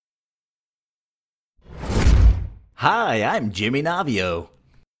Hi, I'm Jimmy Navio.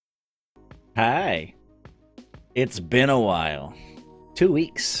 Hi. It's been a while. 2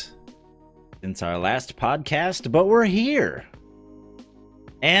 weeks since our last podcast, but we're here.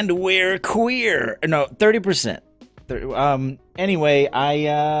 And we're queer. No, 30%. Anyway,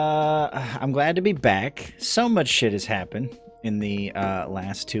 I'm glad to be back. So much shit has happened in the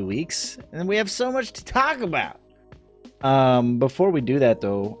last 2 weeks, and we have so much to talk about. Before we do that,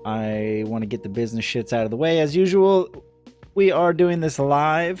 though, I want to get the business shits out of the way. As usual, we are doing this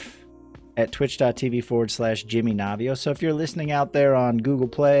live at twitch.tv/Jimmy Navio. So if you're listening out there on Google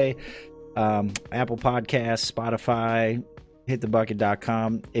Play, Apple Podcasts, Spotify,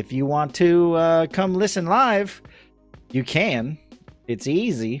 hitthebucket.com, if you want to come listen live, you can. It's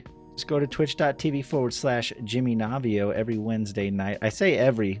easy. Just go to twitch.tv/Jimmy Navio every Wednesday night. I say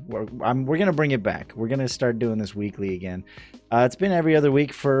every. We're going to bring it back. We're going to start doing this weekly again. It's been every other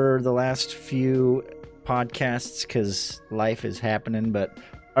week for the last few podcasts because life is happening, but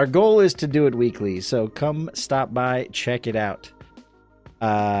our goal is to do it weekly. So come stop by, check it out.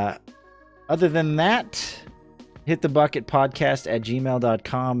 Other than that, hit the bucket podcast at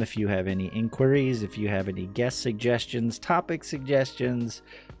gmail.com if you have any inquiries, if you have any guest suggestions, topic suggestions,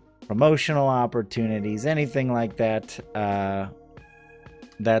 promotional opportunities, anything like that.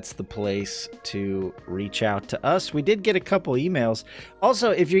 That's the place to reach out to us. We did get a couple emails.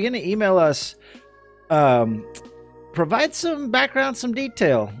 Also, if you're going to email us, provide some background, some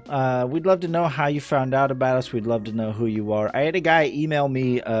detail. We'd love to know how you found out about us. We'd love to know who you are. I had a guy email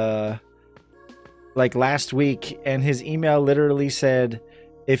me like last week, and his email literally said,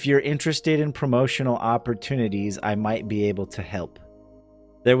 if you're interested in promotional opportunities, I might be able to help.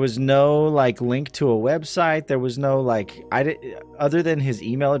 There was no like link to a website. There was no other than his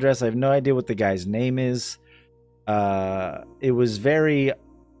email address. I have no idea what the guy's name is. It was very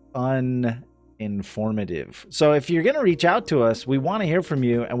uninformative. So if you're going to reach out to us, we want to hear from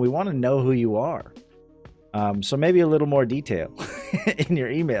you and we want to know who you are. So maybe a little more detail in your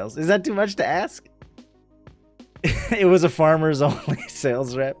emails. Is that too much to ask? It was a farmers only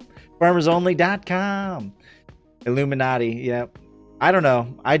sales rep. Farmersonly.com. Illuminati. Yep. I don't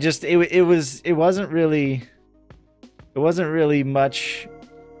know. I just it wasn't really much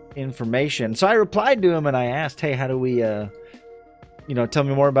information. So I replied to him and I asked, "Hey, how do we tell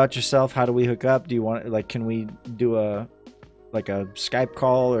me more about yourself. How do we hook up? Do you want can we do a Skype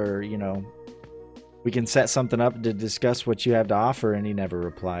call, or we can set something up to discuss what you have to offer?" And he never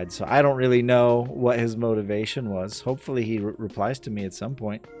replied. So I don't really know what his motivation was. Hopefully he replies to me at some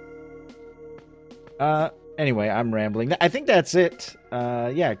point. Anyway, I'm rambling. I think that's it.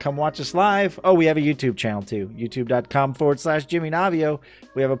 Yeah, come watch us live. Oh, we have a YouTube channel too. YouTube.com/Jimmy Navio.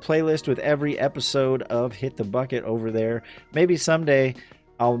 We have a playlist with every episode of Hit the Bucket over there. Maybe someday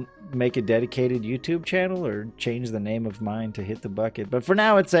I'll make a dedicated YouTube channel or change the name of mine to Hit the Bucket. But for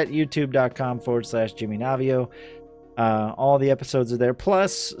now, it's at youtube.com/Jimmy Navio. All the episodes are there,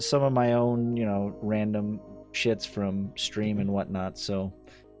 plus some of my own, random shits from stream and whatnot. So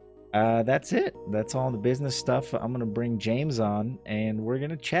that's it. That's all the business stuff. I'm going to bring James on and we're going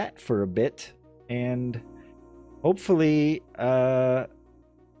to chat for a bit. And hopefully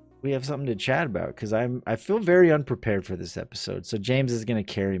we have something to chat about, because I feel very unprepared for this episode. So James is going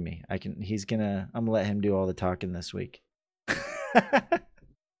to carry me. I'm going to let him do all the talking this week.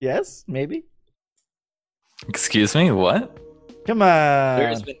 Yes, maybe. Excuse me, what? Come on.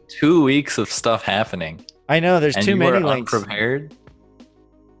 There's been 2 weeks of stuff happening. I know, there's too many links. Unprepared?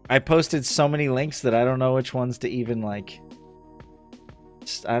 I posted so many links that I don't know which ones to even I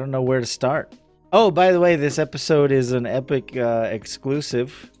don't know where to start. Oh, by the way, this episode is an Epic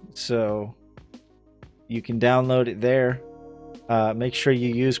exclusive, so you can download it there. Make sure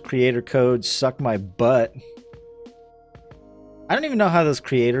you use creator code SUCKMYBUTT. I don't even know how those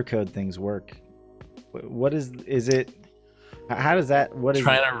creator code things work. What is it? How does that? What is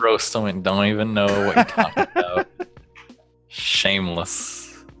trying to roast them and don't even know what you're talking about? Shameless.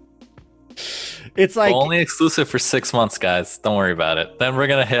 It's like only exclusive for 6 months, guys. Don't worry about it. Then we're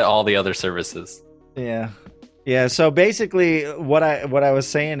gonna hit all the other services. Yeah. So basically, what I was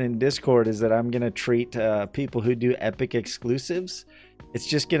saying in Discord is that I'm gonna treat people who do Epic exclusives. It's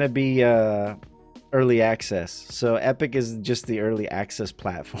just gonna be early access. So Epic is just the early access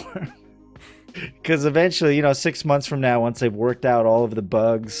platform. Because eventually, 6 months from now, once they've worked out all of the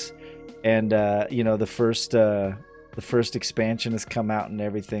bugs, and the first expansion has come out and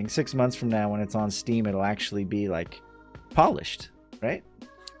everything, 6 months from now, when it's on Steam, it'll actually be polished, right?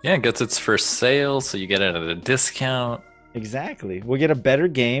 Yeah, it gets its first sale, so you get it at a discount. Exactly. We'll get a better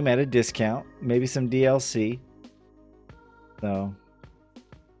game at a discount, maybe some DLC. So,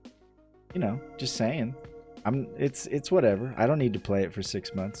 just saying. It's whatever. I don't need to play it for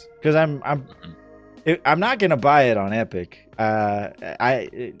 6 months because I'm not gonna buy it on Epic.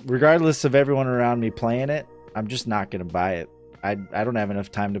 Regardless of everyone around me playing it, I'm just not gonna buy it. I don't have enough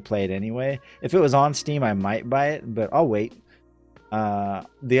time to play it anyway. If it was on Steam, I might buy it, but I'll wait.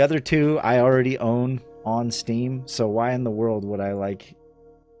 The other two I already own on Steam, so why in the world would I like?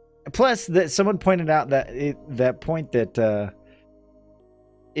 Plus, that someone pointed out that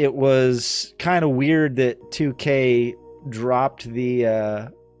it was kind of weird that 2K dropped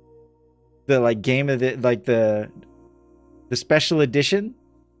the like game of the special edition.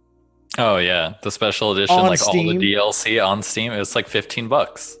 Oh yeah, the special edition, on like Steam. all the DLC on Steam. It's like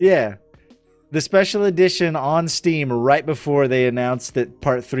 $15. Yeah, the special edition on Steam right before they announced that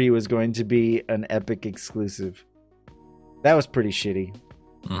Part 3 was going to be an Epic exclusive. That was pretty shitty.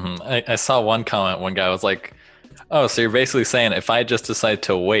 I saw one comment. One guy was like, "Oh, so you're basically saying if I just decide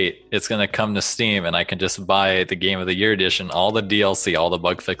to wait, it's gonna come to Steam and I can just buy the Game of the Year edition, all the DLC, all the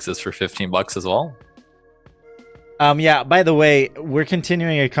bug fixes for $15 as well?" Yeah, by the way, we're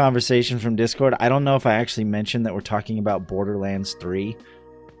continuing a conversation from Discord. I don't know if I actually mentioned that we're talking about Borderlands 3.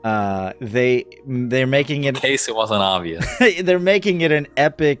 They're making it, in case it wasn't obvious. they're making it an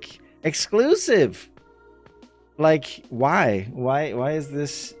Epic exclusive. Like, why is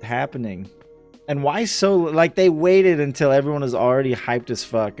this happening? And why so, like, they waited until everyone was already hyped as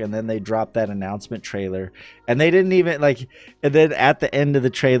fuck, and then they dropped that announcement trailer, and they didn't even, like, and then at the end of the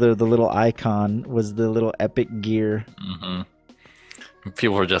trailer, the little icon was the little Epic gear.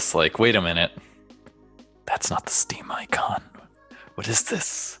 People were just like, wait a minute, that's not the Steam icon. What is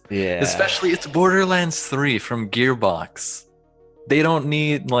this? Yeah. Especially, it's Borderlands 3 from Gearbox. They don't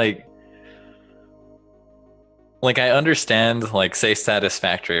need, like I understand, like, say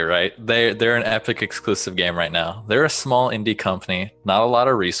Satisfactory, right? They're an Epic exclusive game right now. They're a small indie company, not a lot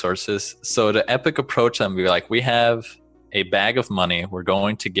of resources. So to Epic approach them, be like, we have a bag of money we're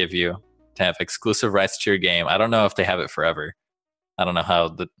going to give you to have exclusive rights to your game. I don't know if they have it forever. I don't know I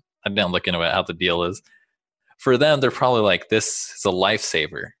didn't look into it, how the deal is. For them, they're probably like, this is a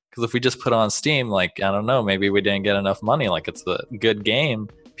lifesaver. Because if we just put it on Steam, like, I don't know, maybe we didn't get enough money. Like, it's a good game.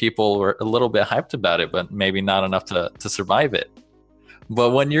 People were a little bit hyped about it, but maybe not enough to survive it.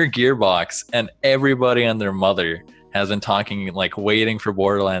 But when you're Gearbox and everybody and their mother has been talking, like, waiting for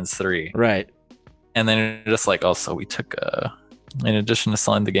Borderlands 3. Right. And then you're just like, oh, so we took, in addition to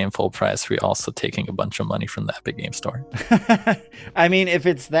selling the game full price, we're also taking a bunch of money from the Epic Game Store. I mean, if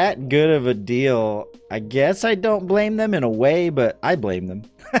it's that good of a deal, I guess I don't blame them in a way, but I blame them.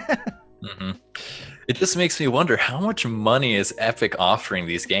 It just makes me wonder, how much money is Epic offering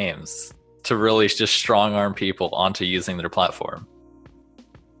these games to really just strong arm people onto using their platform?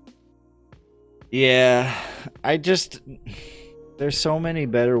 Yeah, there's so many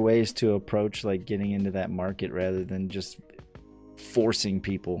better ways to approach, like, getting into that market rather than just forcing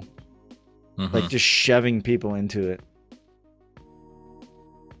people, like just shoving people into it.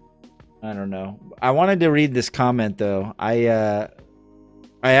 I don't know. I wanted to read this comment though. I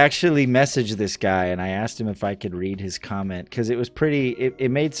actually messaged this guy and I asked him if I could read his comment because it was it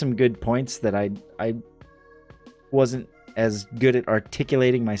made some good points that I wasn't as good at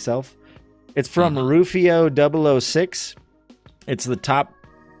articulating myself. It's from Rufio006. It's the top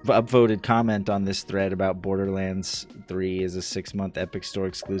upvoted comment on this thread about Borderlands 3 is a 6-month Epic Store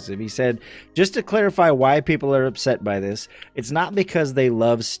exclusive. He said, just to clarify why people are upset by this, it's not because they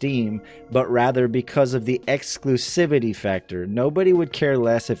love Steam, but rather because of the exclusivity factor. Nobody would care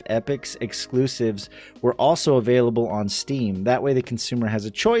less if Epic's exclusives were also available on Steam. That way the consumer has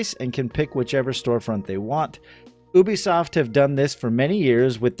a choice and can pick whichever storefront they want. Ubisoft have done this for many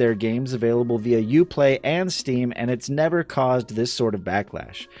years with their games available via Uplay and Steam, and it's never caused this sort of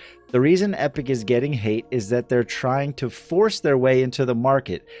backlash. The reason Epic is getting hate is that they're trying to force their way into the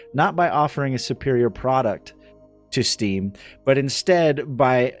market, not by offering a superior product to Steam, but instead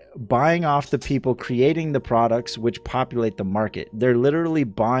by buying off the people creating the products which populate the market. They're literally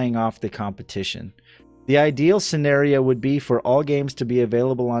buying off the competition. The ideal scenario would be for all games to be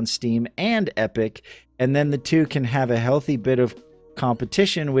available on Steam and Epic, and then the two can have a healthy bit of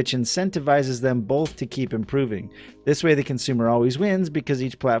competition, which incentivizes them both to keep improving. This way, the consumer always wins because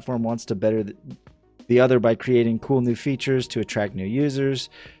each platform wants to better the other by creating cool new features to attract new users.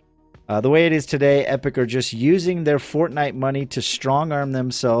 The way it is today, Epic are just using their Fortnite money to strong arm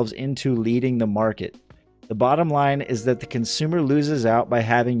themselves into leading the market. The bottom line is that the consumer loses out by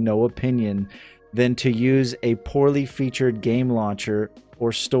having no opinion than to use a poorly featured game launcher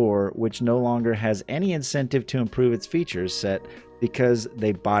or store which no longer has any incentive to improve its features set because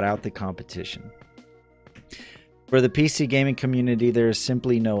they bought out the competition. For the PC gaming community, there is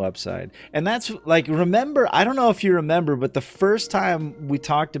simply no upside. And that's like, remember, I don't know if you remember, but the first time we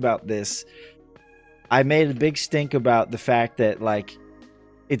talked about this, I made a big stink about the fact that like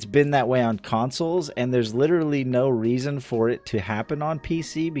it's been that way on consoles, and there's literally no reason for it to happen on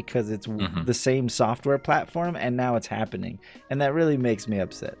PC because it's the same software platform, and now it's happening. And that really makes me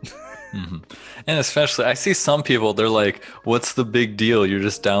upset. And especially, I see some people, they're like, what's the big deal? You're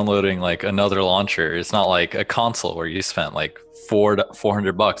just downloading like another launcher. It's not like a console where you spent like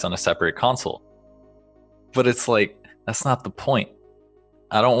 $400 on a separate console. But it's like, that's not the point.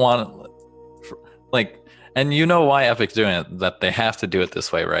 I don't want like, and you know why Epic's doing it, that they have to do it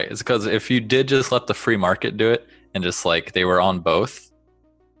this way, right? It's because if you did just let the free market do it and just like they were on both,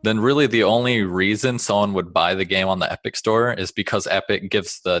 then really the only reason someone would buy the game on the Epic store is because Epic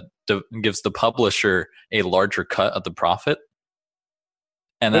gives the publisher a larger cut of the profit.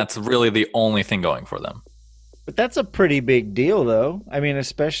 And that's really the only thing going for them. But that's a pretty big deal, though. I mean,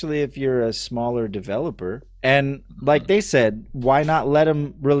 especially if you're a smaller developer. And like they said, why not let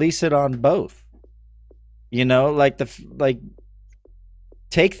them release it on both? You know, like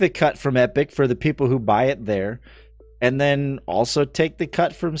take the cut from Epic for the people who buy it there, and then also take the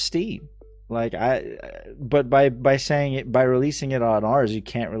cut from Steam. But by releasing it on ours, you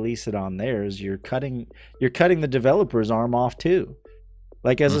can't release it on theirs. You're cutting the developer's arm off too.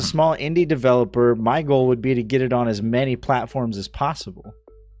 Like as a small indie developer, my goal would be to get it on as many platforms as possible.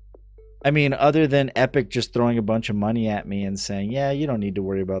 I mean, other than Epic just throwing a bunch of money at me and saying, "Yeah, you don't need to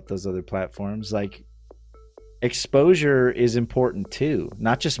worry about those other platforms." Like, exposure is important too,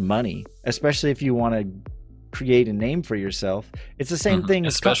 not just money, especially if you want to create a name for yourself. It's the same thing,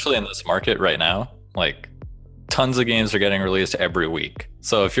 especially in this market right now. Like, tons of games are getting released every week.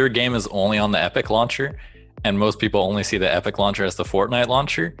 So if your game is only on the Epic launcher, and most people only see the Epic launcher as the Fortnite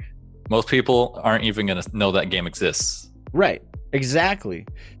launcher, most people aren't even going to know that game exists. Right, exactly.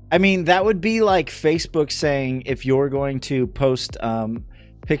 I mean, that would be like Facebook saying, if you're going to post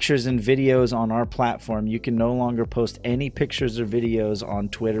pictures and videos on our platform, you can no longer post any pictures or videos on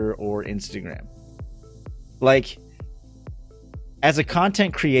Twitter or Instagram. Like, as a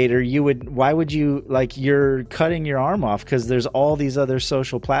content creator, why would you, like, you're cutting your arm off because there's all these other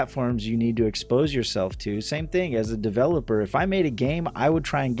social platforms you need to expose yourself to. Same thing as a developer. If I made a game, I would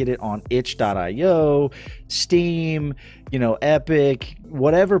try and get it on itch.io, Steam, Epic,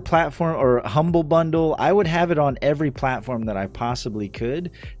 whatever platform, or Humble Bundle. I would have it on every platform that I possibly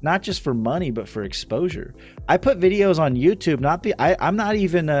could, not just for money, but for exposure. I put videos on YouTube, I'm not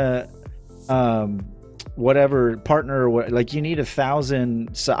even a whatever partner, or what, like, you need 1,000.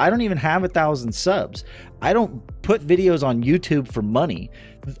 So I don't even have 1,000 subs. I don't put videos on YouTube for money.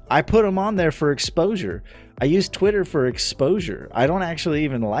 I put them on there for exposure. I use Twitter for exposure. I don't actually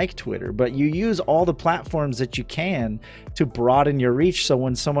even like Twitter, but you use all the platforms that you can to broaden your reach. So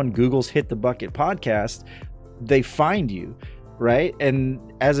when someone Googles Hit the Bucket podcast, they find you, right? And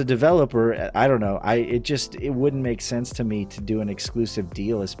as a developer, I don't know. It wouldn't make sense to me to do an exclusive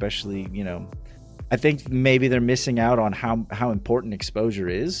deal, especially, I think maybe they're missing out on how important exposure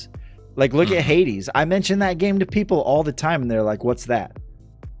is. Like, look at Hades. I mention that game to people all the time, and they're like, what's that?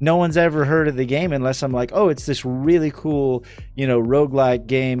 No one's ever heard of the game unless I'm like, oh, it's this really cool, roguelike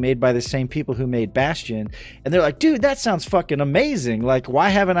game made by the same people who made Bastion. And they're like, dude, that sounds fucking amazing. Like, why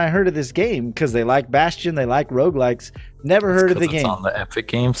haven't I heard of this game? Because they like Bastion, they like roguelikes. Never heard of the game. It's on the Epic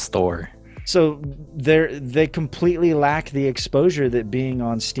Games Store. So they completely lack the exposure that being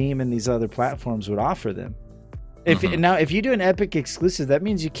on Steam and these other platforms would offer them. Now, if you do an Epic exclusive, that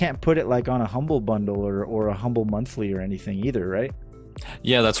means you can't put it like on a Humble Bundle or a Humble Monthly or anything either, right?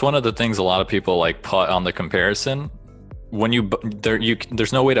 Yeah, that's one of the things a lot of people like put on the comparison. When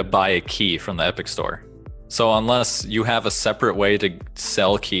there's no way to buy a key from the Epic Store. So unless you have a separate way to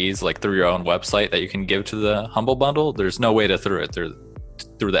sell keys, like through your own website that you can give to the Humble Bundle, there's no way to through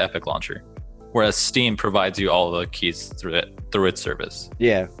the Epic launcher. Whereas Steam provides you all the keys through its service.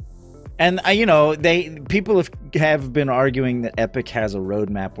 Yeah. And people have been arguing that Epic has a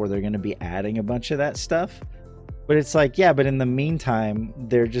roadmap where they're going to be adding a bunch of that stuff. But it's like, yeah, but in the meantime,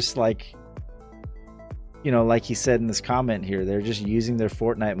 they're just like, like he said in this comment here, they're just using their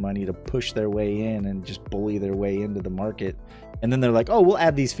Fortnite money to push their way in and just bully their way into the market. And then they're like, oh, we'll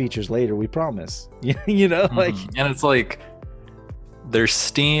add these features later, we promise. Like, and it's like, there's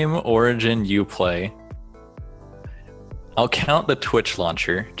Steam, Origin, Uplay. I'll count the Twitch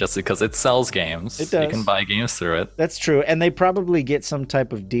launcher just because it sells games. It does. You can buy games through it. That's true, and they probably get some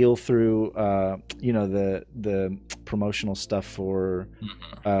type of deal through, the promotional stuff for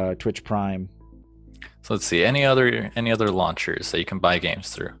Twitch Prime. So let's see, any other launchers that you can buy games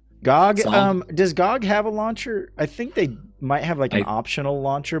through. GOG, Some- does GOG have a launcher? I think they might have like an optional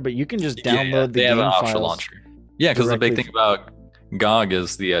launcher, but you can just download the they have game an optional files. launcher. Yeah, because the big directly thing about GOG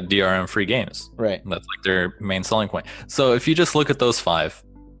is the DRM free games. Right. That's like their main selling point. So if you just look at those 5,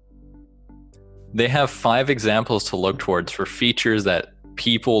 they have 5 examples to look towards for features that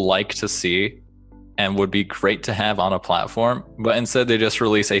people like to see and would be great to have on a platform, but instead they just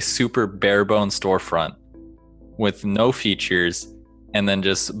release a super bare bones storefront with no features and then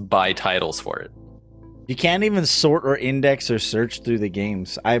just buy titles for it. You can't even sort or index or search through the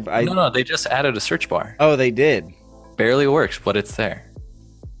games. No, they just added a search bar. Oh, they did. Barely works, but it's there.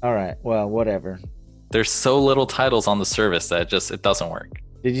 All right. Well, whatever. There's so little titles on the service that it doesn't work.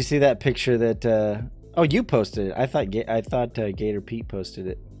 Did you see that picture that? Oh, you posted it. I thought Gator Pete posted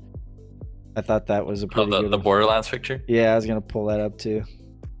it. I thought that was a pretty good the one. Borderlands picture? Yeah, I was gonna pull that up too.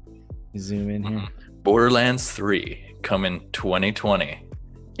 Zoom in here. Borderlands 3 coming 2020.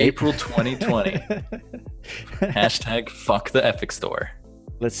 April 2020. Hashtag fuck the Epic Store.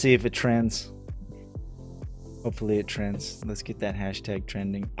 Let's see if it trends. Hopefully it trends. Let's get that hashtag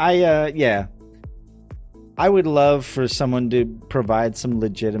trending. I would love for someone to provide some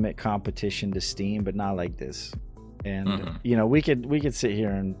legitimate competition to Steam, but not like this. And you know, we could sit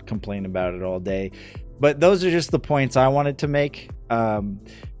here and complain about it all day, but those are just the points I wanted to make. I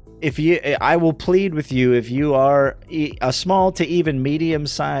will plead with you, if you are a small to even medium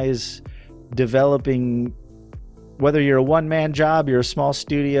size developing, whether you're a one-man job, you're a small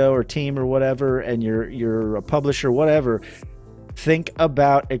studio or team or whatever, and you're a publisher, whatever, think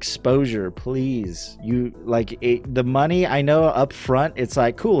about exposure, please. You like the money, I know up front it's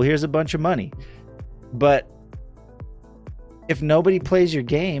like, cool, here's a bunch of money, but if nobody plays your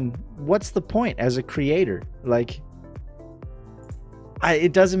game, what's the point as a creator? Like,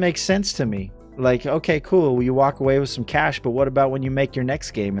 it doesn't make sense to me. Like, okay, cool, you walk away with some cash, but what about when you make your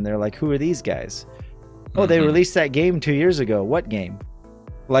next game and they're like, who are these guys? Oh, they released that game 2 years ago. What game?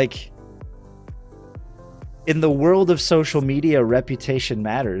 Like, in the world of social media, reputation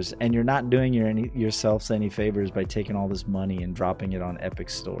matters, and you're not doing yourselves any favors by taking all this money and dropping it on Epic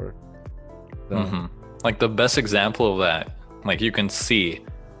Store. So. Like, the best example of that, like, you can see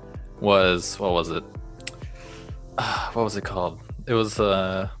was, what was it? What was it called? It was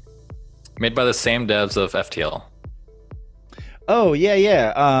made by the same devs of FTL. Oh,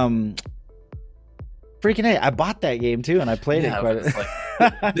 yeah. Freaking A, I bought that game too, and I played it quite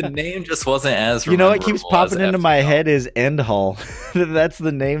like, the name just wasn't as You know what keeps popping into FTL. my head is End Hall. That's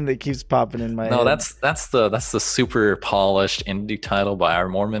the name that keeps popping in my head. No, that's the super polished indie title by our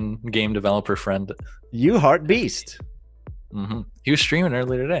Mormon game developer friend. You Heart Beast. He was streaming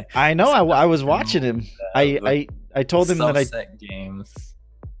earlier today. I know. I was watching him. I told him that Subset Games.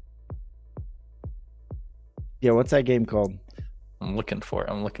 Yeah, what's that game called? I'm looking for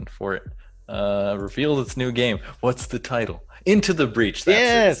it. Revealed its new game. What's the title? Into the Breach. That's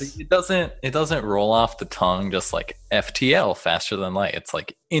Yes. it. See, it doesn't roll off the tongue just like FTL, Faster Than Light. It's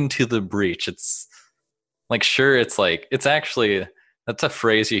like Into the Breach. It's like, sure, it's like, it's actually, that's a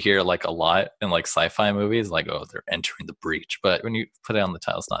phrase you hear like a lot in like sci-fi movies, like, oh, they're entering the breach. But when you put it on the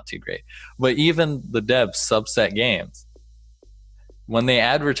title, it's not too great. But even the devs, Subset Games, when they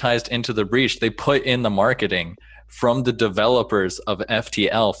advertised Into the Breach, they put in the marketing from the developers of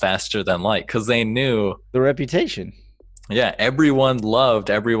FTL, Faster Than Light, because they knew The reputation. Yeah, everyone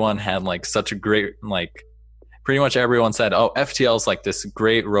had like such a great, like, pretty much everyone said, oh, FTL is like this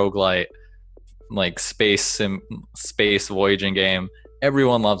great roguelite, like space voyaging game.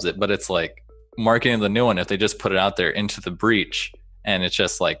 Everyone loves it, but it's like marketing the new one, if they just put it out there, Into the Breach, and it's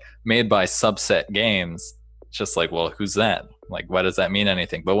just like made by Subset Games, it's just like, well, who's that? Like, why does that mean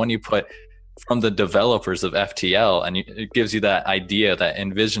anything? But when you put from the developers of FTL, and it gives you that idea, that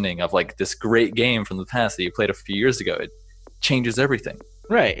envisioning of like this great game from the past that you played a few years ago, it changes everything.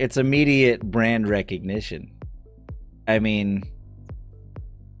 Right. It's immediate brand recognition. I mean,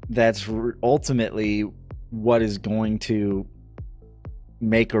 that's ultimately what is going to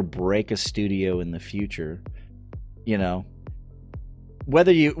make or break a studio in the future. You know,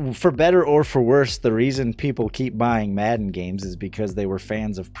 whether you, for better or for worse, the reason people keep buying Madden games is because they were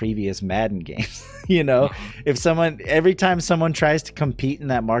fans of previous Madden games. You know, if every time someone tries to compete in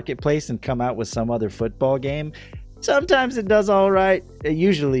that marketplace and come out with some other football game, sometimes it does all right. It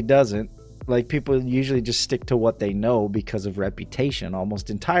usually doesn't. Like, people usually just stick to what they know because of reputation,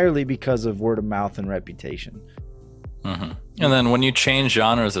 almost entirely because of word of mouth and reputation. And then when you change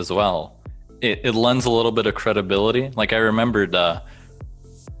genres as well, it lends a little bit of credibility. Like, I remembered an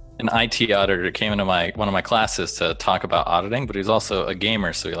IT auditor came into one of my classes to talk about auditing, but he's also a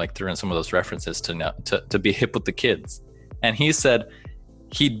gamer, so he like threw in some of those references to be hip with the kids. And he said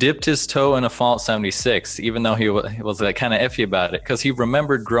he dipped his toe in a Fallout 76, even though he was like kind of iffy about it, because he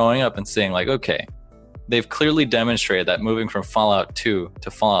remembered growing up and saying like, okay, they've clearly demonstrated that moving from Fallout 2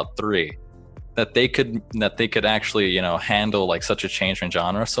 to Fallout 3, that they could actually, you know, handle like such a change in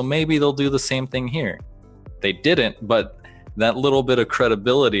genre. So maybe they'll do the same thing here. They didn't, but that little bit of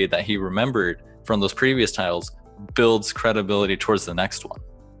credibility that he remembered from those previous titles builds credibility towards the next one.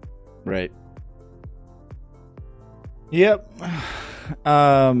 Right. Yep.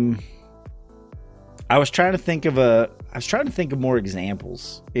 I was trying to think of more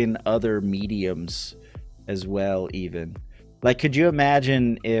examples in other mediums as well, even. Like, could you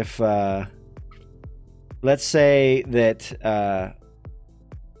imagine if let's say that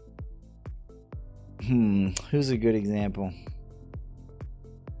who's a good example?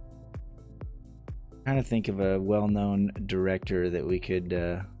 I'm trying to think of a well-known director that we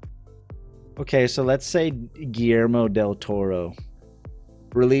could okay, so let's say Guillermo del Toro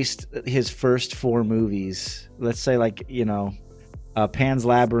released his first 4 movies. Let's say, like, you know, Pan's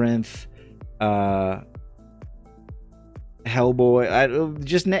Labyrinth, Hellboy.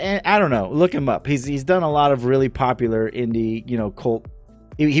 I don't know. Look him up. He's done a lot of really popular indie, you know, cult.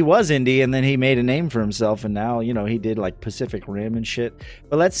 He was indie, and then he made a name for himself, and now, you know, he did like Pacific Rim and shit.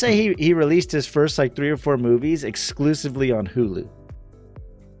 But let's say he released his first like 3 or 4 movies exclusively on Hulu.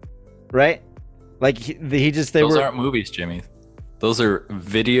 Right? Like those aren't movies, Jimmy. Those are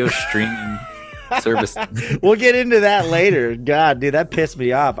video streaming services. We'll get into that later. God, dude, that pissed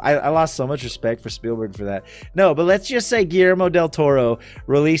me off. I lost so much respect for Spielberg for that. No, but let's just say Guillermo del Toro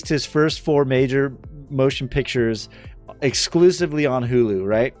released his first 4 major motion pictures exclusively on Hulu,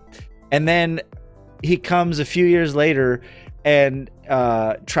 right? And then he comes a few years later and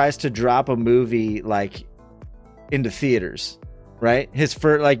tries to drop a movie like into theaters. Right? His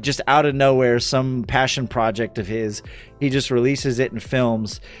first, like, just out of nowhere, some passion project of his, he just releases it in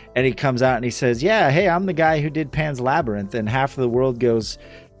films, and he comes out and he says, yeah, hey, I'm the guy who did Pan's Labyrinth. And half of the world goes,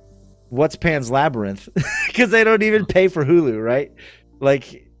 what's Pan's Labyrinth? Because they don't even pay for Hulu, right?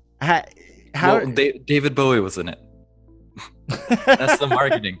 Like, how well, David Bowie was in it. That's the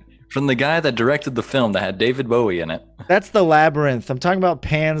marketing. From the guy that directed the film that had David Bowie in it. That's the Labyrinth. I'm talking about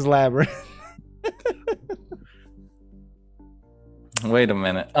Pan's Labyrinth. Wait a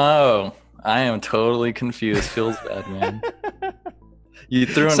minute. Oh, I am totally confused. Feels bad, man. You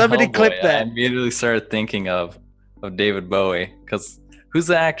threw in Somebody Hellboy, clip that. I immediately started thinking of David Bowie, because who's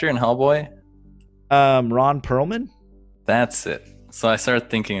the actor in Hellboy? Ron Perlman. That's it. So I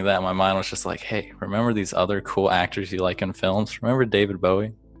started thinking of that. My mind was just like, hey, remember these other cool actors you like in films? Remember David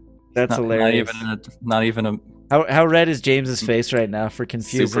Bowie? That's hilarious. Not even a. How red is James's face right now for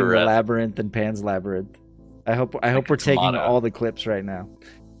confusing the red. Labyrinth and Pan's Labyrinth? I hope we're taking all the clips right now.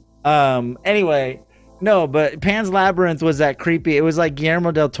 Anyway, no, but Pan's Labyrinth was that creepy. It was like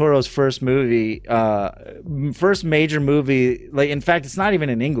Guillermo del Toro's first movie, first major movie. Like, in fact, it's not even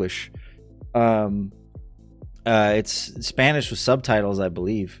in English. It's Spanish with subtitles, I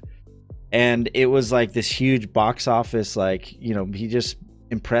believe. And it was like this huge box office. Like, you know, he just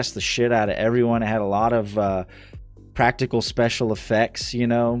impressed the shit out of everyone. It had a lot of practical special effects. You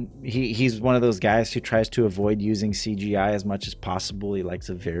know, he's one of those guys who tries to avoid using CGI as much as possible. He likes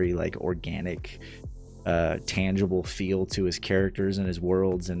a very like organic, tangible feel to his characters and his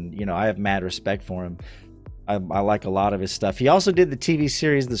worlds, and you know, I have mad respect for him. I like a lot of his stuff. He also did the TV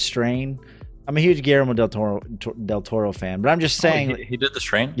series The Strain. I'm a huge Guillermo del Toro fan, but I'm just saying he did The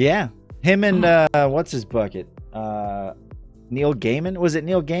Strain. Yeah, him and what's his bucket, Neil Gaiman. Was it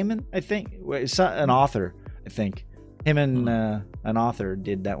Neil Gaiman? I think it's an author. I think him and an author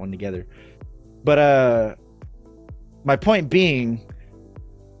did that one together. But my point being,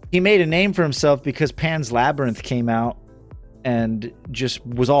 he made a name for himself because Pan's Labyrinth came out and just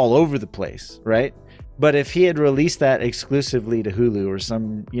was all over the place, right? But if he had released that exclusively to Hulu or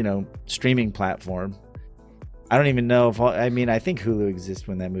some, you know, streaming platform, I don't even know if, I mean, I think Hulu exists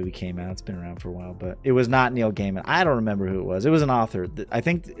when that movie came out. It's been around for a while, but it was not Neil Gaiman. I don't remember who it was. It was an author. I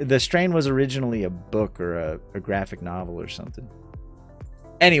think The Strain was originally a book or a graphic novel or something.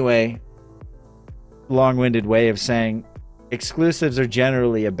 Anyway, long-winded way of saying exclusives are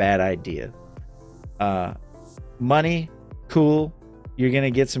generally a bad idea. Money, cool. You're going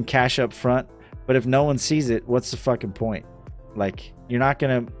to get some cash up front. But if no one sees it, what's the fucking point? Like, you're not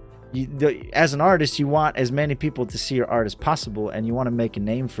going to... as an artist, you want as many people to see your art as possible, and you want to make a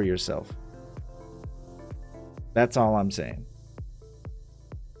name for yourself. That's all I'm saying.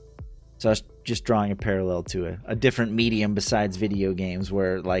 So just drawing a parallel to a different medium besides video games,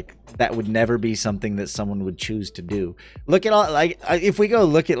 where like that would never be something that someone would choose to do. Look at all, like, if we go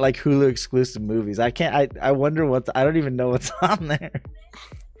look at like Hulu exclusive movies, I wonder I don't even know what's on there.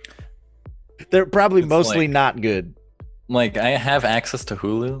 They're probably mostly not good. Like, I have access to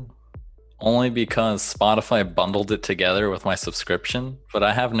Hulu only because Spotify bundled it together with my subscription, but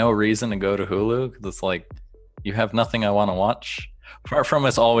I have no reason to go to Hulu because it's like, you have nothing I want to watch. Apart from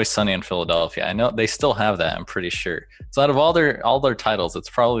It's Always Sunny in Philadelphia. I know they still have that, I'm pretty sure. So out of all their titles, it's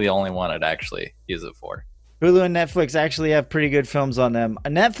probably the only one I'd actually use it for. Hulu and Netflix actually have pretty good films on them.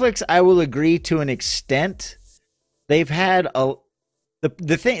 Netflix, I will agree to an extent. They've had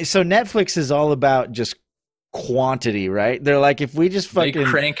the thing. So Netflix is all about just quantity, right? They're like, if we just fucking they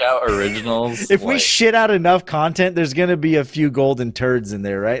crank out originals, if we shit out enough content, there's gonna be a few golden turds in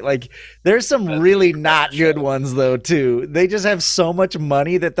there, right? Like, there's some really not good ones though too. They just have so much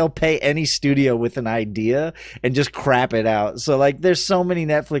money that they'll pay any studio with an idea and just crap it out. So like, there's so many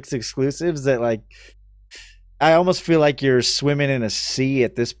Netflix exclusives that like, I almost feel like you're swimming in a sea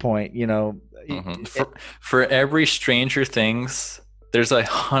at this point, you know. Mm-hmm. For every Stranger Things, there's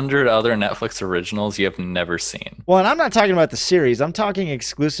 100 other Netflix originals you have never seen. Well, and I'm not talking about the series. I'm talking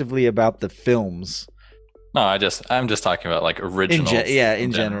exclusively about the films. No, I'm just talking about like originals.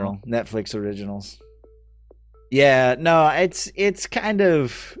 In general, Netflix originals. Yeah, no, it's kind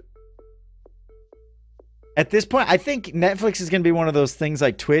of, at this point, I think Netflix is going to be one of those things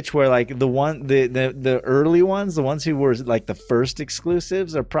like Twitch, where like the early ones, the ones who were like the first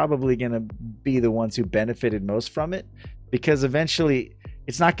exclusives, are probably going to be the ones who benefited most from it. Because eventually,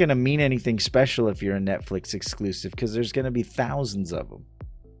 it's not going to mean anything special if you're a Netflix exclusive, because there's going to be thousands of them.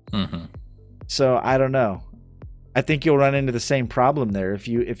 Mm-hmm. So I don't know. I think you'll run into the same problem there. If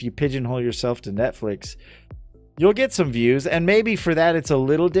you pigeonhole yourself to Netflix, you'll get some views, and maybe for that it's a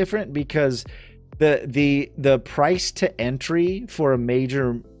little different because the price to entry for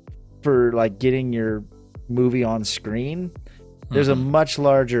for like getting your movie on screen, there's a much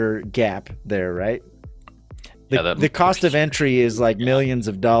larger gap there, right? The cost of entry is like millions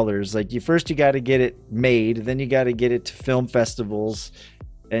of dollars. Like, you got to get it made, then you got to get it to film festivals,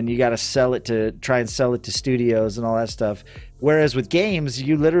 and you got to try and sell it to studios and all that stuff. Whereas with games,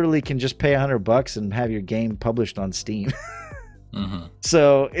 you literally can just pay $100 and have your game published on Steam. Mm-hmm.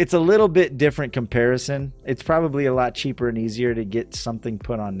 So it's a little bit different comparison. It's probably a lot cheaper and easier to get something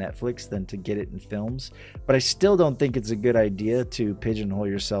put on Netflix than to get it in films. But I still don't think it's a good idea to pigeonhole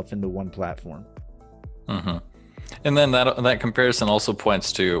yourself into one platform. Mm-hmm. And then that comparison also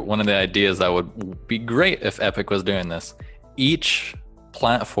points to one of the ideas that would be great if Epic was doing this. Each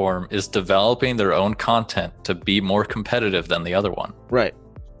platform is developing their own content to be more competitive than the other one. Right.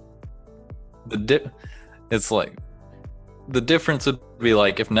 It's like, the difference would be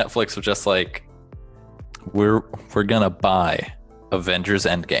like if Netflix was just like, we're gonna buy Avengers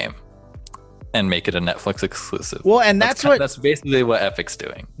Endgame and make it a Netflix exclusive. Well, and that's basically what Epic's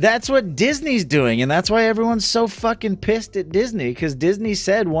doing. That's what Disney's doing, and that's why everyone's so fucking pissed at Disney, because Disney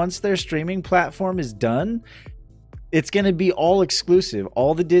said once their streaming platform is done, it's going to be all exclusive.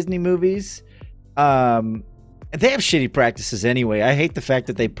 All the Disney movies, they have shitty practices anyway. I hate the fact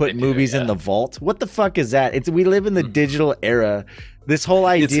that they put movies in the vault. What the fuck is that? We live in the digital era. This whole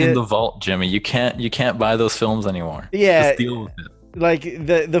idea, it's in the vault, Jimmy. You can't buy those films anymore. Yeah. Just deal with it. Like,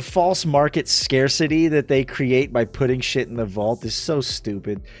 the false market scarcity that they create by putting shit in the vault is so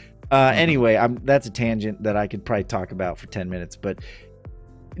stupid. Anyway, that's a tangent that I could probably talk about for 10 minutes, but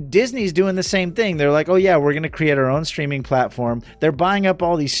Disney's doing the same thing. They're like, oh yeah, we're going to create our own streaming platform. They're buying up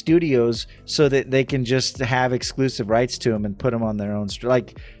all these studios so that they can just have exclusive rights to them and put them on their own.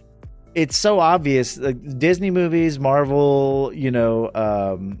 Like, it's so obvious. Like, Disney movies, Marvel,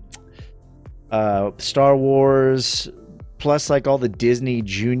 Star Wars, plus like all the Disney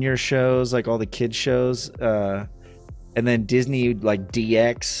Junior shows, like all the kids shows, and then Disney like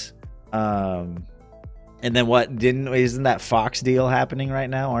DX, and then isn't that Fox deal happening right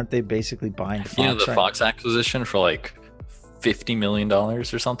now? Aren't they basically buying Fox? Yeah, the Fox acquisition for like $50 million or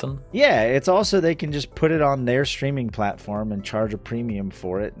something. Yeah, it's also, they can just put it on their streaming platform and charge a premium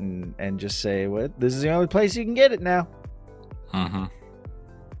for it, and just say, well, this is the only place you can get it now. Mm-hmm.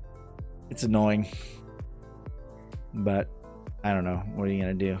 It's annoying. But I don't know. What are you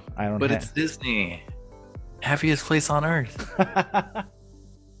gonna do? It's Disney, happiest place on earth.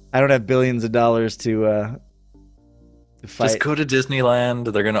 I don't have billions of dollars to fight. Just go to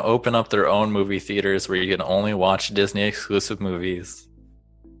Disneyland. They're gonna open up their own movie theaters where you can only watch Disney exclusive movies.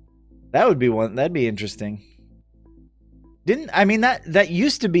 That would be one. That'd be interesting. That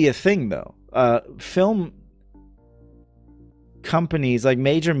used to be a thing though. Film. companies, like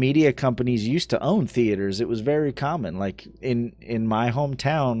major media companies, used to own theaters. It was very common. Like in my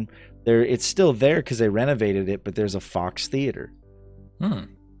hometown, it's still there because they renovated it, but there's a Fox Theater.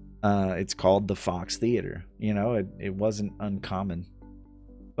 It's called the Fox Theater. You know, it wasn't uncommon.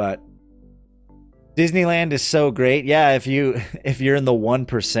 But Disneyland is so great. Yeah, if you're in the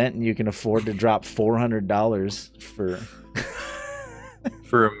 1% and you can afford to drop $400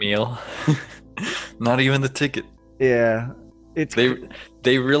 for a meal, not even the ticket. Yeah,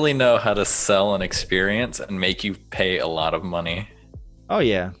 they really know how to sell an experience and make you pay a lot of money. Oh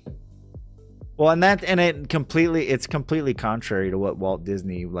yeah. Well, it's completely contrary to what Walt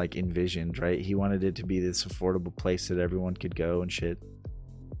Disney like envisioned, right? He wanted it to be this affordable place that everyone could go and shit.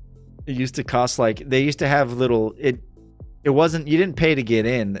 It used to cost they used to have it wasn't, you didn't pay to get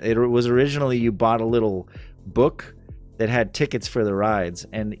in. It was originally you bought a little book that had tickets for the rides,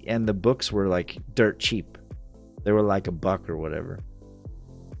 and the books were like dirt cheap. They were like $1 or whatever.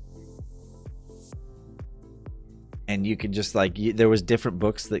 And you could just there was different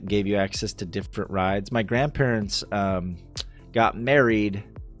books that gave you access to different rides. My grandparents got married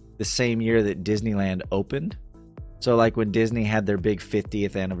the same year that Disneyland opened. So like when Disney had their big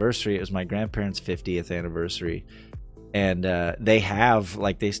 50th anniversary, it was my grandparents' 50th anniversary. And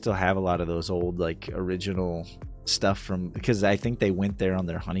they still have a lot of those old like original stuff because I think they went there on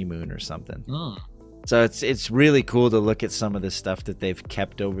their honeymoon or something. So it's really cool to look at some of the stuff that they've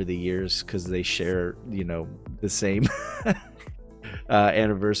kept over the years because they share, you know, the same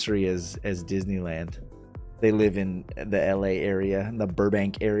anniversary as Disneyland. They live in the LA area, in the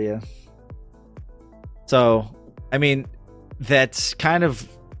Burbank area. So, I mean, that's kind of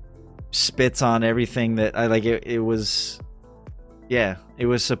spits on everything that I like. It was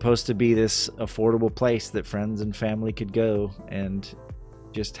supposed to be this affordable place that friends and family could go and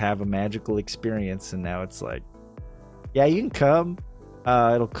just have a magical experience. And now it's like, yeah, you can come.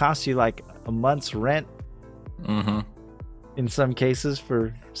 It'll cost you like a month's rent. In some cases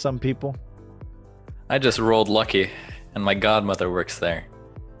for some people. I just rolled lucky, and my godmother works there.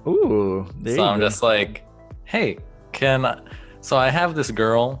 Ooh, so I'm just like, hey, so I have this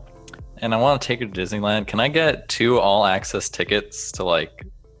girl and I want to take her to Disneyland. Can I get 2 all-access tickets to like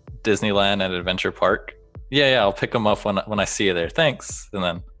Disneyland and Adventure Park? Yeah, I'll pick them up when I see you there. Thanks. And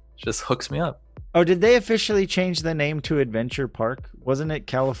then just hooks me up. Oh, did they officially change the name to Adventure Park? Wasn't it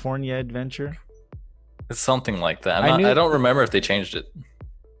California Adventure? It's something like that. I don't remember if they changed it.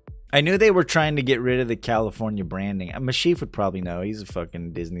 I knew they were trying to get rid of the California branding. Mashif would probably know. He's a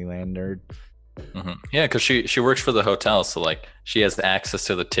fucking Disneyland nerd. Yeah, because she works for the hotel, so like she has access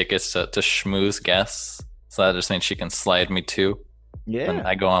to the tickets to schmooze guests. So that just means she can slide me too. Yeah, when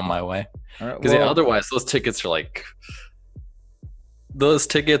I go on my way. Because Right, otherwise, those tickets are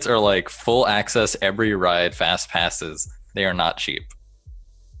like full access every ride fast passes. They are not cheap.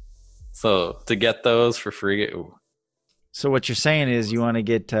 So to get those for free. Ooh. So what you're saying is you want to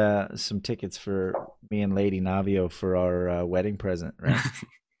get some tickets for me and Lady Navio for our wedding present, right?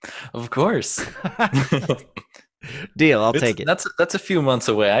 Of course. Deal. I'll take it. That's a few months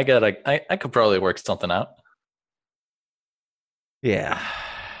away. I could probably work something out. Yeah.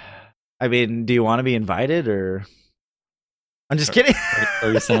 I mean, do you want to be invited or? I'm just kidding.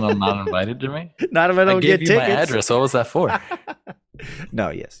 Are you saying I'm not invited, Jimmy? Not if I don't get tickets. I gave you my address. What was that for? No,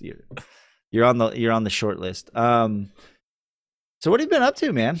 yes, you're on the short list. So what have you been up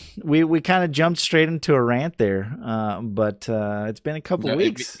to, man? We kind of jumped straight into a rant there, but it's been a couple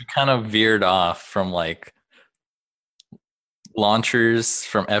weeks. We kind of veered off from like launchers,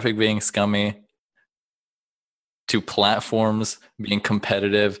 from Epic being scummy, to platforms being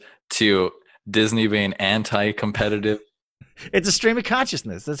competitive, to Disney being anti-competitive. It's a stream of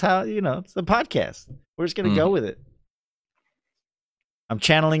consciousness. That's how, it's a podcast. We're just going to go with it. I'm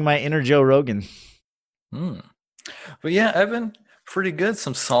channeling my inner Joe Rogan. But yeah, I've been pretty good.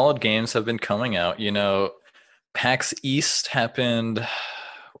 Some solid games have been coming out. PAX East happened,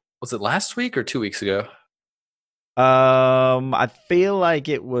 was it last week or 2 weeks ago? I feel like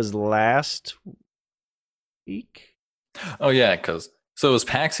it was last week. Oh yeah, so it was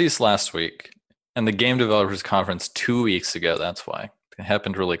PAX East last week and the Game Developers Conference 2 weeks ago. That's why it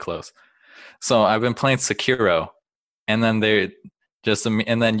happened really close. So I've been playing Sekiro, and then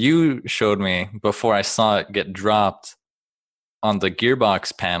and then you showed me before I saw it get dropped on the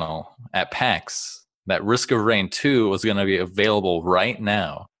Gearbox panel at PAX that Risk of Rain 2 was going to be available right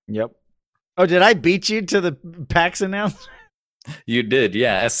now. Yep. Oh, did I beat you to the PAX announcement? You did,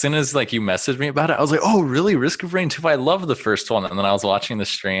 yeah. As soon as you messaged me about it, I was like, "Oh, really? Risk of Rain 2? I love the first one." And then I was watching the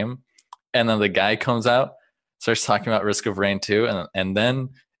stream, and then the guy comes out, starts talking about Risk of Rain 2, and then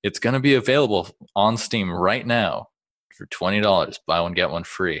it's going to be available on Steam right now. for $20, buy one get one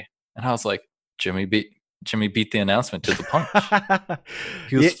free. And I was like, Jimmy beat the announcement to the punch.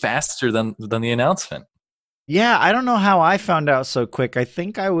 He was faster than the announcement. Yeah, I don't know how I found out so quick. I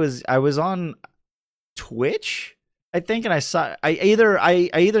think I was on Twitch, I think, and I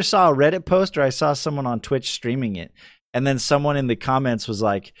either saw a Reddit post or I saw someone on Twitch streaming it, and then someone in the comments was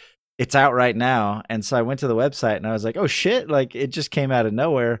like, "It's out right now," and so I went to the website and I was like, "Oh shit!" Like it just came out of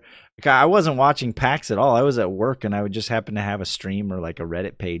nowhere. Like, I wasn't watching PAX at all. I was at work and I would just happen to have a stream or like a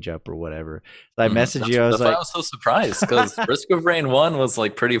Reddit page up or whatever. So I messaged you. I was like, I was so surprised because Risk of Rain 1 was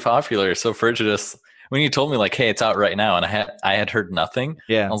like pretty popular. So for just when you told me like, "Hey, it's out right now," and I had heard nothing.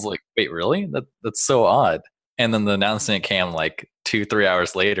 Yeah, I was like, "Wait, really? That's so odd." And then the announcement came like 2-3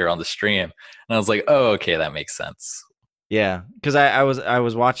 hours later on the stream, and I was like, "Oh, okay, that makes sense." yeah, because I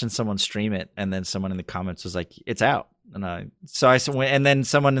was watching someone stream it, and then someone in the comments was like, "It's out," and I went, and then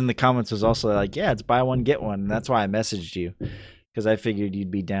someone in the comments was also like, "Yeah, it's buy one get one," and that's why I messaged you because I figured you'd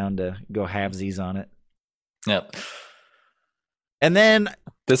be down to go halvesies on it. Yeah. And then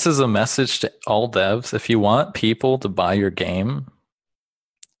this is a message to all devs: if you want people to buy your game,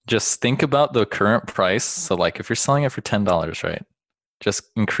 just think about the current price. So like if you're selling it for $10, right? Just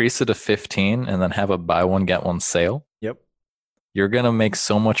increase it to 15 and then have a buy one get one sale. Yep. You're going to make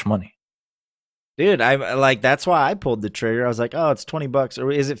so much money. Dude, I like that's why I pulled the trigger. I was like, "Oh, it's $20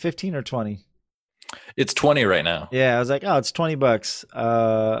 or is it 15 or 20?" It's 20 right now. Yeah, I was like, "Oh, it's $20.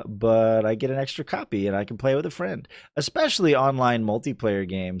 But I get an extra copy and I can play with a friend." Especially online multiplayer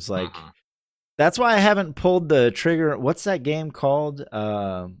games like That's why I haven't pulled the trigger. What's that game called?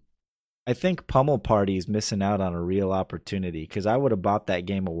 I think Pummel Party is missing out on a real opportunity because I would have bought that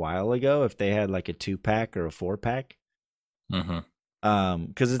game a while ago if they had like a 2-pack or a 4-pack.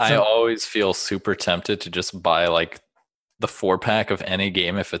 Because I always feel super tempted to just buy like the 4-pack of any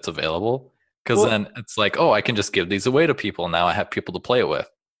game if it's available. Because then it's like, oh, I can just give these away to people. Now I have people to play it with.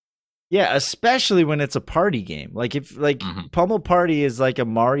 Yeah, especially when it's a party game. Like if Pummel Party is like a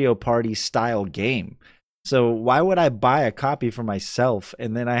Mario Party style game. So why would I buy a copy for myself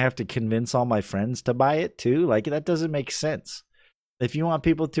and then I have to convince all my friends to buy it too? Like that doesn't make sense. If you want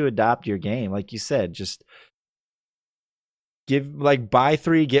people to adopt your game, like you said, just give like buy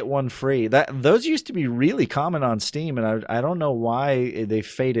 3 get 1 free. Those used to be really common on Steam, and I don't know why they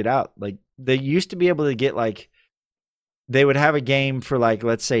faded out. Like they used to be able to get like they would have a game for like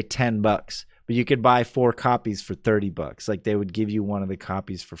let's say $10, but you could buy 4 copies for $30. Like they would give you one of the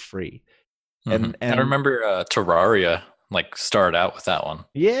copies for free. And I remember Terraria like started out with that one.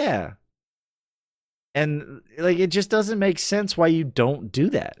 Yeah. And like it just doesn't make sense why you don't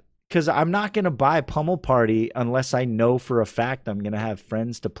do that. Because I'm not going to buy Pummel Party unless I know for a fact I'm going to have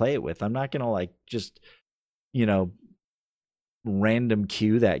friends to play it with. I'm not going to like just, random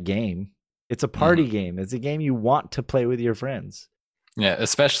queue that game. It's a party game. It's a game you want to play with your friends. Yeah,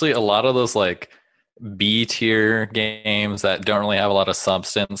 especially a lot of those like B tier games that don't really have a lot of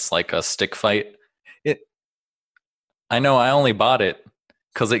substance, like a Stick Fight. I know I only bought it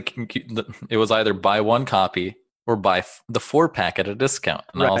because it was either buy one copy or buy the 4-pack at a discount.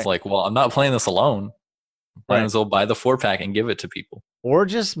 And I was like, well, I'm not playing this alone. Might as well buy the 4-pack and give it to people. Or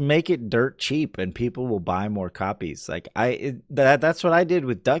just make it dirt cheap and people will buy more copies. Like that's what I did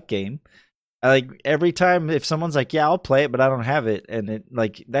with Duck Game. Like every time if someone's like, "Yeah, I'll play it, but I don't have it," and it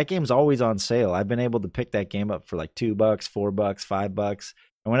like that game's always on sale. I've been able to pick that game up for like $2, $4, $5,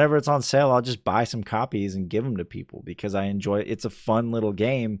 and whenever it's on sale, I'll just buy some copies and give them to people because I enjoy it. It's a fun little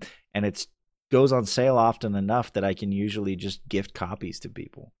game, and it goes on sale often enough that I can usually just gift copies to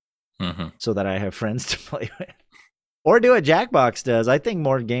people so that I have friends to play with. Or do what Jackbox does. I think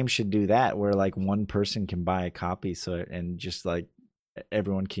more games should do that, where like one person can buy a copy, and just like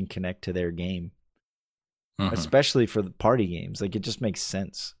everyone can connect to their game, especially for the party games. Like it just makes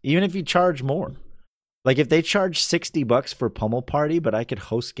sense, even if you charge more. Like if they charge $60 for Pummel Party, but I could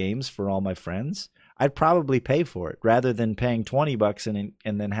host games for all my friends, I'd probably pay for it rather than paying $20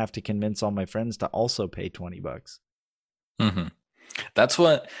 and then have to convince all my friends to also pay $20.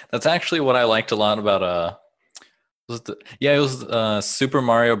 That's actually what I liked a lot about it was Super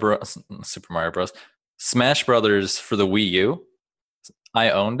Mario Bros. Smash Brothers for the Wii U.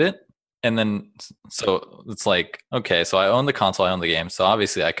 I owned it, and then so it's like, okay, so I own the console, I own the game, so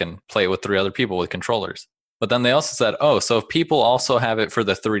obviously I can play it with 3 other people with controllers. But then they also said, oh, so if people also have it for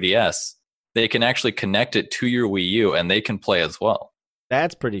the 3DS, they can actually connect it to your Wii U and they can play as well.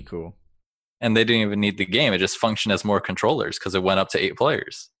 That's pretty cool. And they didn't even need the game; it just functioned as more controllers because it went up to 8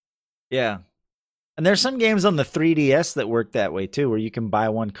 players. Yeah. And there's some games on the 3DS that work that way too, where you can buy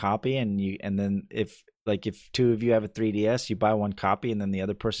one copy and then if 2 of you have a 3DS, you buy one copy and then the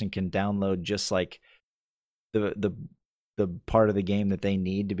other person can download just like the the part of the game that they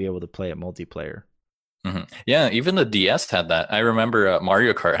need to be able to play it multiplayer. Yeah, even the DS had that. I remember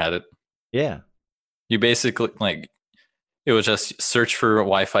Mario Kart had it. Yeah. You basically like it was just search for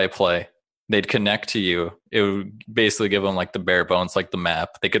Wi-Fi play. They'd connect to you. It would basically give them like the bare bones, like the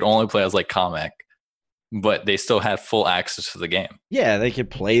map. They could only play as like Kamek, but they still had full access to the game. Yeah, they could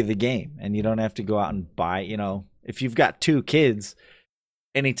play the game, and you don't have to go out and buy. If you've got 2 kids,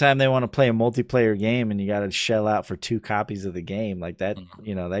 anytime they want to play a multiplayer game, and you got to shell out for 2 copies of the game, like that,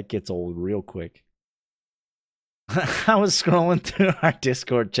 that gets old real quick. I was scrolling through our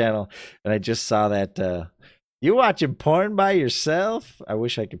Discord channel, and I just saw that you watching porn by yourself. I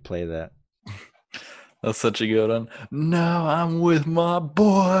wish I could play that. That's such a good one. No, I'm with my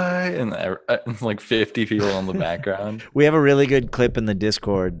boy, and like 50 people in the background. We have a really good clip in the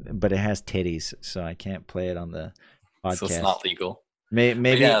Discord, but it has titties, so I can't play it on the podcast. So it's not legal.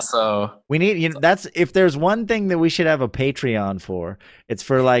 Maybe yeah. So we need. That's if there's one thing that we should have a Patreon for. It's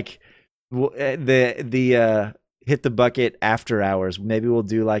for like the Hit the Bucket after hours. Maybe we'll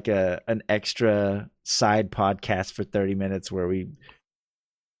do like an extra side podcast for 30 minutes where we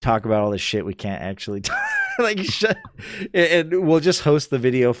talk about all the shit we can't actually and we'll just host the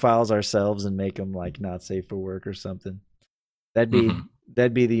video files ourselves and make them like not safe for work or something.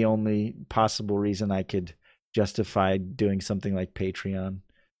 That'd be the only possible reason I could justify doing something like Patreon,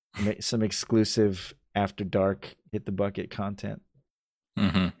 some exclusive after dark Hit the Bucket content.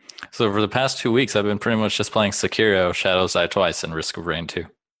 So for the past 2 weeks, I've been pretty much just playing Sekiro, Shadows Die Twice, and Risk of Rain 2.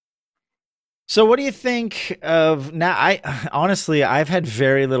 So what do you think of now? I've had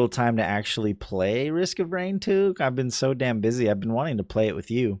very little time to actually play Risk of Rain 2. I've been so damn busy. I've been wanting to play it with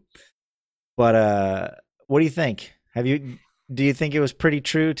you. But what do you think? Do you think it was pretty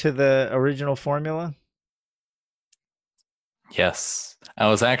true to the original formula? Yes. I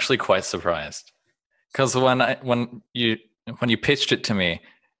was actually quite surprised. Because when you pitched it to me,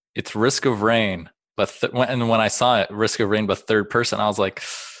 it's Risk of Rain, but when I saw it, Risk of Rain but third person, I was like,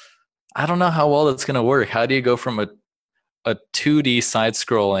 I don't know how well that's going to work. How do you go from a 2D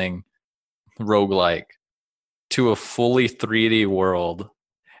side-scrolling roguelike to a fully 3D world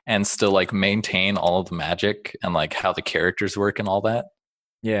and still like maintain all of the magic and like how the characters work and all that?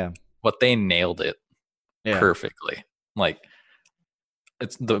 Yeah. But they nailed it perfectly. Like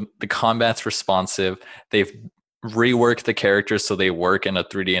it's the combat's responsive. They've reworked the characters so they work in a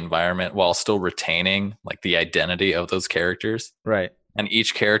 3D environment while still retaining like the identity of those characters. Right. And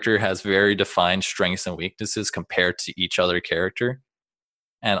each character has very defined strengths and weaknesses compared to each other character.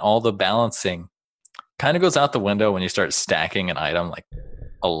 And all the balancing kind of goes out the window when you start stacking an item like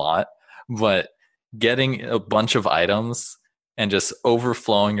a lot. But getting a bunch of items and just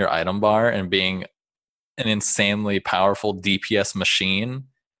overflowing your item bar and being an insanely powerful DPS machine,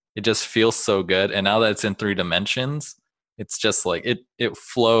 it just feels so good. And now that it's in 3 dimensions, it's just like it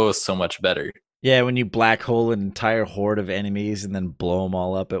flows so much better. Yeah, when you black hole an entire horde of enemies and then blow them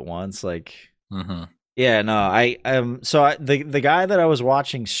all up at once, like. Yeah, no, the guy that I was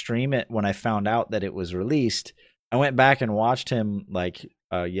watching stream it when I found out that it was released, I went back and watched him like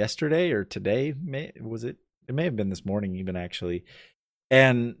yesterday or today. It may have been this morning even actually,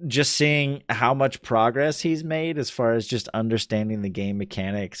 and just seeing how much progress he's made as far as just understanding the game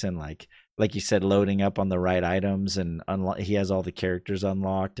mechanics and like you said, loading up on the right items and he has all the characters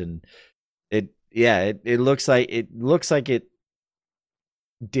unlocked and. It looks like it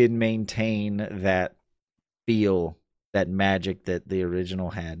did maintain that feel, that magic that the original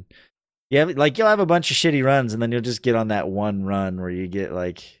had. Yeah, like you'll have a bunch of shitty runs and then you'll just get on that one run where you get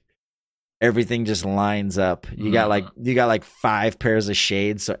like everything just lines up. You got like 5 pairs of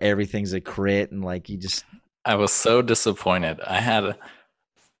shades, so everything's a crit and like you just. I was so disappointed. I had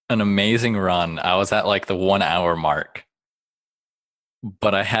an amazing run. I was at like the 1 hour mark.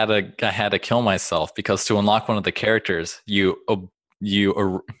 But I had to kill myself because to unlock one of the characters, you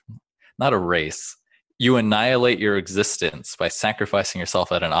not erase, you annihilate your existence by sacrificing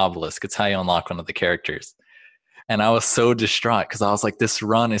yourself at an obelisk. It's how you unlock one of the characters. And I was so distraught because I was like, this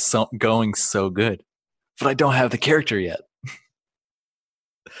run is going so good, but I don't have the character yet.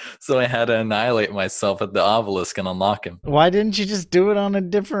 So I had to annihilate myself at the obelisk and unlock him. Why didn't you just do it on a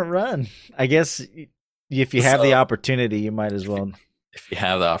different run? I guess if you have the opportunity, you might as well. If you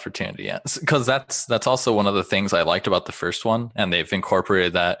have the opportunity, yeah. Because that's also one of the things I liked about the first one, and they've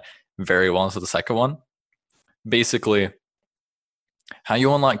incorporated that very well into the second one. Basically, how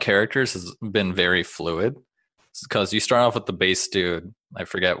you unlock characters has been very fluid. Because you start off with the base dude. I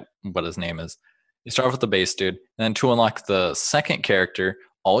forget what his name is. You start off with the base dude, and then to unlock the second character,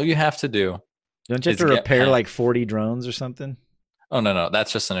 all you have to do. Don't you have to repair like 40 drones or something? Oh, no.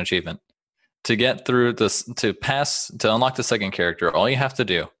 That's just an achievement. to get through this, to unlock the second character, all you have to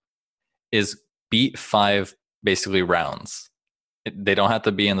do is beat 5 basically rounds. They don't have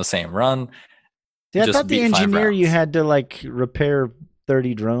to be in the same run. Yeah, I Just thought the beat 5 engineer you rounds. had to like repair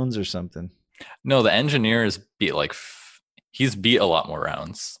 30 drones or something. No, the engineer is beat he's beat a lot more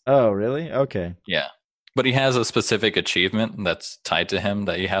rounds. Oh, really? Okay. Yeah. But he has a specific achievement that's tied to him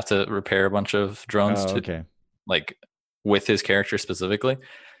that you have to repair a bunch of drones Oh, to, okay. like, with his character specifically.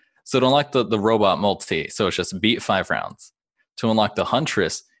 So to unlock the robot multi, so it's just beat 5 rounds. To unlock the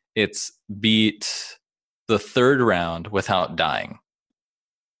Huntress, it's beat the 3rd round without dying.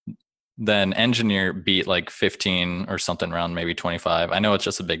 Then engineer beat like 15 or something round, maybe 25. I know it's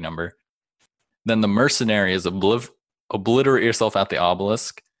just a big number. Then the mercenary is obliterate yourself at the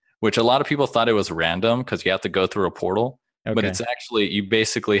obelisk, which a lot of people thought it was random because you have to go through a portal. Okay. But it's actually, you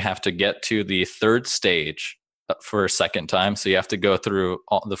basically have to get to the 3rd stage for a second time. So you have to go through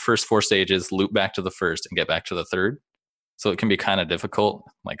all the first 4 stages, loop back to the 1st, and get back to the 3rd. So it can be kind of difficult,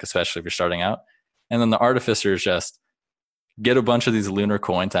 like especially if you're starting out. And then the artificer is just get a bunch of these lunar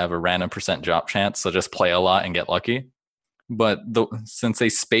coins to have a random % drop chance. So just play a lot and get lucky. But since they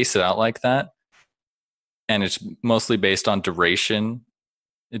space it out like that, and it's mostly based on duration,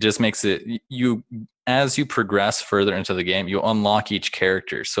 it just makes it, as you progress further into the game, you unlock each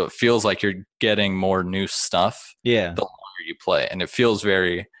character. So it feels like you're getting more new stuff Yeah. the longer you play. And it feels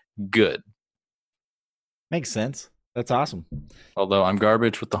very good. Makes sense. That's awesome. Although I'm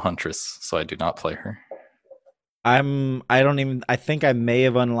garbage with the Huntress, so I do not play her. I think I may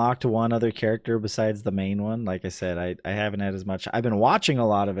have unlocked one other character besides the main one. Like I said, I haven't had as much. I've been watching a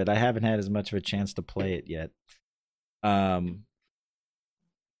lot of it. I haven't had as much of a chance to play it yet.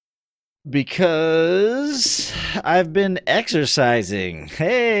 Because I've been exercising.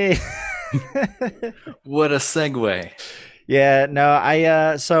 Hey. What a segue. Yeah,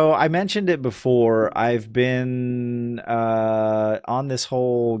 no, so I mentioned it before. I've been on this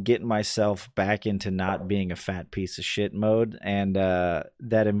whole getting myself back into not being a fat piece of shit mode, and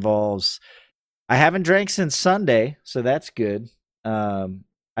that involves I haven't drank since Sunday, so that's good.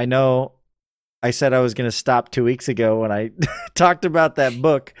 I know I said I was going to stop 2 weeks ago when I talked about that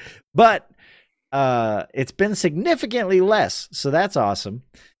book, but it's been significantly less, so that's awesome.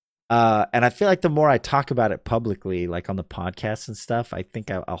 And I feel like the more I talk about it publicly, like on the podcast and stuff, I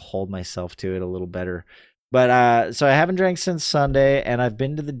think I'll hold myself to it a little better. But so I haven't drank since Sunday, and I've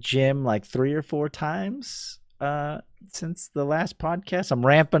been to the gym like 3 or 4 times since the last podcast. I'm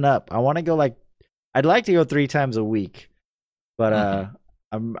ramping up. I want to go I'd like to go 3 times a week, but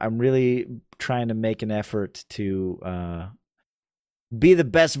I'm really trying to make an effort to be the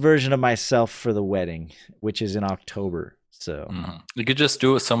best version of myself for the wedding, which is in October. So you could just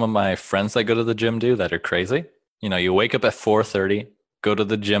do what some of my friends that go to the gym do that are crazy. You know, you wake up at 4:30, go to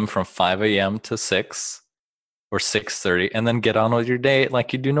the gym from 5 a.m. to 6 or 6:30, and then get on with your day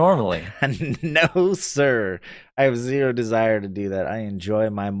like you do normally. No, sir. I have zero desire to do that. I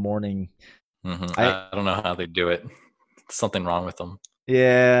enjoy my morning. I don't know how they do it. Something wrong with them.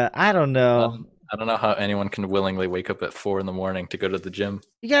 Yeah, I don't know. I don't know how anyone can willingly wake up at 4 a.m. to go to the gym.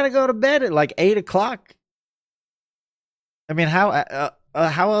 You got to go to bed at like 8 o'clock. I mean, how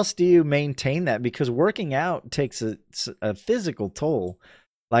else do you maintain that? Because working out takes a physical toll.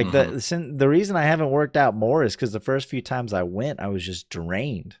 Like the reason I haven't worked out more is because the first few times I went, I was just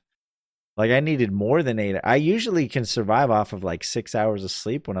drained. Like I needed more than 8. I usually can survive off of like 6 hours of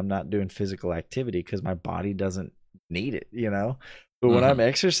sleep when I'm not doing physical activity because my body doesn't need it, you know? But when I'm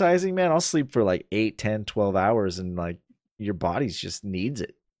exercising, man, I'll sleep for like 8, 10, 12 hours and like your body's just needs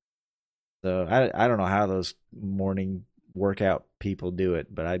it. So I don't know how those morning workout people do it,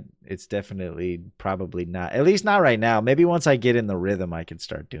 but it's definitely probably not, at least not right now. Maybe once I get in the rhythm I could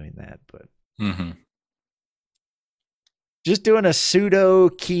start doing that, but just doing a pseudo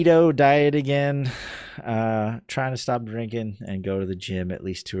keto diet again, trying to stop drinking and go to the gym at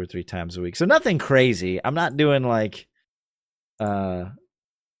least 2 or 3 times a week. So nothing crazy. I'm not doing like what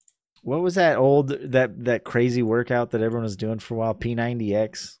was that crazy workout that everyone was doing for a while,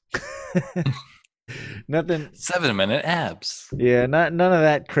 P90X. Nothing. 7-minute abs. Yeah, none of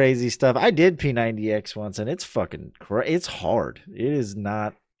that crazy stuff. I did P90X once, and it's fucking it's hard. It is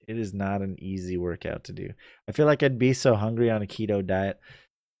not an easy workout to do. I feel like I'd be so hungry on a keto diet.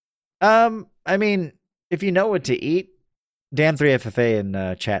 I mean, if you know what to eat, Dan3FFA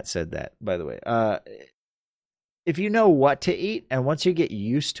in chat said that, by the way. If you know what to eat, and once you get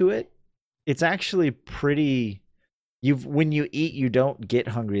used to it, it's actually pretty. When you eat, you don't get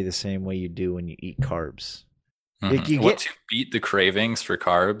hungry the same way you do when you eat carbs. Once you beat the cravings for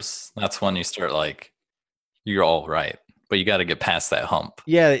carbs, that's when you start like, you're all right. but you got to get past that hump.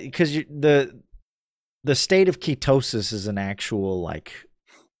 Yeah, because the state of ketosis is an actual like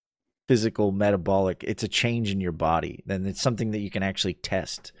physical metabolic. It's a change in your body, and it's something that you can actually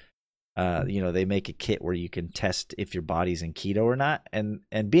test. They make a kit where you can test if your body's in keto or not, and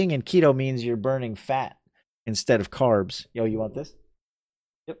being in keto means you're burning fat instead of carbs. Yo, you want this?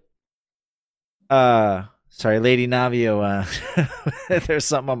 Yep. Sorry, Lady Navio. There's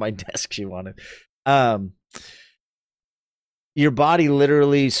something on my desk she wanted. Your body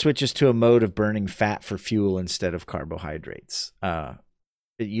literally switches to a mode of burning fat for fuel instead of carbohydrates.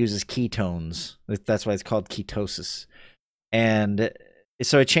 It uses ketones. That's why it's called ketosis. And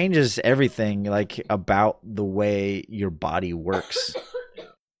so it changes everything like about the way your body works.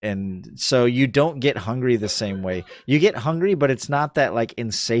 And so you don't get hungry the same way. You get hungry, but it's not that like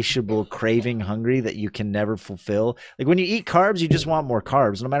insatiable craving hungry that you can never fulfill. Like when you eat carbs, you just want more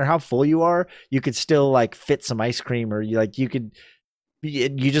carbs. No matter how full you are, you could still like fit some ice cream, or you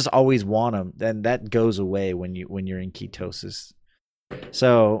just always want them. And that goes away when you're in ketosis.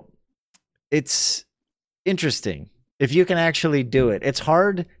 So it's interesting if you can actually do it. It's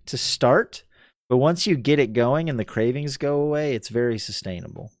hard to start, but once you get it going and the cravings go away, it's very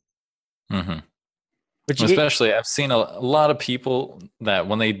sustainable. Mm-hmm. Especially, I've seen a lot of people that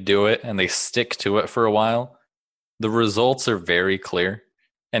when they do it and they stick to it for a while, the results are very clear,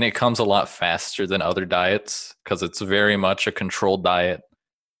 and it comes a lot faster than other diets because it's very much a controlled diet,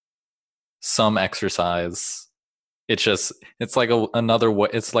 some exercise. It's like another way.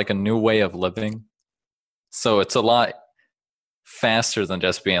 It's like a new way of living. So it's a lot faster than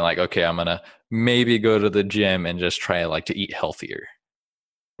just being like, okay, I'm going to maybe go to the gym and just try like to eat healthier.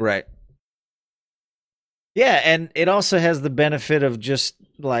 Right. Yeah. And it also has the benefit of just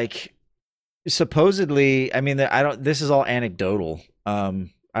like supposedly, I mean, this is all anecdotal. I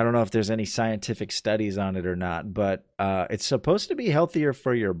don't know if there's any scientific studies on it or not, but it's supposed to be healthier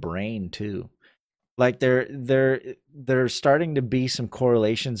for your brain too. Like there starting to be some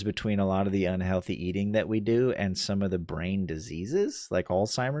correlations between a lot of the unhealthy eating that we do and some of the brain diseases like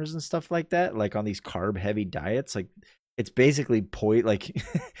Alzheimer's and stuff like that. Like on these carb heavy diets, like it's basically like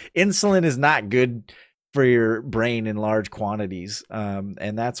insulin is not good for your brain in large quantities.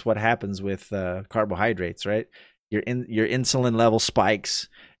 And that's what happens with carbohydrates, right? Your insulin level spikes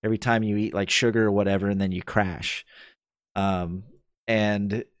every time you eat like sugar or whatever, and then you crash.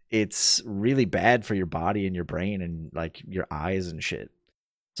 And it's really bad for your body and your brain and like your eyes and shit.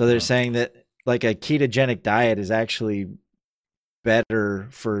 So they're saying that like a ketogenic diet is actually better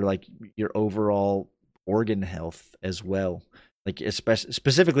for like your overall organ health as well. Like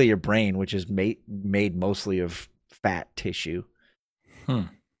specifically your brain, which is made mostly of fat tissue.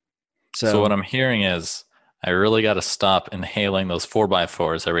 So what I'm hearing is I really got to stop inhaling those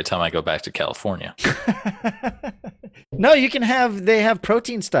 4x4s every time I go back to California. No, they have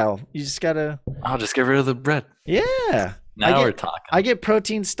protein style. You just gotta. I'll just get rid of the bread. Yeah. We're talking. I get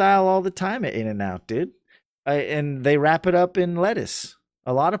protein style all the time at In-N-Out, dude. And they wrap it up in lettuce.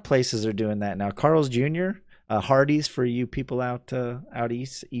 A lot of places are doing that now. Carl's Jr., Hardee's for you people out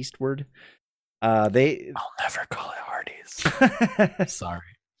eastward. I'll never call it Hardee's. Sorry.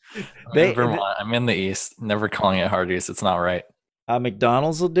 I'm in the East. Never calling it Hardee's. It's not right.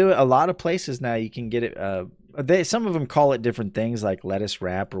 McDonald's will do it. A lot of places now you can get it. Some of them call it different things like lettuce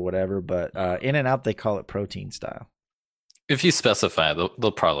wrap or whatever, but In-N-Out they call it protein style. If you specify,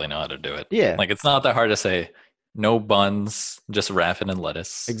 they'll probably know how to do it. Yeah, like it's not that hard to say. No buns, just wrap it in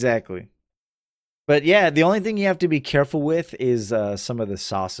lettuce. Exactly. But yeah, the only thing you have to be careful with is some of the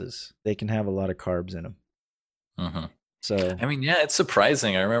sauces. They can have a lot of carbs in them. Mm-hmm. So I mean, yeah, it's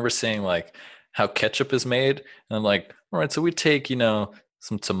surprising. I remember seeing like how ketchup is made, and I'm like, all right, so we take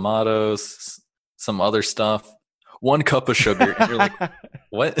some tomatoes, some other stuff, 1 cup of sugar. And you're like,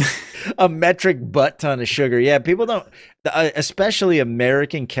 what? A metric butt ton of sugar. Yeah, people don't, especially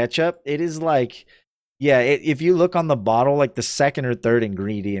American ketchup. It is like, yeah, if you look on the bottle, like the second or third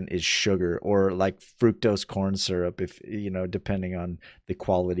ingredient is sugar or like fructose corn syrup, if depending on the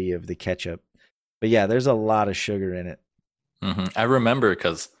quality of the ketchup. But yeah, there's a lot of sugar in it. Mm-hmm. I remember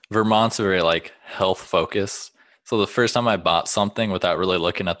because Vermont's very like health focused. So the first time I bought something without really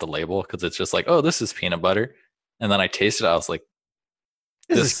looking at the label, because it's just like, oh, this is peanut butter. And then I tasted it. I was like,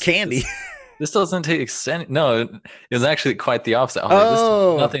 this is candy. This doesn't taste any. No, it was actually quite the opposite. I was like, this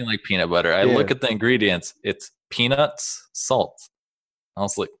is nothing like peanut butter. I look at the ingredients. It's peanuts, salt. I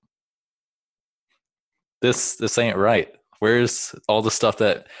was like, this ain't right. Where's all the stuff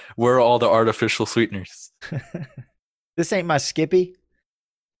where are all the artificial sweeteners? This ain't my Skippy.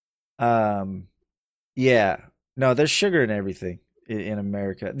 Yeah. No, there's sugar in everything. in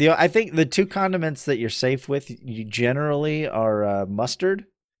America. I think the two condiments that you're safe with you generally are mustard.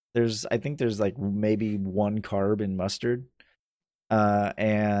 I think there's like maybe one carb in mustard.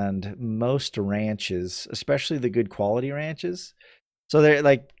 And most ranches, especially the good quality ranches. So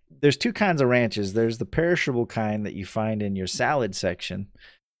there's two kinds of ranches. There's the perishable kind that you find in your salad section,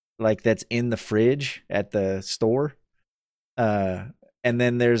 like that's in the fridge at the store. And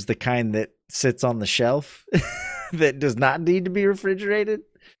then there's the kind that sits on the shelf that does not need to be refrigerated.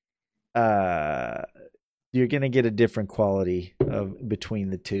 You're gonna get a different quality of between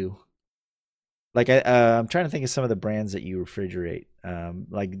the two. Like I'm trying to think of some of the brands that you refrigerate,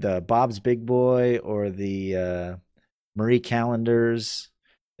 like the Bob's Big Boy or the Marie Callender's.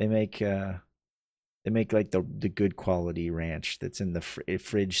 They make like the good quality ranch that's in the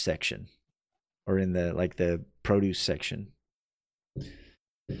fridge section, or in the produce section.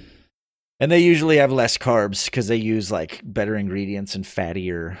 And they usually have less carbs because they use like better ingredients and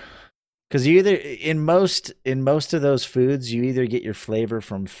fattier. Because you either in most of those foods you either get your flavor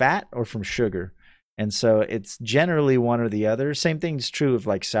from fat or from sugar. And so it's generally one or the other. Same thing's true of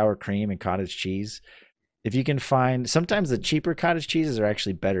like sour cream and cottage cheese. If you can find, sometimes the cheaper cottage cheeses are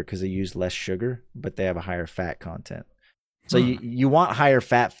actually better because they use less sugar, but they have a higher fat content. So you want higher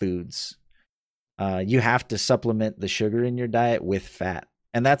fat foods. You have to supplement the sugar in your diet with fat.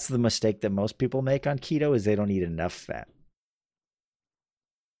 And that's the mistake that most people make on keto is they don't eat enough fat.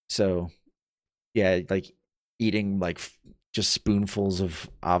 So yeah, like eating like just spoonfuls of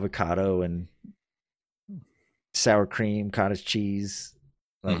avocado and sour cream, cottage cheese.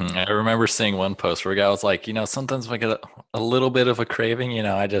 Like, I remember seeing one post where a guy was like, sometimes if I get a little bit of a craving,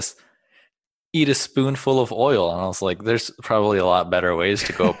 I just eat a spoonful of oil. And I was like, there's probably a lot better ways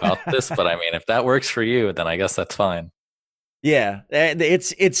to go about this. But I mean, if that works for you, then I guess that's fine. Yeah,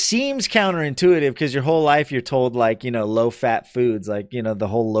 it seems counterintuitive because your whole life you're told like, low fat foods, like, the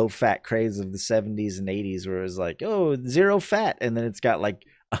whole low fat craze of the 70s and 80s where it was like, oh, 0 fat. And then it's got like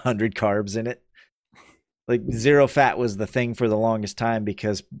 100 carbs in it. Like 0 fat was the thing for the longest time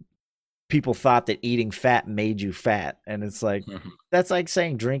because people thought that eating fat made you fat. And it's like, that's like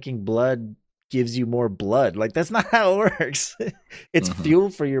saying drinking blood gives you more blood. Like that's not how it works. It's fuel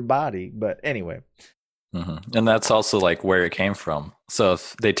for your body. But anyway. And that's also like where it came from. So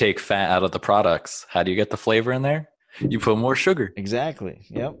if they take fat out of the products, how do you get the flavor in there? You put more sugar. Exactly.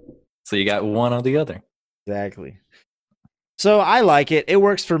 Yep. So you got one or the other. Exactly. So I like it. It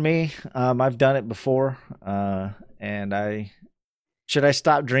works for me. I've done it before. And should I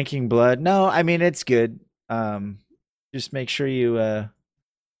stop drinking blood? No, I mean, it's good. Just make sure you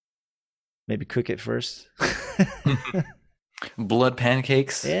maybe cook it first. Blood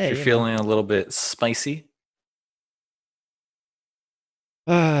pancakes. Yeah, if you're feeling a little bit spicy.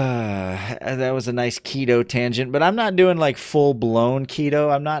 That was a nice keto tangent, but I'm not doing like full blown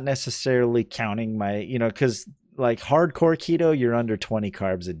keto. I'm not necessarily counting my, because like hardcore keto, you're under 20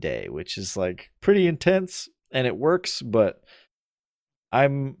 carbs a day, which is like pretty intense and it works. But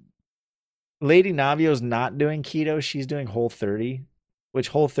Lady Navio's not doing keto. She's doing Whole30, which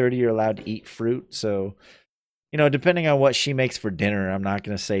Whole30 you're allowed to eat fruit. So, depending on what she makes for dinner, I'm not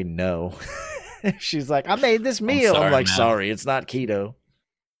going to say no. She's like, I made this meal. I'm like, man. Sorry, it's not keto.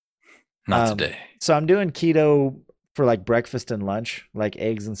 Not today. So I'm doing keto for like breakfast and lunch, like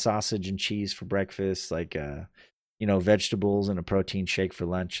eggs and sausage and cheese for breakfast, like, vegetables and a protein shake for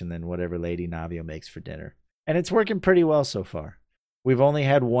lunch, and then whatever Lady Navio makes for dinner. And it's working pretty well so far. We've only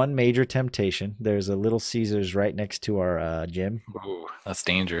had one major temptation. There's a Little Caesars right next to our gym. Ooh, that's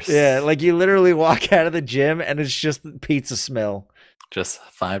dangerous. Yeah, like you literally walk out of the gym and it's just pizza smell. Just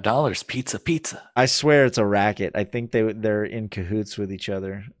 $5, pizza. I swear it's a racket. I think they're in cahoots with each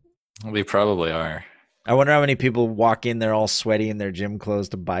other. They probably are. I wonder how many people walk in there all sweaty in their gym clothes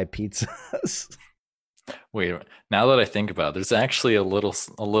to buy pizzas. Wait, now that I think about it, there's actually a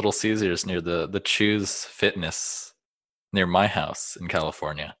little Caesars near the Choose Fitness near my house in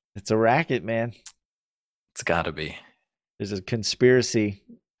California. It's a racket, man. It's got to be. There's a conspiracy.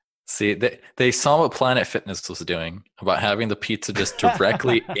 See, they saw what Planet Fitness was doing about having the pizza just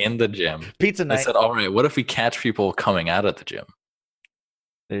directly in the gym. Pizza night. They said, all right, what if we catch people coming out of the gym?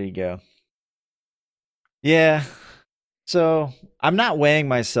 There you go. Yeah. So I'm not weighing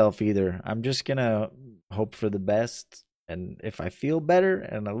myself either. I'm just going to hope for the best. And if I feel better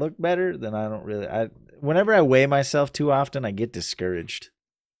and I look better, then I don't really... whenever I weigh myself too often, I get discouraged.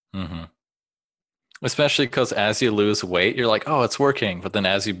 Especially because as you lose weight, you're like, oh, it's working. But then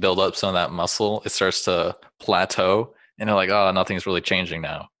as you build up some of that muscle, it starts to plateau. And you're like, oh, nothing's really changing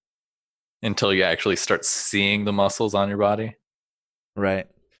now. Until you actually start seeing the muscles on your body. Right.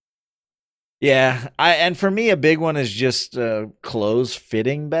 Yeah, and for me, a big one is just clothes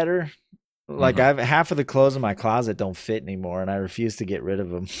fitting better. Like Mhm. I've half of the clothes in my closet don't fit anymore, and I refuse to get rid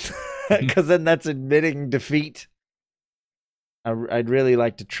of them because then that's admitting defeat. I'd really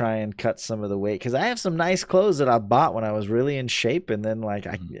like to try and cut some of the weight because I have some nice clothes that I bought when I was really in shape, and then like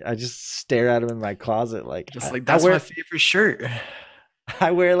Mhm. I just stare at them in my closet like Just like I that's my wear favorite shirt.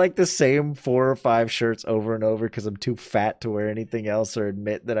 I wear like the same 4 or 5 shirts over and over because I'm too fat to wear anything else or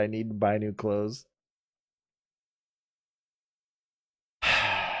admit that I need to buy new clothes.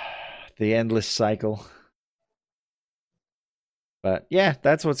 The endless cycle. But yeah,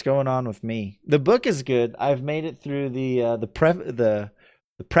 that's what's going on with me. The book is good. I've made it through the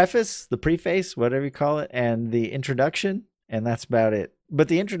preface, the preface, whatever you call it, and the introduction, and that's about it. But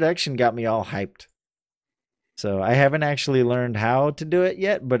the introduction got me all hyped. So I haven't actually learned how to do it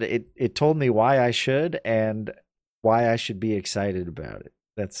yet, but it told me why I should and why I should be excited about it.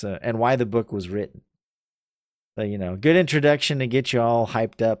 That's and why the book was written. So good introduction to get you all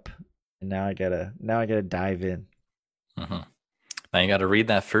hyped up, and now I gotta dive in. Mhm. Now you got to read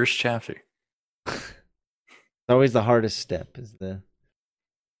that first chapter. It's always the hardest step is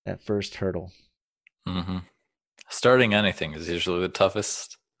that first hurdle. Hmm. Starting anything is usually the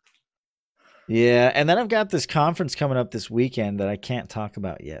toughest. Yeah, and then I've got this conference coming up this weekend that I can't talk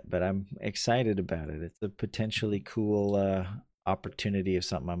about yet, but I'm excited about it. It's a potentially cool opportunity of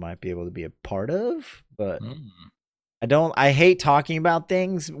something I might be able to be a part of, but Mm. I hate talking about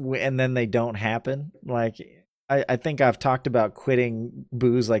things and then they don't happen. Like I think I've talked about quitting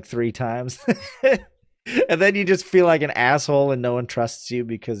booze like 3 times. And then you just feel like an asshole and no one trusts you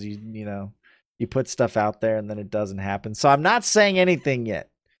because you put stuff out there and then it doesn't happen. So I'm not saying anything yet.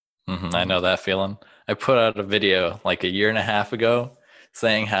 I know that feeling. I put out a video like a year and a half ago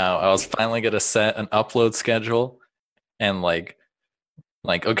saying how I was finally going to set an upload schedule and like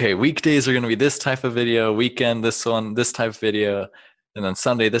okay, weekdays are going to be this type of video, weekend this one, this type of video, and then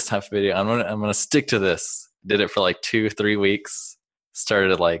Sunday this type of video. I'm going to stick to this. Did it for like 2-3 weeks.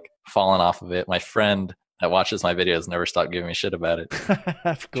 Started like falling off of it. My friend that watches my videos never stopped giving me shit about it.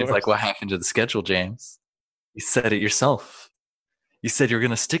 Of She's like, course. "What happened to the schedule, James? You said it yourself. You said you were going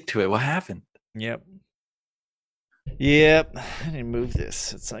to stick to it. What happened?" Yep. Yep. I need to move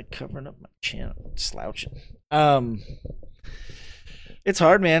this. It's like covering up my chin, slouching. It's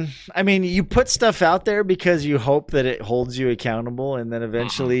hard, man. I mean, you put stuff out there because you hope that it holds you accountable, and then Mhm.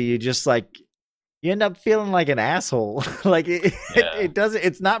 eventually you just like you end up feeling like an asshole. Like Yeah. it doesn't.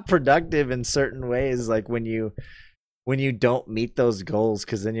 It's not productive in certain ways. Like when you don't meet those goals,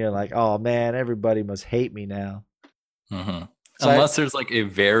 because then you're like, oh man, everybody must hate me now. Hmm. So Unless there's like a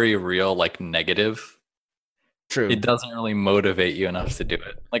very real like negative, true. it doesn't really motivate you enough to do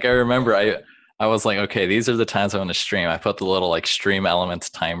it. Like I remember I was like, okay, these are the times I'm going to stream. I put the little like stream elements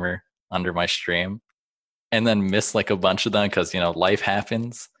timer under my stream and then miss like a bunch of them because life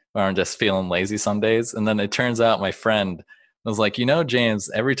happens or I'm just feeling lazy some days. And then it turns out my friend was like, James,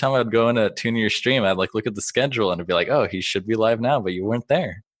 every time I'd go into tune your stream, I'd like look at the schedule and it'd be like, oh, he should be live now, but you weren't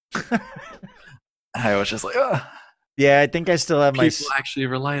there. I was just like, oh, Yeah, I think I still have my. people actually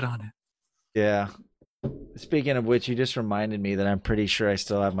relied on it. Yeah. Speaking of which, you just reminded me that I'm pretty sure I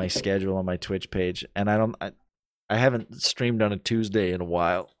still have my schedule on my Twitch page, and I haven't streamed on a Tuesday in a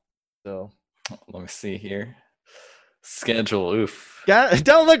while. So, Let me see here. Schedule. Oof.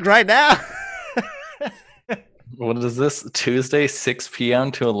 don't look right now. What is this? Tuesday, 6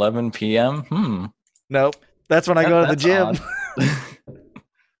 p.m. to 11 p.m. Nope, that's when I go to the That's gym. odd.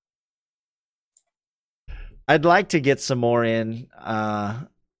 I'd like to get some more in. I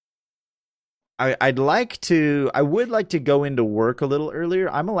would like to go into work a little earlier.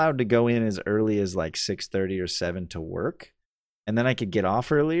 I'm allowed to go in as early as like 6:30 or 7 to work. And then I could get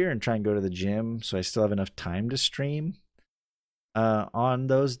off earlier and try and go to the gym so I still have enough time to stream on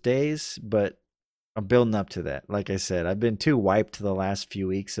those days, but I'm building up to that. Like I said, I've been too wiped the last few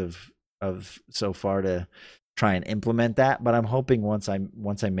weeks of so far to try and implement that, but I'm hoping once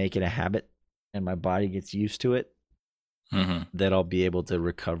I make it a habit and my body gets used to it, Hmm. that I'll be able to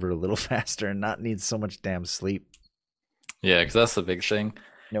recover a little faster and not need so much damn sleep. Yeah, because that's the big thing.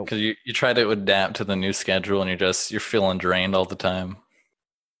 Nope. Because you try to adapt to the new schedule and you're feeling drained all the time.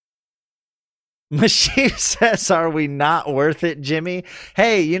 Machine says, "Are we not worth it, Jimmy?"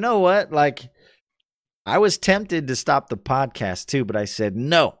 Hey, you know what? Like, I was tempted to stop the podcast too, but I said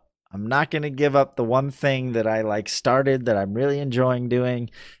no. I'm not going to give up the one thing that I like started that I'm really enjoying doing,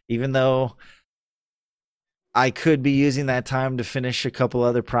 even though I could be using that time to finish a couple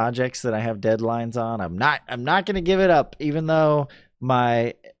other projects that I have deadlines on. I'm not going to give it up, even though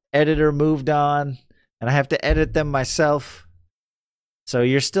my editor moved on and I have to edit them myself. So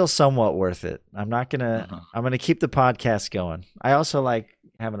you're still somewhat worth it. I'm gonna keep the podcast going. I also like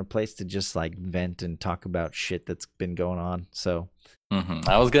having a place to just like vent and talk about shit that's been going on. So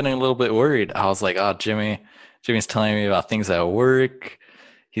I was getting a little bit worried. I was like, oh, Jimmy's telling me about things at work.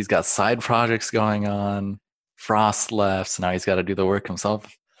 He's got side projects going on. Frost left, so now he's got to do the work himself.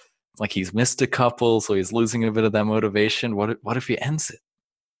 It's like he's missed a couple, so he's losing a bit of that motivation. What if he ends it?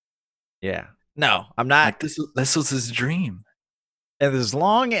 yeah. No, I'm not. Like this was his dream. And as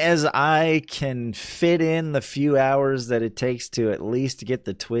long as I can fit in the few hours that it takes to at least get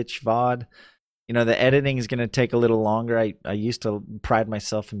the Twitch VOD, the editing is going to take a little longer. I used to pride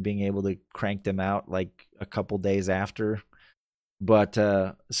myself in being able to crank them out like a couple days after. But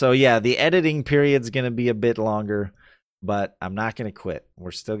so yeah, the editing period's going to be a bit longer, but I'm not going to quit.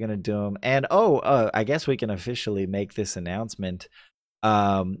 We're still going to do them. And I guess we can officially make this announcement.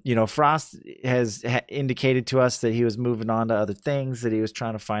 Frost has indicated to us that he was moving on to other things, that he was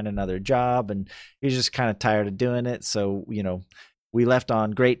trying to find another job, and he was just kind of tired of doing it. So, we left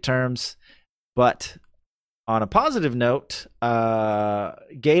on great terms. But on a positive note,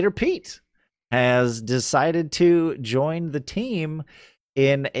 Gator Pete has decided to join the team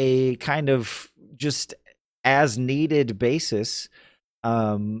in a kind of just as needed basis.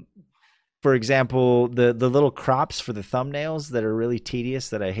 For example, the little crops for the thumbnails that are really tedious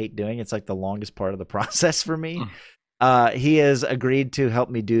that I hate doing. It's like the longest part of the process for me. He has agreed to help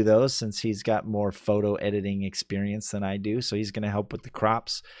me do those since he's got more photo editing experience than I do. So he's going to help with the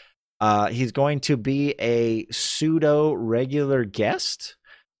crops. He's going to be a pseudo regular guest.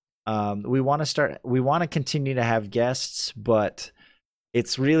 We want to continue to have guests, but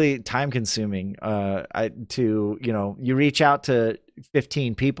it's really time consuming. You reach out to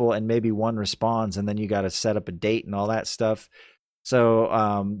 15 people and maybe one responds, and then you got to set up a date and all that stuff.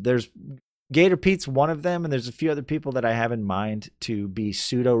 So there's Gator Pete's one of them, and there's a few other people that I have in mind to be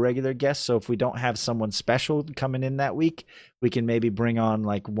pseudo regular guests. So if we don't have someone special coming in that week, we can maybe bring on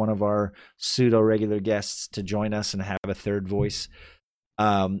like one of our pseudo regular guests to join us and have a third voice.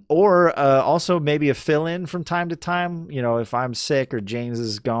 Or also maybe a fill-in from time to time. If I'm sick or James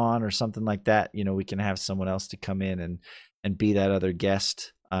is gone or something like that, we can have someone else to come in and be that other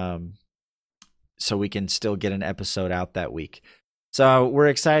guest, so we can still get an episode out that week. So we're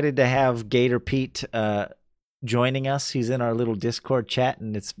excited to have Gator Pete joining us. He's in our little Discord chat,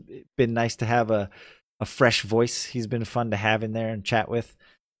 and it's been nice to have a fresh voice. He's been fun to have in there and chat with.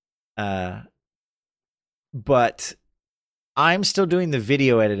 But I'm still doing the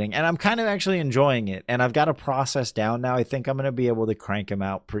video editing, and I'm kind of actually enjoying it. And I've got a process down now. I think I'm going to be able to crank them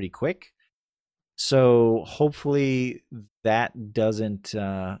out pretty quick. So hopefully that doesn't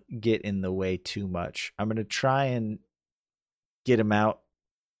get in the way too much. I'm going to try and get them out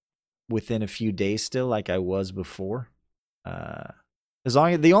within a few days still, like I was before. The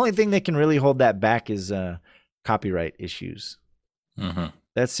only thing that can really hold that back is copyright issues.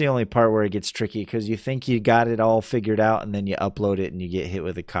 That's the only part where it gets tricky, because you think you got it all figured out, and then you upload it and you get hit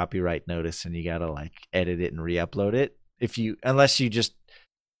with a copyright notice, and you got to like edit it and re-upload it.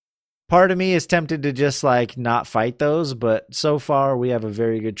 Part of me is tempted to just like not fight those, but so far we have a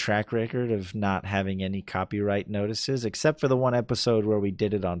very good track record of not having any copyright notices, except for the one episode where we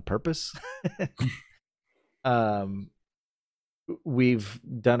did it on purpose. We've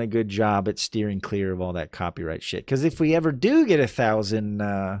done a good job at steering clear of all that copyright shit. Because if we ever do get 1,000,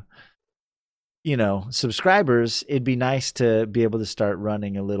 subscribers, it'd be nice to be able to start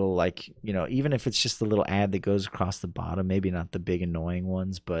running a little, like, even if it's just a little ad that goes across the bottom, maybe not the big annoying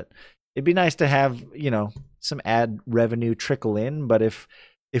ones, but it'd be nice to have, some ad revenue trickle in. But if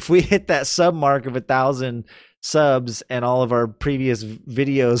we hit that sub mark of 1,000 subs and all of our previous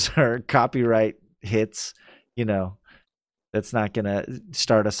videos are copyright hits, that's not going to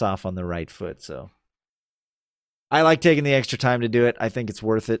start us off on the right foot. So I like taking the extra time to do it. I think it's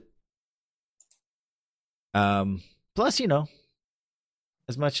worth it. Plus,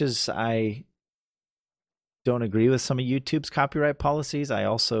 as much as I don't agree with some of YouTube's copyright policies, I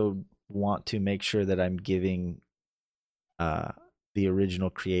also want to make sure that I'm giving the original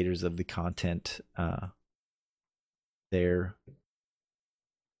creators of the content their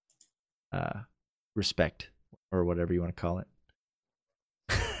respect, or whatever you want to call it.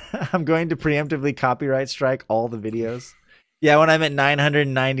 I'm going to preemptively copyright strike all the videos. Yeah, when I'm at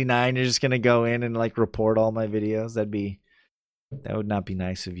 999, you're just going to go in and like report all my videos. That would not be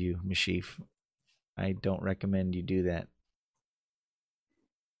nice of you, Mashif. I don't recommend you do that.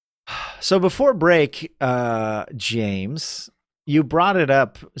 So before break, James, you brought it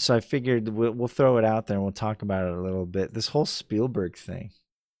up, so I figured we'll throw it out there and we'll talk about it a little bit. This whole Spielberg thing.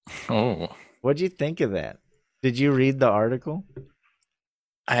 Oh. What'd you think of that? Did you read the article?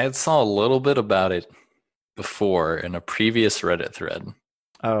 I had saw a little bit about it before in a previous Reddit thread,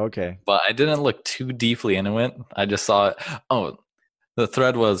 Oh, okay. but I didn't look too deeply into it. I just saw it. Oh, the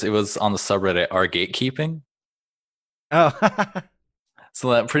thread was on the subreddit Our Gatekeeping. Oh,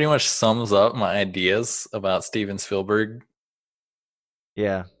 So that pretty much sums up my ideas about Steven Spielberg.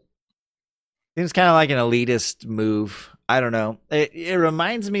 yeah. Seems kind of like an elitist move. I don't know. It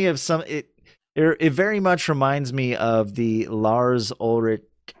reminds me of it very much reminds me of the Lars Ulrich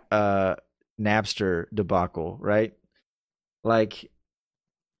Napster debacle, right? Like,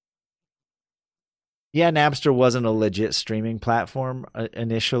 yeah, Napster wasn't a legit streaming platform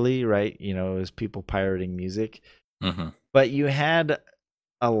initially, right? You know, it was people pirating music, Mm-hmm. but you had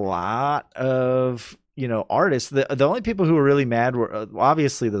a lot of artists. The only people who were really mad were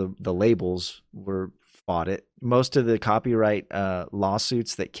obviously the labels were fought it. Most of the copyright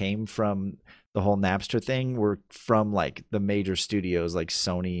lawsuits that came from the whole Napster thing were from like the major studios like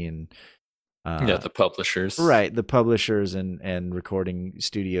Sony and Yeah, the publishers. right, the publishers and recording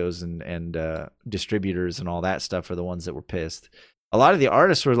studios and distributors and all that stuff are the ones that were pissed. A lot of the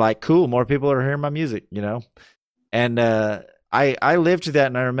artists were like, cool, more people are hearing my music, and I lived through that,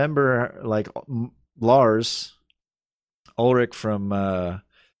 and I remember like Lars Ulrich from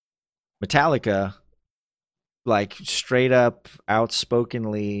Metallica, like straight up,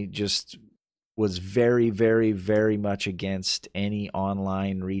 outspokenly, just was very, very, very much against any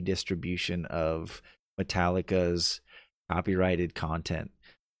online redistribution of Metallica's copyrighted content.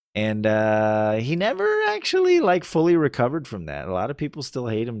 And he never actually like fully recovered from that. A lot of people still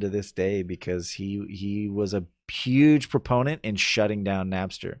hate him to this day because he was a huge proponent in shutting down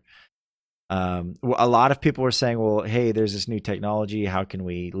Napster. A lot of people were saying, well, hey, there's this new technology. How can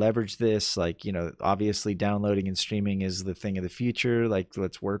we leverage this? Like, obviously downloading and streaming is the thing of the future. Like,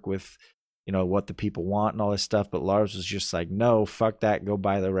 let's work with, what the people want and all this stuff. But Lars was just like, no, fuck that. Go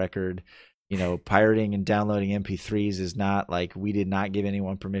buy the record. Pirating and downloading MP3s is not like, we did not give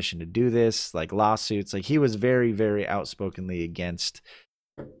anyone permission to do this. Like lawsuits, like he was very, very outspokenly against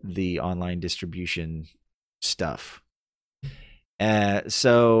the online distribution stuff.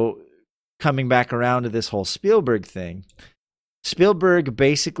 So coming back around to this whole Spielberg thing, Spielberg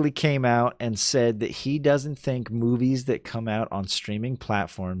basically came out and said that he doesn't think movies that come out on streaming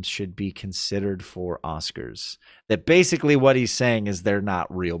platforms should be considered for Oscars. That basically what he's saying is they're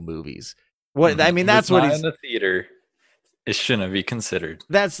not real movies. What I mean, that's what he's in the theater. It shouldn't be considered.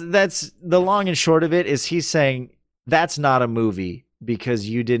 That's the long and short of it. Is he's saying that's not a movie because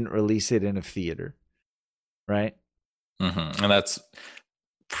you didn't release it in a theater, right? Mm-hmm. And that's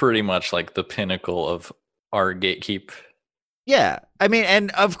pretty much like the pinnacle of our gatekeep. Yeah, I mean,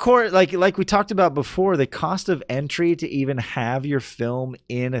 and of course, like we talked about before, the cost of entry to even have your film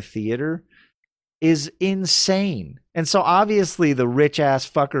in a theater is insane. And so obviously the rich ass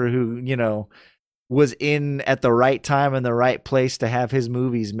fucker who, was in at the right time and the right place to have his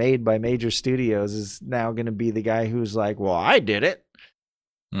movies made by major studios is now going to be the guy who's like, well, I did it.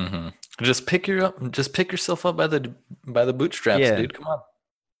 Mm-hmm. Just pick yourself up by the bootstraps, dude. Come on.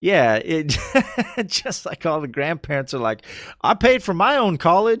 Yeah, it just like all the grandparents are like, I paid for my own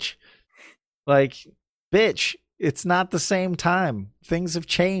college. Like, bitch, it's not the same time. Things have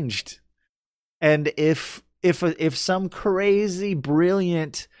changed. And if some crazy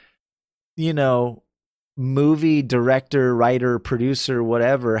brilliant, movie director, writer, producer,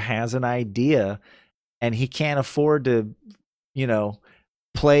 whatever has an idea and he can't afford to,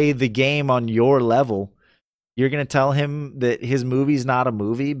 play the game on your level, you're going to tell him that his movie's not a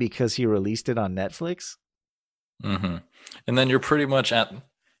movie because he released it on Netflix? Mm-hmm. And then you're pretty much at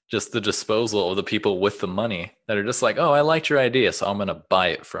just the disposal of the people with the money that are just like, oh, I liked your idea, so I'm going to buy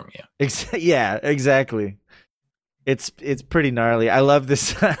it from you. Yeah, exactly. It's pretty gnarly. I love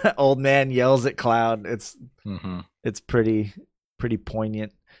this old man yells at cloud. It's pretty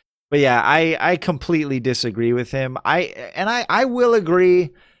poignant. But yeah, I completely disagree with him. I will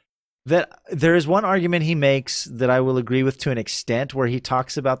agree that there is one argument he makes that I will agree with to an extent, where he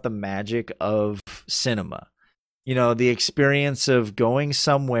talks about the magic of cinema. The experience of going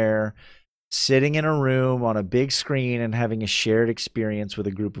somewhere, sitting in a room on a big screen and having a shared experience with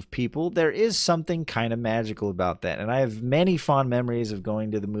a group of people. There is something kind of magical about that. And I have many fond memories of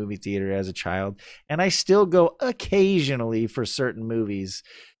going to the movie theater as a child, and I still go occasionally for certain movies,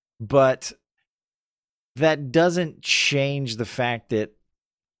 but that doesn't change the fact that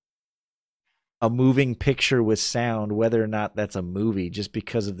a moving picture with sound, whether or not that's a movie, just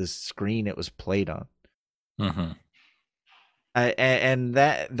because of the screen it was played on. Mm-hmm. And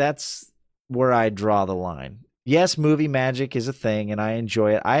that's where I draw the line. Yes, movie magic is a thing, and I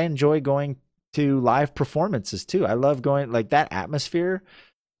enjoy it. I enjoy going to live performances too. I love going, like, that atmosphere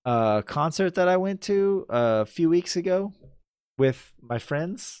concert that I went to a few weeks ago with my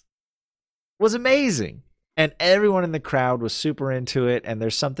friends was amazing. And everyone in the crowd was super into it. And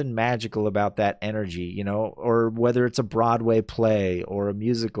there's something magical about that energy, you know, or whether it's a Broadway play or a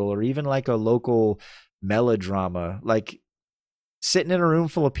musical or even like a local melodrama, like sitting in a room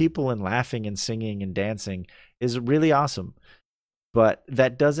full of people and laughing and singing and dancing is really awesome. But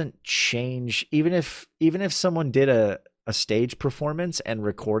that doesn't change, even if someone did a stage performance and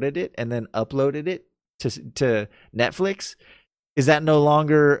recorded it and then uploaded it to Netflix, is that no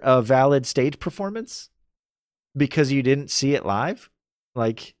longer a valid stage performance because you didn't see it live?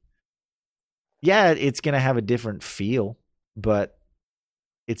 Like, yeah, it's going to have a different feel, but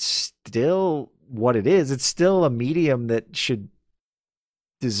it's still what it is. It's still a medium that should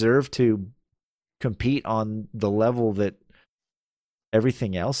deserve to compete on the level that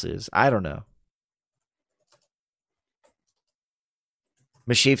everything else is. I don't know.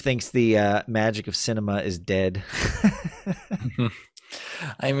 Mashif thinks the magic of cinema is dead.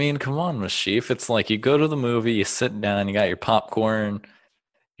 I mean, come on, Mashif. It's like you go to the movie, you sit down, you got your popcorn,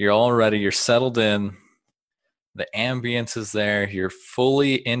 you're all ready, you're settled in, the ambience is there, you're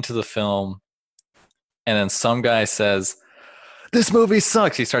fully into the film, and then some guy says, "This movie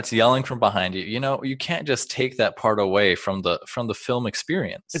sucks." He starts yelling from behind you. You know, you can't just take that part away from the film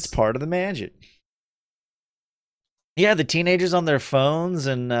experience. It's part of the magic. Yeah, the teenagers on their phones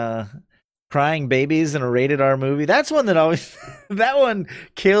and crying babies in a rated R movie. That's one that always that one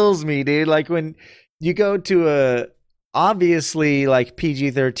kills me, dude. Like when you go to a obviously like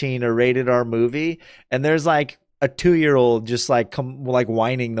PG-13 or rated R movie and there's like a 2-year-old just like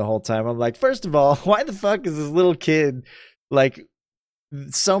whining the whole time. I'm like, first of all, why the fuck is this little kid like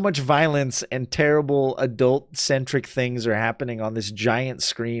so much violence and terrible adult centric things are happening on this giant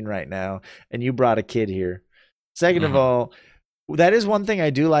screen right now and you brought a kid here? Second of all, that is one thing I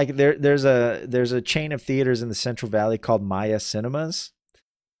do like. There's a chain of theaters in the Central Valley called Maya Cinemas,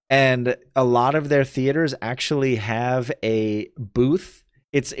 and a lot of their theaters actually have a booth.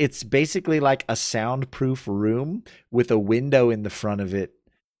 It's basically like a soundproof room with a window in the front of it,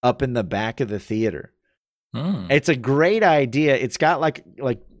 up in the back of the theater. It's a great idea. It's got like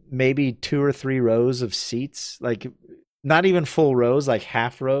maybe 2 or 3 rows of seats, like not even full rows, like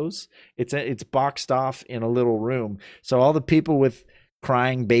half rows. It's boxed off in a little room. So all the people with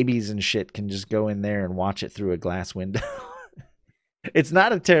crying babies and shit can just go in there and watch it through a glass window. It's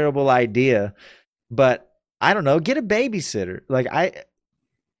not a terrible idea, but I don't know, get a babysitter. Like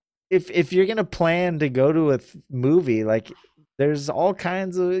if you're going to plan to go to a movie, like there's all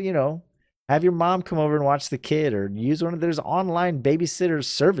kinds of, you know, have your mom come over and watch the kid or use one of there's online babysitter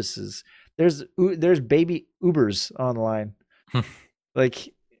services. There's baby Ubers online.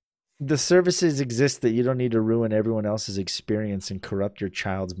 Like the services exist that you don't need to ruin everyone else's experience and corrupt your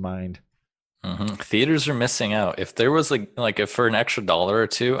child's mind. Theaters are missing out. If there was if for an extra $1 or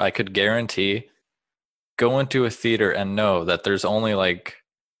 $2, I could guarantee go into a theater and know that there's only like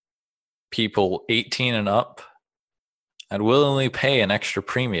people 18 and up. I'd willingly pay an extra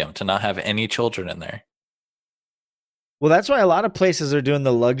premium to not have any children in there. Well, that's why a lot of places are doing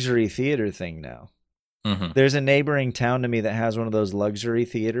the luxury theater thing now. There's a neighboring town to me that has one of those luxury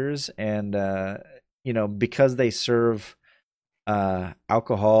theaters, and you know, because they serve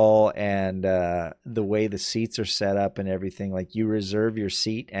alcohol and the way the seats are set up and everything, like you reserve your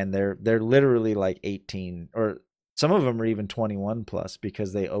seat, and they're literally like 18, or some of them are even 21 plus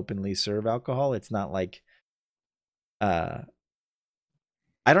because they openly serve alcohol. It's not like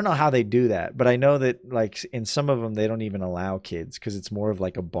I don't know how they do that, but I know that like in some of them they don't even allow kids because it's more of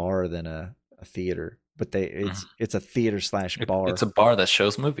like a bar than a theater. But it's a theater / bar. It's a bar that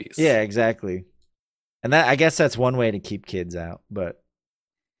shows movies. Yeah, exactly. And that I guess that's one way to keep kids out. But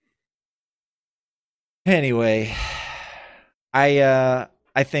anyway, I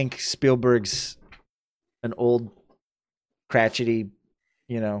think Spielberg's an old crotchety.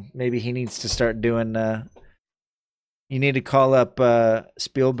 You know, maybe he needs to start doing. You need to call up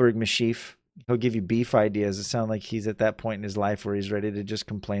Spielberg Mashif. He'll give you beef ideas. It sounds like he's at that point in his life where he's ready to just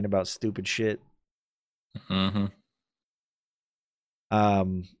complain about stupid shit. I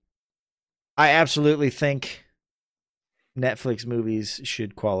absolutely think Netflix movies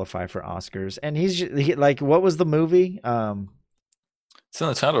should qualify for Oscars. And he's like, what was the movie? It's in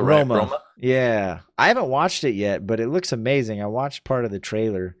the title, Roma. right? Roma. Yeah, I haven't watched it yet, but it looks amazing. I watched part of the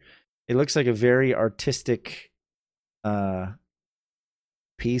trailer. It looks like a very artistic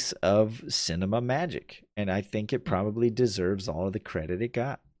piece of cinema magic, and I think it probably deserves all of the credit it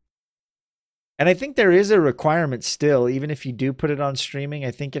got. And I think there is a requirement still, even if you do put it on streaming,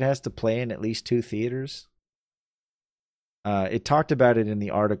 I think it has to play in at least 2 theaters. It talked about it in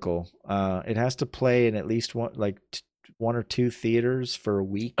the article. It has to play in at least one or two theaters for a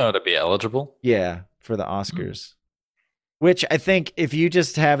week. Oh, to be eligible? Yeah, for the Oscars. Which I think if you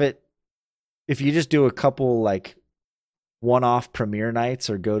just do a couple like one-off premiere nights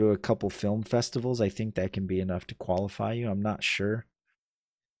or go to a couple film festivals, I think that can be enough to qualify you. I'm not sure.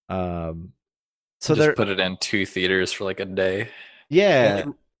 So just put it in 2 theaters for like a day. Yeah.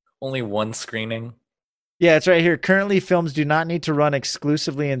 Only one screening. Yeah, it's right here. Currently, films do not need to run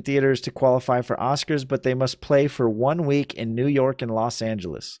exclusively in theaters to qualify for Oscars, but they must play for 1 week in New York and Los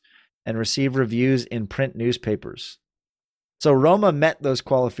Angeles and receive reviews in print newspapers. So Roma met those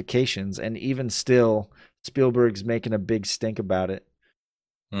qualifications, and even still, Spielberg's making a big stink about it.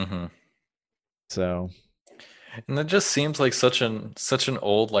 Mm-hmm. So, and it just seems like such an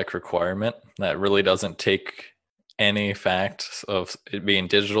old like requirement that really doesn't take any fact of it being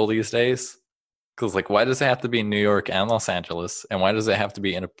digital these days. Because like, why does it have to be in New York and Los Angeles, and why does it have to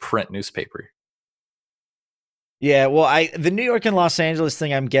be in a print newspaper? Yeah, well, the New York and Los Angeles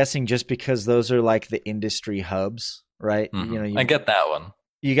thing, I'm guessing just because those are like the industry hubs, right? Mm-hmm. I get that one.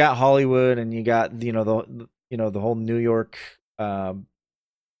 You got Hollywood, and you got the whole New York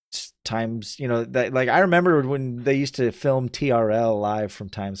Times. That like I remember when they used to film TRL live from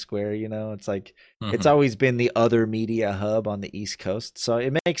Times Square. It's like it's always been the other media hub on the East Coast, so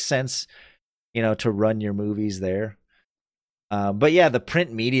it makes sense, to run your movies there. But yeah, the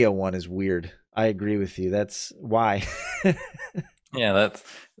print media one is weird. I agree with you. That's why. Yeah,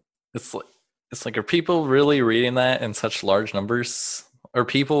 it's like, are people really reading that in such large numbers? Are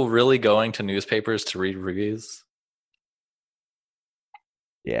people really going to newspapers to read reviews?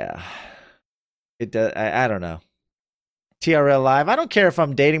 Yeah, it does. I don't know. TRL Live. I don't care if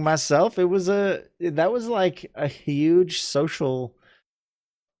I'm dating myself. That was like a huge social.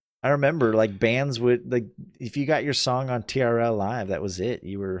 I remember like bands would like if you got your song on TRL Live, that was it.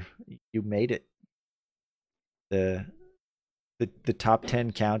 You made it. The top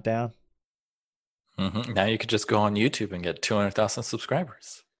 10 countdown. Mm-hmm. Now you could just go on YouTube and get 200,000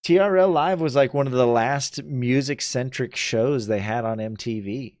 subscribers. TRL Live was like one of the last music centric shows they had on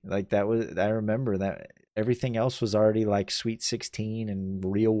MTV. Like I remember that. Everything else was already like Sweet 16 and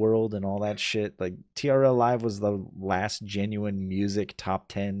Real World and all that shit. Like TRL Live was the last genuine music top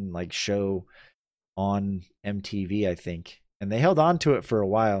 10 like show on MTV, I think. And they held on to it for a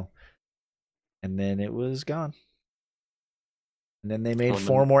while. And then it was gone. And then they made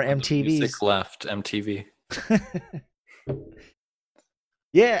 4 more MTVs. Music left MTV.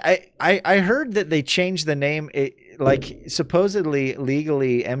 Yeah, I heard that they changed the name. Like supposedly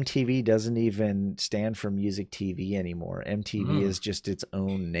legally MTV doesn't even stand for music TV anymore. MTV is just its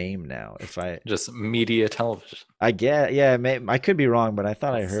own name now. Just media television. I get, yeah, I could be wrong, but I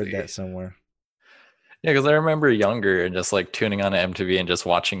thought I heard that somewhere. Yeah, because I remember younger and just like tuning on to MTV and just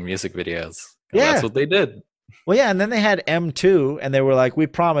watching music videos. Yeah, that's what they did. Well, yeah, and then they had M2, and they were like, we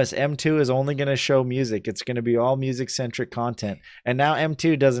promise M2 is only going to show music. It's going to be all music-centric content. And now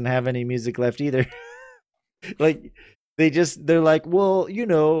M2 doesn't have any music left either. Like, they're like, well,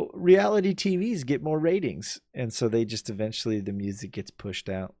 reality TVs get more ratings. And so they just eventually, the music gets pushed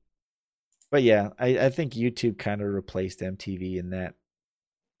out. But yeah, I think YouTube kind of replaced MTV in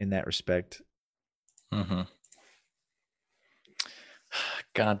that respect. Mm-hmm.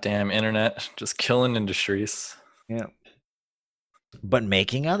 Goddamn internet, just killing industries. Yeah, but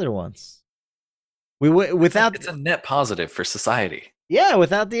making other ones. Without it's a net positive for society. Yeah,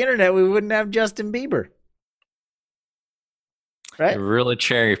 without the internet, we wouldn't have Justin Bieber. Right? You're really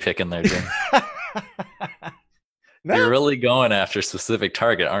cherry picking there, Jim. No. You're really going after a specific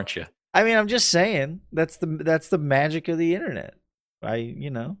target, aren't you? I mean, I'm just saying that's the magic of the internet.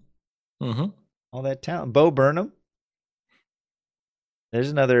 All that talent. Bo Burnham. There's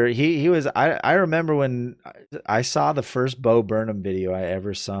another. He was. I remember when I saw the first Bo Burnham video I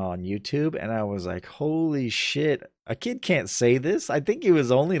ever saw on YouTube, and I was like, "Holy shit! A kid can't say this." I think he was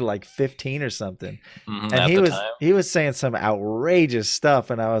only like 15 or something, and he was saying some outrageous stuff,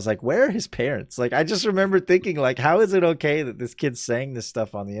 and I was like, "Where are his parents?" Like, I just remember thinking, like, "How is it okay that this kid's saying this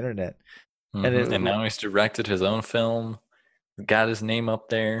stuff on the internet?t?" And now he's directed his own film, got his name up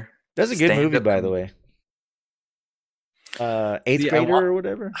there. That's a good movie, by the way. 8th grader or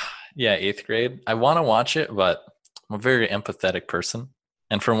whatever. Yeah, 8th grade. I want to watch it, but I'm a very empathetic person,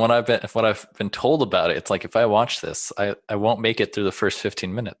 and from what I've been told about it, it's like if I watch this, I won't make it through the first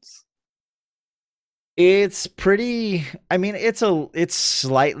 15 minutes. It's pretty. I mean, it's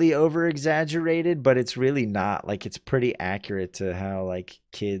slightly over exaggerated, but it's really not. Like, it's pretty accurate to how like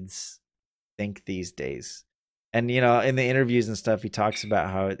kids think these days. And in the interviews and stuff, he talks about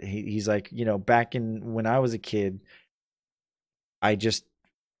how he's like, back in when I was a kid. I just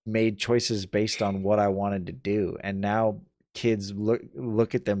made choices based on what I wanted to do. And now kids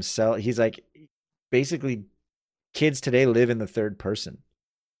look at themselves. He's like, basically, kids today live in the third person.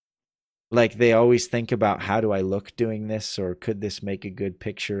 Like they always think about, how do I look doing this, or could this make a good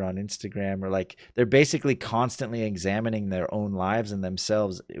picture on Instagram, or like they're basically constantly examining their own lives and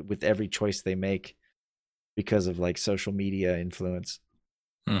themselves with every choice they make because of like social media influence.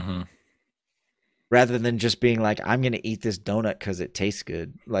 Mm-hmm. Rather than just being like, I'm going to eat this donut because it tastes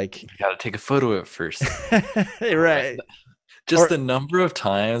good. Like, You gotta take a photo of it first. right. Just Or- the number of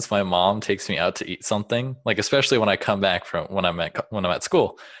times my mom takes me out to eat something, like especially when I come back from when I'm at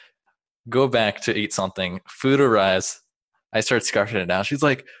school, go back to eat something, food arrives, I start scarfing it down. She's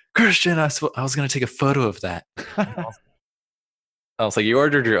like, Christian, I was gonna take a photo of that. I was like, you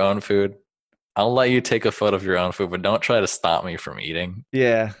ordered your own food. I'll let you take a photo of your own food, but don't try to stop me from eating.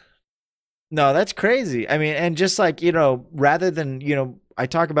 Yeah. No, that's crazy. I mean, and just like, you know, rather than, you know, I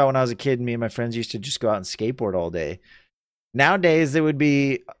talk about when I was a kid, me and my friends used to just go out and skateboard all day. Nowadays,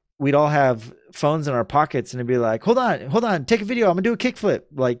 we'd all have phones in our pockets and it'd be like, hold on, take a video. I'm gonna do a kickflip.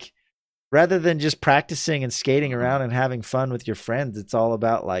 Like, rather than just practicing and skating around and having fun with your friends, it's all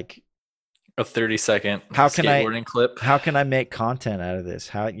about like, A 30-second How can I- skateboarding clip. how can I make content out of this?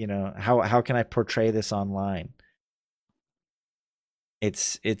 How, you know, how can I portray this online?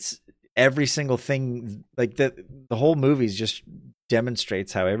 It's every single thing, like the whole movies just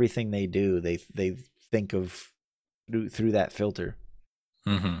demonstrates how everything they do, they think of through that filter.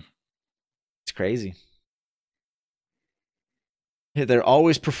 Mm-hmm. It's crazy. Yeah, they're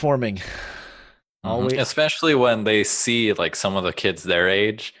always performing. Always. Especially when they see like some of the kids their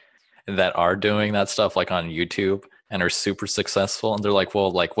age that are doing that stuff like on YouTube and are super successful, and they're like, well,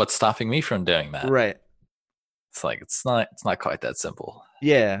 like what's stopping me from doing that? Right. It's like it's not quite that simple.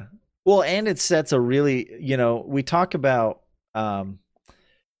 Yeah. Well, and it sets a really, you know, we talk about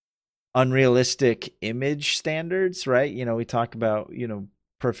unrealistic image standards, right? You know, we talk about, you know,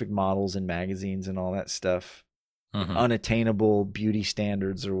 perfect models in magazines and all that stuff. Mhm. Unattainable beauty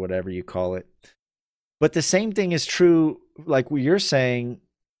standards or whatever you call it. But the same thing is true, like what you're saying.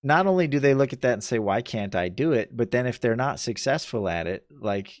 Not only do they look at that and say, why can't I do it? But then if they're not successful at it,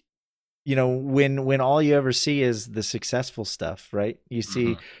 like, you know, when all you ever see is the successful stuff, right? You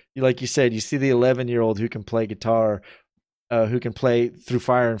see, like you said, you see the 11-year-old who can play guitar, who can play Through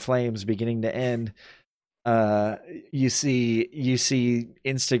Fire and Flames beginning to end. You see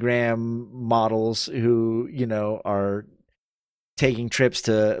Instagram models who, you know, are taking trips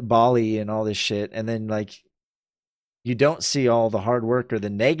to Bali and all this shit, and then like you don't see all the hard work or the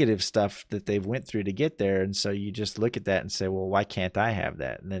negative stuff that they've went through to get there, and so you just look at that and say, well, why can't I have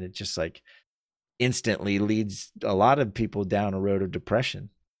that? And then it just like instantly leads a lot of people down a road of depression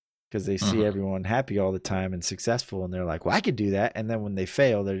because they see everyone happy all the time and successful, and they're like, well, I could do that. And then when they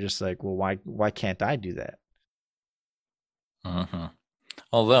fail, they're just like, well, why can't I do that? Mm-hmm.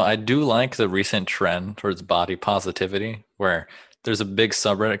 Although I do like the recent trend towards body positivity, where there's a big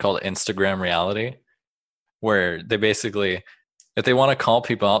subreddit called Instagram Reality, where they basically, if they want to call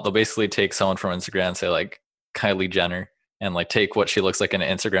people out, they'll basically take someone from Instagram, say like Kylie Jenner, and like take what she looks like in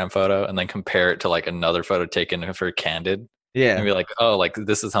an Instagram photo and then compare it to like another photo taken of her candid, Yeah. and be like, oh, like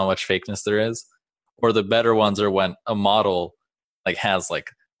this is how much fakeness there is. Or the better ones are when a model like has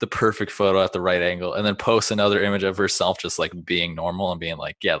like the perfect photo at the right angle and then posts another image of herself just like being normal and being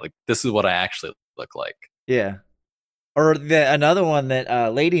like, yeah, like this is what I actually look like. Yeah. Or another one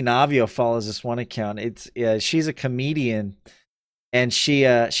that Lady Navio follows, this one account. It's she's a comedian, and she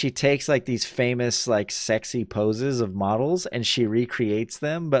takes like these famous like sexy poses of models and she recreates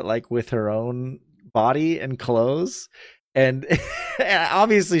them, but like with her own body and clothes. And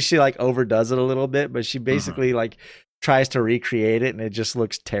obviously she like overdoes it a little bit, but she basically like tries to recreate it and it just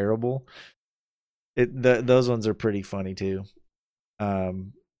looks terrible. Those ones are pretty funny too.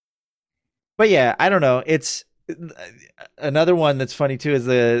 But yeah, I don't know. It's another one that's funny too is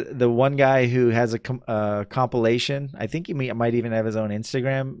the one guy who has a compilation. I think he might even have his own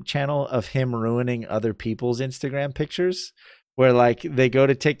Instagram channel of him ruining other people's Instagram pictures, where like they go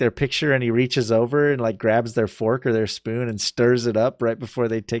to take their picture and he reaches over and like grabs their fork or their spoon and stirs it up right before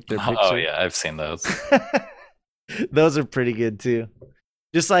they take their picture. Oh yeah, I've seen those. Those are pretty good too.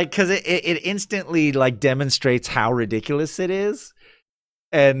 Just like, because it instantly like demonstrates how ridiculous it is.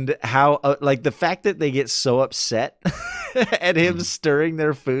 And how like the fact that they get so upset at him stirring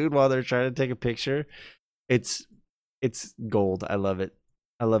their food while they're trying to take a picture, it's gold. I love it.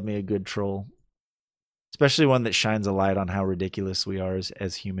 I love me a good troll, especially one that shines a light on how ridiculous we are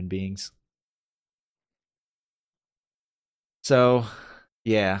as human beings. So,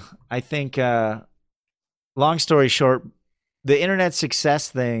 yeah, I think long story short, the internet success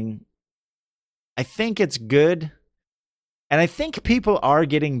thing, I think it's good. And I think people are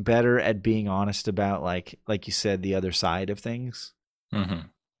getting better at being honest about like you said, the other side of things.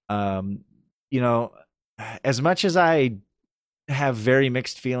 Mm-hmm. You know, as much as I have very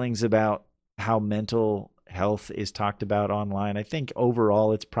mixed feelings about how mental health is talked about online, I think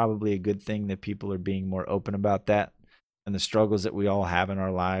overall it's probably a good thing that people are being more open about that and the struggles that we all have in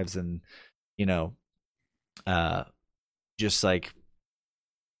our lives. And, you know, just like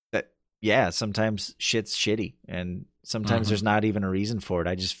that, yeah, sometimes shit's shitty and sometimes there's not even a reason for it.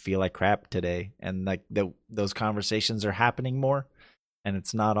 I just feel like crap today. And like those conversations are happening more and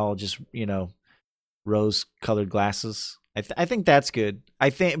it's not all just, you know, rose colored glasses. I think that's good.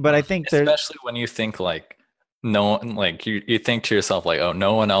 I think there's, Especially when you think like no one, like you think to yourself like, oh,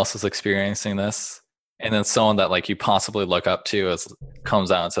 no one else is experiencing this, and then someone that like you possibly look up to comes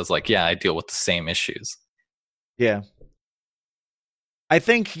out and says like, yeah, I deal with the same issues. yeah. I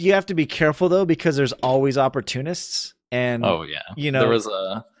think you have to be careful though because there's always opportunists and Oh yeah, you know, there was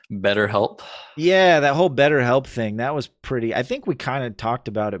a BetterHelp. yeah, that whole BetterHelp thing, that was pretty, I think we kind of talked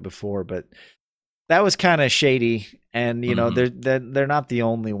about it before, but that was kind of shady. And you know, they're not the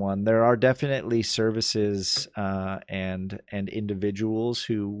only one. There are definitely services and individuals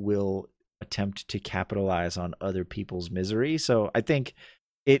who will attempt to capitalize on other people's misery. So I think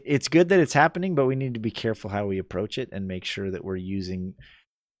it's good that it's happening, but we need to be careful how we approach it and make sure that we're using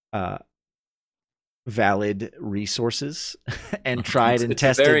valid resources and tried and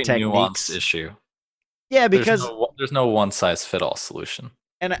tested It's a very techniques. nuanced issue. Yeah, because there's no one size fit all solution.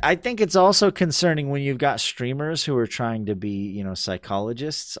 and I think it's also concerning when you've got streamers who are trying to be, you know,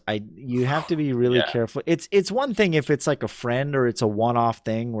 psychologists. You have to be really careful. It's one thing if it's like a friend or it's a one-off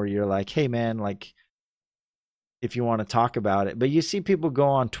thing where you're like, "Hey man, like if you want to talk about it." But you see people go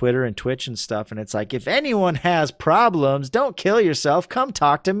on Twitter and Twitch and stuff and it's like, "If anyone has problems, don't kill yourself. Come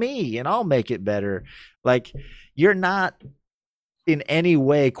talk to me and I'll make it better." Like you're not in any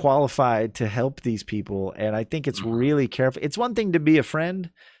way qualified to help these people. And I think it's really careful. It's one thing to be a friend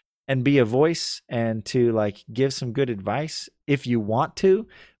and be a voice and to like give some good advice if you want to,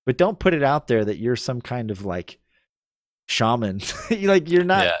 but don't put it out there that you're some kind of like shaman. Like you're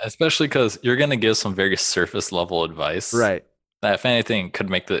not. Yeah, especially because you're going to give some very surface level advice. Right. That if anything could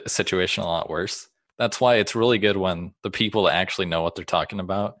make the situation a lot worse. That's why it's really good when the people that actually know what they're talking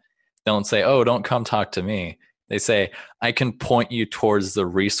about don't say, oh, don't come talk to me. They say, I can point you towards the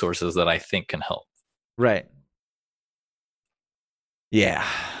resources that I think can help. Right. Yeah.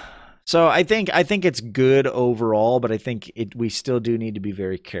 So I think it's good overall, but I think we still do need to be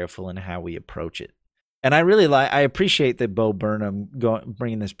very careful in how we approach it. And I appreciate that Bo Burnham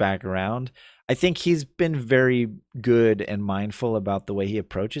bringing this back around. I think he's been very good and mindful about the way he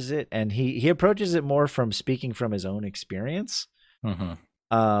approaches it, and he approaches it more from speaking from his own experience.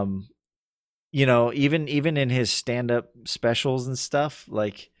 Mm-hmm. You know, even in his stand-up specials and stuff,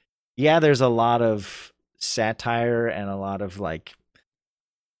 like, yeah, there's a lot of satire and a lot of like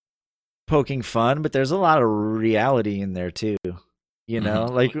poking fun, but there's a lot of reality in there too. You know,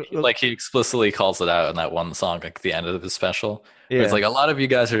 like he explicitly calls it out in that one song, like the end of his special. Yeah. It's like a lot of you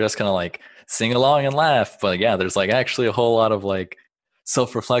guys are just gonna like sing along and laugh, but yeah, there's like actually a whole lot of like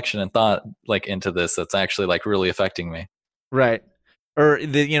self-reflection and thought like into this that's actually like really affecting me. Right. Or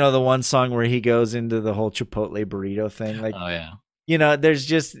the one song where he goes into the whole Chipotle burrito thing, like, oh yeah, you know,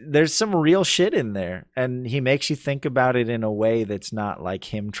 there's some real shit in there, and he makes you think about it in a way that's not like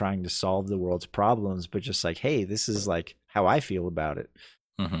him trying to solve the world's problems, but just like, hey, this is like how I feel about it.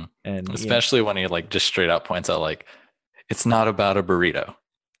 Mm-hmm. And especially when he like just straight up points out like it's not about a burrito,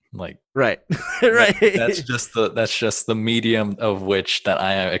 like right, right. That's just the medium of which that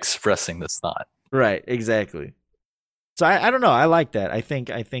I am expressing this thought. Right, exactly. So I don't know. I like that. I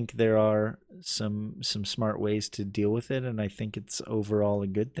think there are some smart ways to deal with it, and I think it's overall a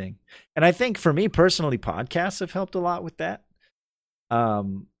good thing. And I think for me personally, podcasts have helped a lot with that.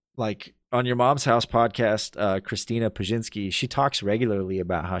 Like on Your Mom's House podcast, Christina Pajinski, she talks regularly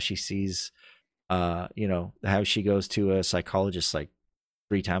about how she sees, you know, how she goes to a psychologist like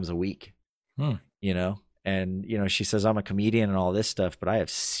 3 times a week. You know, and you know, she says I'm a comedian and all this stuff, but I have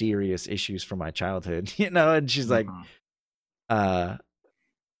serious issues from my childhood. You know, and she's like.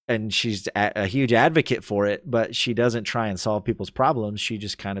 And she's a huge advocate for it, but she doesn't try and solve people's problems. She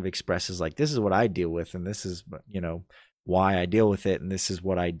just kind of expresses like, this is what I deal with, and this is, you know, why I deal with it, and this is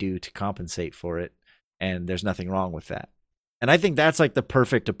what I do to compensate for it, and there's nothing wrong with that. And I think that's like the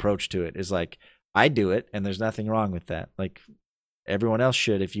perfect approach to it, is like, I do it, and there's nothing wrong with that. Like everyone else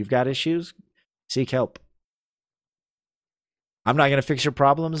should. If you've got issues, seek help. I'm not going to fix your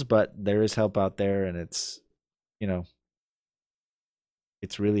problems, but there is help out there, and it's, you know,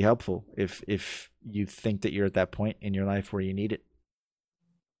 it's really helpful if you think that you're at that point in your life where you need it.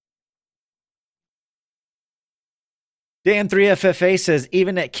 Dan3FFA says,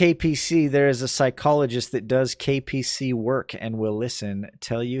 even at KPC, there is a psychologist that does KPC work and will listen,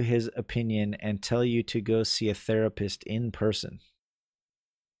 tell you his opinion, and tell you to go see a therapist in person.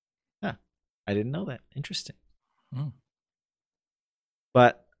 Huh. I didn't know that. Interesting.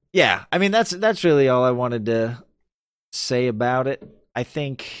 But yeah, I mean, that's really all I wanted to say about it. I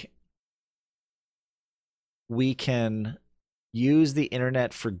think we can use the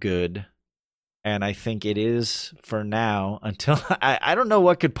internet for good. And I think it is for now until I don't know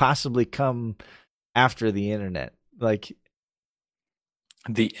what could possibly come after the internet. Like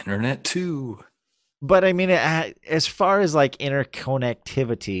the internet too. But I mean, as far as like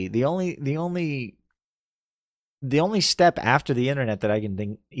interconnectivity, the only step after the internet that I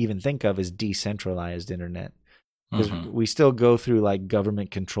can even think of is decentralized internet. Because we still go through like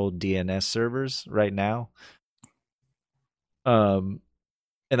government controlled DNS servers right now.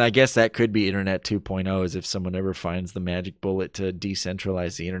 And I guess that could be Internet 2.0 as if someone ever finds the magic bullet to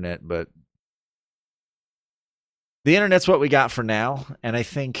decentralize the internet. But the internet's what we got for now. And I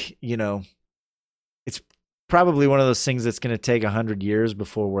think, it's probably one of those things that's going to take 100 years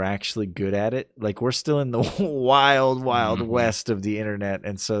before we're actually good at it. Like we're still in the wild west of the internet.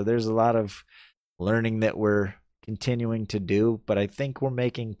 And so there's a lot of learning that we're continuing to do. But I think we're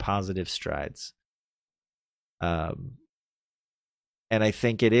making positive strides. And I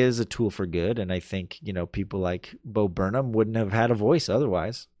think it is a tool for good. And I think, people like Bo Burnham wouldn't have had a voice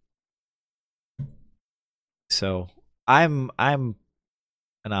otherwise. So I'm an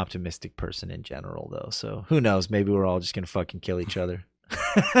optimistic person in general, though. So who knows? Maybe we're all just going to fucking kill each other.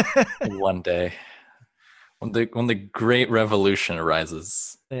 One day. When the great revolution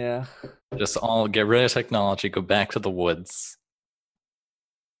arises. Yeah. Just all get rid of technology, go back to the woods.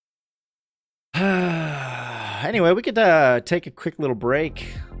 Anyway, we could take a quick little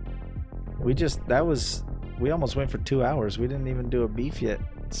break. We almost went for 2 hours. We didn't even do a beef yet.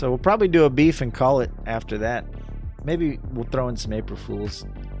 So we'll probably do a beef and call it after that. Maybe we'll throw in some April Fool's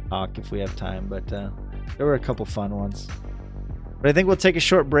talk if we have time, but there were a couple fun ones. But I think we'll take a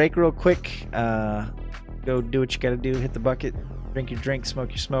short break real quick. Go do what you gotta do, hit the bucket, drink your drink,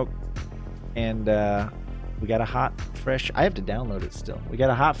 smoke your smoke. And we got a hot, fresh... I have to download it still. We got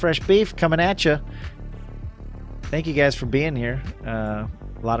a hot, fresh beef coming at you. Thank you guys for being here. A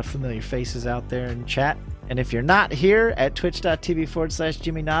lot of familiar faces out there in chat. And if you're not here at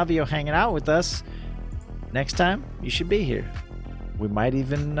twitch.tv/Jimmy Navio hanging out with us, next time you should be here. We might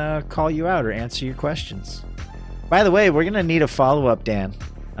even call you out or answer your questions. By the way, we're going to need a follow-up, Dan.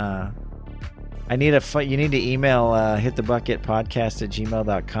 You need to email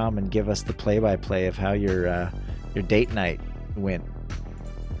hitthebucketpodcast@gmail.com and give us the play-by-play of how your date night went.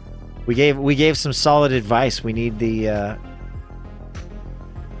 We gave some solid advice. We need the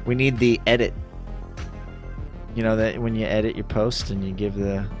edit. That when you edit your post and you give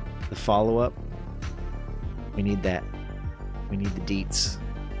the follow-up, we need that. We need the deets.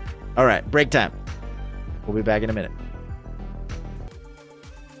 All right, break time. We'll be back in a minute.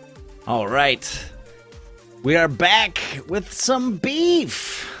 All right. We are back with some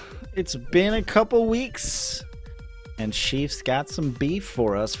beef. It's been a couple weeks, and Sheaf's got some beef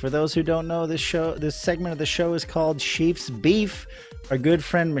for us. For those who don't know, this segment of the show is called Sheaf's Beef. Our good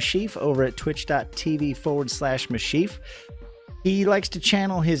friend Mashif over at twitch.tv/Mashif. He likes to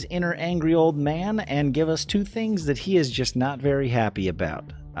channel his inner angry old man and give us two things that he is just not very happy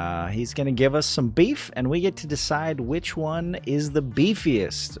about. He's going to give us some beef, and we get to decide which one is the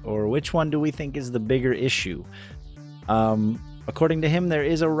beefiest, or which one do we think is the bigger issue. According to him, there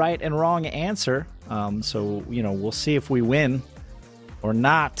is a right and wrong answer. So, we'll see if we win or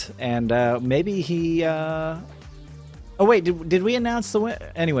not. And maybe he... Oh, wait, did we announce the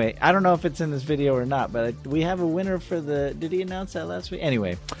winner? Anyway, I don't know if it's in this video or not, but we have a winner for the... Did he announce that last week?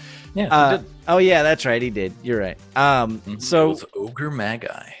 Anyway. Yeah, he did. Oh, yeah, that's right. He did. You're right. So it was Ogre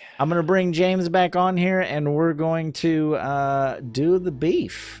Magi. I'm going to bring James back on here, and we're going to do the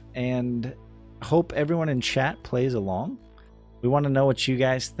beef. And hope everyone in chat plays along. We want to know what you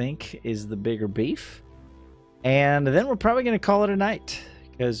guys think is the bigger beef. And then we're probably going to call it a night.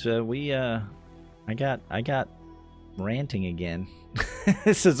 Because I got ranting again.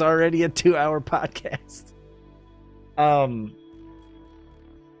 This is already a 2-hour podcast.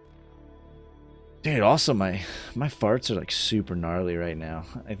 Dude, also my farts are like super gnarly right now.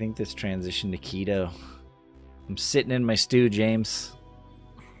 I think this transition to keto. I'm sitting in my stew, James.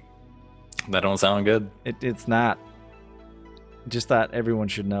 That don't sound good. It's not. Just thought everyone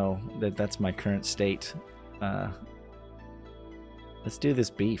should know that that's my current state. Let's do this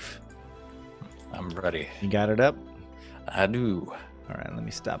beef. I'm ready. You got it up? I do. All right, let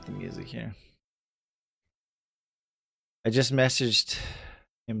me stop the music here. I just messaged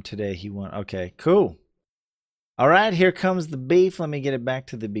him today. He won. Okay, cool. All right, here comes the beef. Let me get it back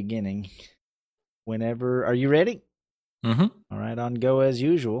to the beginning. Whenever, are you ready? Mm-hmm. All right, on go as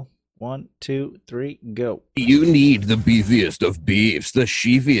usual. 1, 2, 3, go. You need the beefiest of beefs, the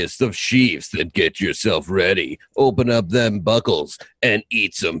sheefiest of sheeps. Then get yourself ready. Open up them buckles and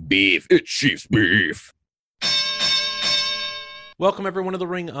eat some beef. It's sheep's beef. Welcome everyone to the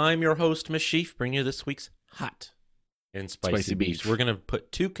ring. I'm your host, Mashif, bringing you this week's hot and spicy beefs. We're going to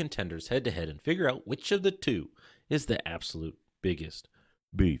put two contenders head to head and figure out which of the two is the absolute biggest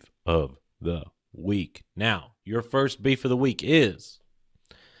beef of the week. Now, your first beef of the week is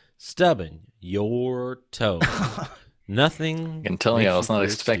stubbing your toe. Nothing. I can tell you, I was not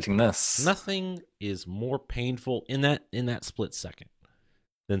makes you feel expecting stupid. this. Nothing is more painful in that split second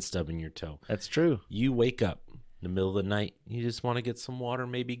than stubbing your toe. That's true. You wake up in the middle of the night, you just want to get some water,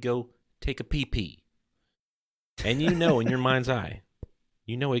 maybe go take a pee-pee. And you know in your mind's eye,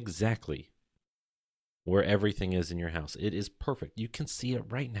 you know exactly where everything is in your house. It is perfect. You can see it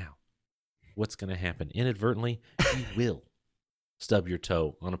right now. What's going to happen? Inadvertently, you will stub your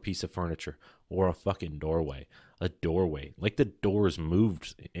toe on a piece of furniture or a fucking doorway. A doorway. Like the door's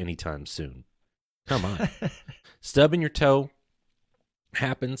moved anytime soon. Come on. Stubbing your toe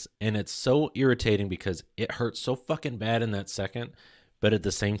happens, and it's so irritating because it hurts so fucking bad in that second, but at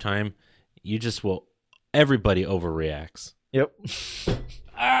the same time, you just will, everybody overreacts. Yep.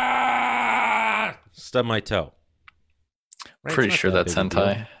 Stub my toe. Right? Pretty It's not sure that that's big a deal.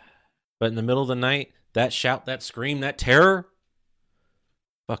 hentai. But in the middle of the night, that shout, that scream, that terror,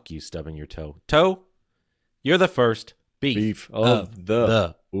 fuck you stubbing your toe. Toe, you're the first beef of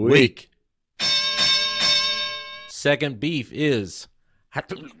the week. Second beef is... I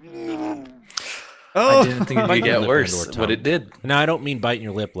didn't think it Bite could your get lip worse, and/or but tongue. it did. Now, I don't mean biting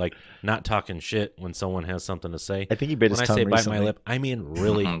your lip like not talking shit when someone has something to say. I think he bit his When I tongue say bite recently. my lip, I mean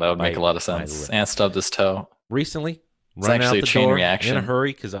really that would make a lot of bite my sense. lip. And stubbed his toe. Recently, It's running actually out a the chain door reaction. in a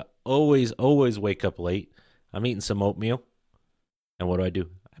hurry because I always wake up late. I'm eating some oatmeal, and what do?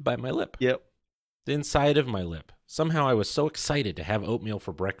 I bite my lip. Yep. The inside of my lip. Somehow I was so excited to have oatmeal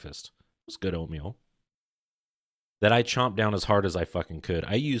for breakfast. It was good oatmeal. That I chomped down as hard as I fucking could.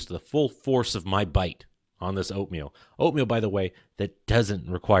 I used the full force of my bite on this oatmeal. Oatmeal, by the way, that doesn't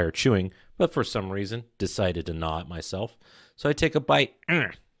require chewing, but for some reason decided to gnaw at myself. So I take a bite,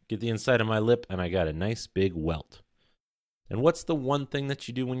 get the inside of my lip, and I got a nice big welt. And what's the one thing that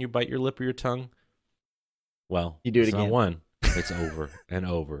you do when you bite your lip or your tongue? Well, You do it it's not again. one. It's over and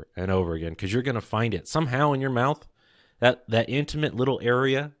over and over again because you're going to find it somehow in your mouth, that intimate little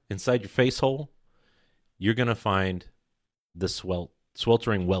area inside your face hole. You're going to find the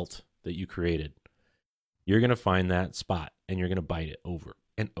sweltering welt that you created. You're going to find that spot, and you're going to bite it over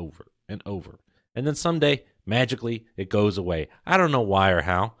and over and over. And then someday, magically, it goes away. I don't know why or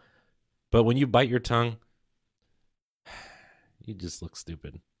how, but when you bite your tongue, you just look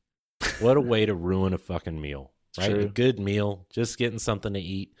stupid. What a way to ruin a fucking meal, right? True. A good meal, just getting something to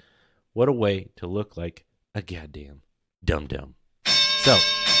eat. What a way to look like a goddamn dum-dum. So,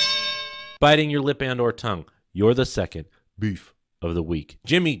 biting your lip and or tongue, you're the second beef of the week.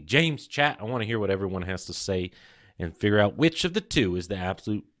 Jimmy, James, chat, I want to hear what everyone has to say and figure out which of the two is the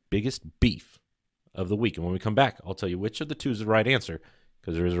absolute biggest beef of the week. And when we come back, I'll tell you which of the two is the right answer,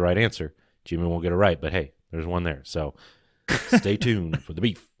 because there is a right answer. Jimmy won't get it right, but hey, there's one there. So stay tuned for the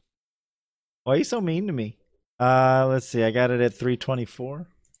beef. Why are you so mean to me? Let's see. I got it at 324.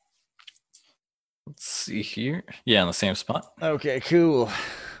 Let's see here. Yeah, in the same spot. Okay, cool.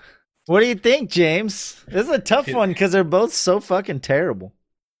 What do you think, James? This is a tough one because they're both so fucking terrible.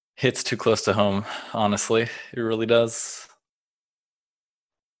 Hits too close to home, honestly. It really does.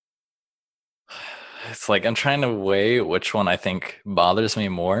 It's like I'm trying to weigh which one I think bothers me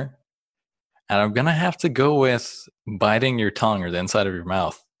more. And I'm going to have to go with biting your tongue or the inside of your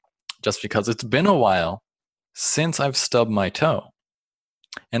mouth. Just because it's been a while since I've stubbed my toe.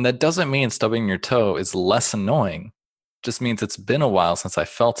 And that doesn't mean stubbing your toe is less annoying. It just means it's been a while since I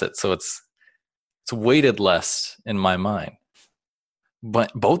felt it. So it's weighted less in my mind.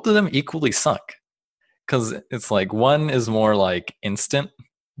 But both of them equally suck. Because it's like one is more like instant,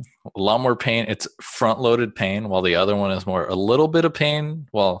 a lot more pain. It's front-loaded pain, while the other one is more a little bit of pain,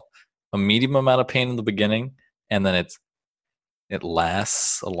 well, a medium amount of pain in the beginning, and then it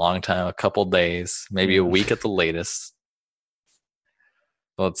lasts a long time, a couple days, maybe a week at the latest.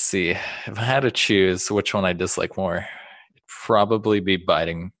 Let's see. If I had to choose which one I dislike more, it'd probably be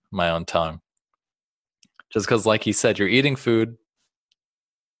biting my own tongue. Just because, like he said, you're eating food,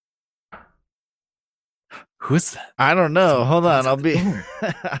 Who's that? I don't know. Hold on. I'll be. Ooh.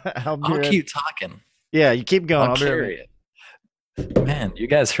 I'll be. I'll right- keep talking. Yeah, you keep going. I'll I'll be right carry it. Man, you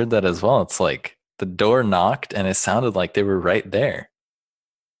guys heard that as well. It's like the door knocked and it sounded like they were right there.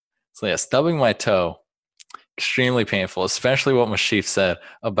 So yeah, stubbing my toe, extremely painful, especially what Mashif said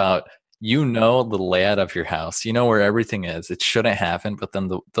about the layout of your house. You know where everything is. It shouldn't happen, but then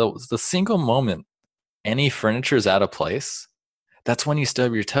the single moment any furniture is out of place, that's when you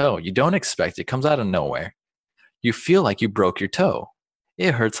stub your toe. You don't expect it. It comes out of nowhere. You feel like you broke your toe.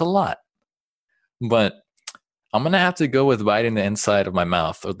 It hurts a lot. But I'm going to have to go with biting the inside of my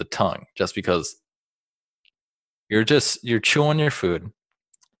mouth or the tongue just because you're chewing your food.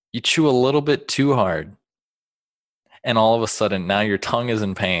 You chew a little bit too hard. And all of a sudden, now your tongue is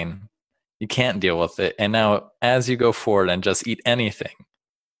in pain. You can't deal with it. And now as you go forward and just eat anything,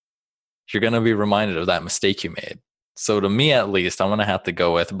 you're going to be reminded of that mistake you made. So to me, at least, I'm going to have to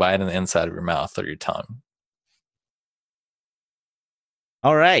go with biting the inside of your mouth or your tongue.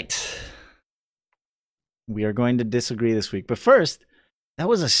 All right. We are going to disagree this week. But first, that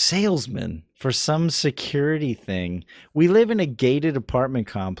was a salesman for some security thing. We live in a gated apartment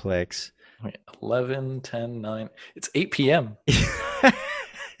complex. Wait, 11, 10, 9. It's 8 p.m.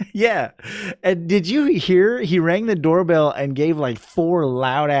 Yeah. And did you hear he rang the doorbell and gave like 4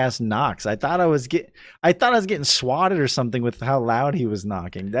 loud ass knocks? I thought I was getting swatted or something with how loud he was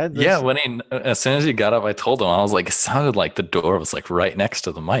knocking. Yeah, as soon as he got up, I told him, I was like, it sounded like the door was like right next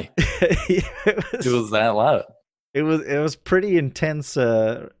to the mic. It was that loud. It was pretty intense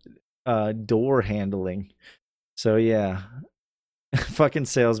door handling. So yeah. Fucking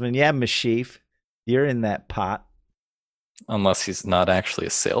salesman. Yeah, Mashif. You're in that pot. Unless he's not actually a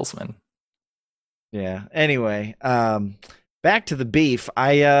salesman. Yeah. Anyway, back to the beef.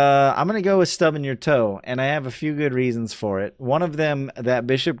 I'm gonna go with stubbing your toe, and I have a few good reasons for it. One of them that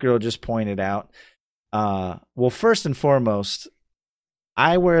Bishop Girl just pointed out. Well, first and foremost,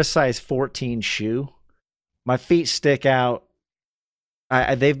 I wear a size 14 shoe. My feet stick out.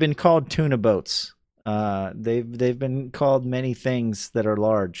 They've been called tuna boats. They've been called many things that are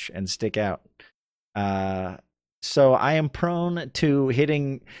large and stick out. So I am prone to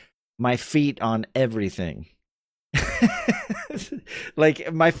hitting my feet on everything.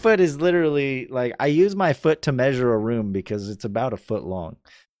 Like my foot is literally like I use my foot to measure a room because it's about a foot long.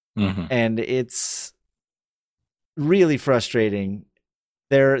 Mm-hmm. And it's really frustrating.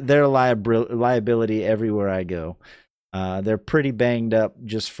 They're liability everywhere I go. They're pretty banged up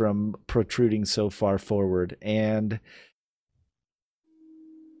just from protruding so far forward. And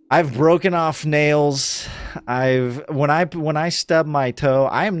I've broken off nails. When I stub my toe,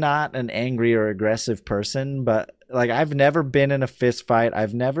 I'm not an angry or aggressive person, but like I've never been in a fist fight.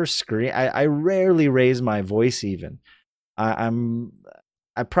 I've never screamed. I rarely raise my voice even.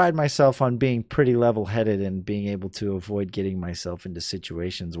 I pride myself on being pretty level-headed and being able to avoid getting myself into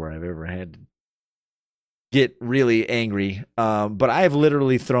situations where I've ever had to get really angry. But I've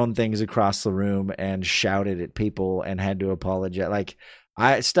literally thrown things across the room and shouted at people and had to apologize. Like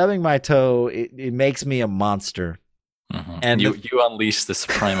stubbing my toe, it makes me a monster. Mm-hmm. And you unleash this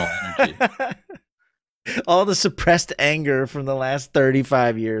primal energy. All the suppressed anger from the last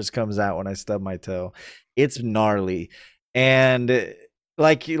 35 years comes out when I stub my toe. It's gnarly. And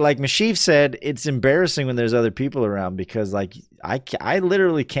like Mashif said, it's embarrassing when there's other people around because like I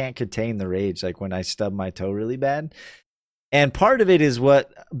literally can't contain the rage like when I stub my toe really bad. And part of it is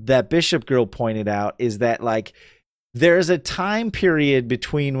what that Bishop Girl pointed out is that like there's a time period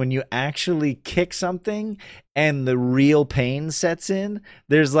between when you actually kick something and the real pain sets in.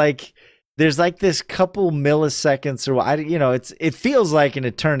 There's like this couple milliseconds or it feels like an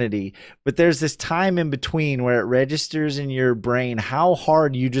eternity, but there's this time in between where it registers in your brain how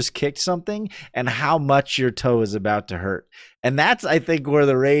hard you just kicked something and how much your toe is about to hurt. And that's, I think, where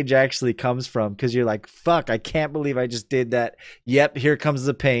the rage actually comes from, because you're like, fuck, I can't believe I just did that. Yep, here comes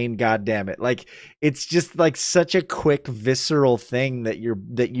the pain. God damn it. Like, it's just like such a quick, visceral thing that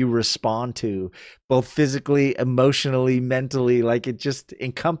you respond to, both physically, emotionally, mentally. Like, it just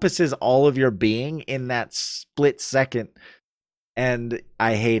encompasses all of your being in that split second. And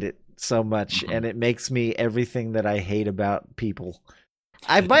I hate it so much. And it makes me everything that I hate about people.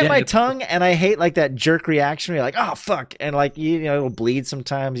 I bite my tongue and I hate like that jerk reaction where you're like, oh, fuck. And like, it'll bleed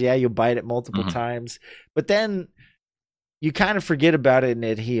sometimes. Yeah, you'll bite it multiple times. But then you kind of forget about it and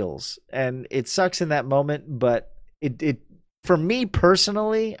it heals. And it sucks in that moment. But it for me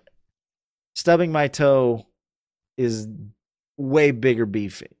personally, stubbing my toe is way bigger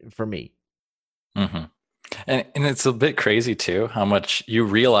beef for me. Mm-hmm. And it's a bit crazy too, how much you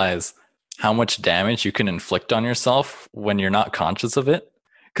realize how much damage you can inflict on yourself when you're not conscious of it.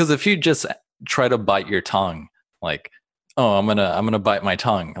 Because if you just try to bite your tongue. Like, oh, I'm gonna bite my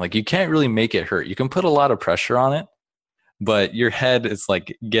tongue. Like, you can't really make it hurt. You can put a lot of pressure on it, but your head is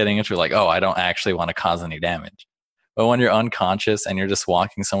like getting into like, oh, I don't actually want to cause any damage. But when you're unconscious and you're just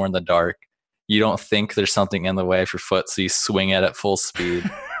walking somewhere in the dark, you don't think there's something in the way of your foot, so you swing it at full speed.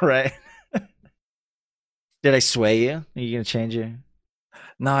 Right. Did I sway you? Are you gonna change it?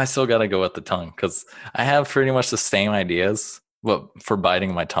 No, I still gotta go with the tongue because I have pretty much the same ideas, but for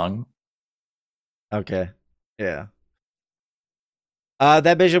biting my tongue. Okay. Yeah.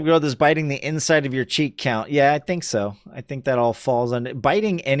 That bishop growth is biting the inside of your cheek count. Yeah, I think so. I think that all falls under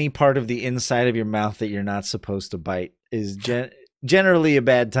biting any part of the inside of your mouth that you're not supposed to bite is generally a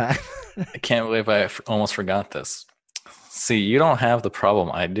bad time. I can't believe I almost forgot this. See, you don't have the problem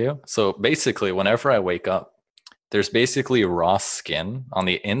I do. So basically, whenever I wake up, there's basically raw skin on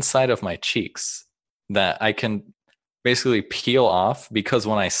the inside of my cheeks that I can basically peel off because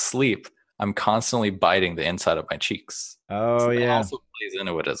when I sleep, I'm constantly biting the inside of my cheeks. Oh, So that yeah. also plays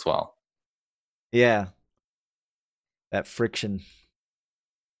into it as well. Yeah. That friction.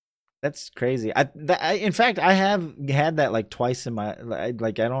 That's crazy. In fact, I have had that like twice in my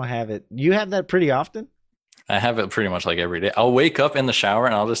like. I don't have it. You have that pretty often. I have it pretty much like every day. I'll wake up in the shower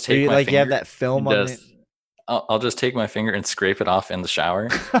and I'll just Do take you my like finger. you have that film on just- I'll just take my finger and scrape it off in the shower.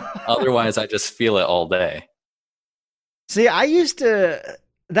 Otherwise, I just feel it all day. See, I used to.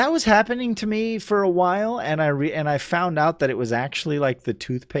 That was happening to me for a while, and I found out that it was actually like the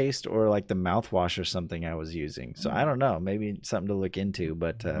toothpaste or like the mouthwash or something I was using. So I don't know, maybe something to look into.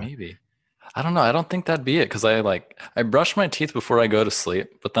 But Maybe. I don't know. I don't think that'd be it because I brush my teeth before I go to sleep,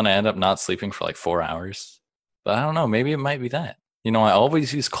 but then I end up not sleeping for like 4 hours. But I don't know. Maybe it might be that. You know, I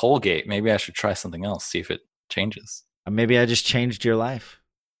always use Colgate. Maybe I should try something else, see if it changes. maybe I just changed your life.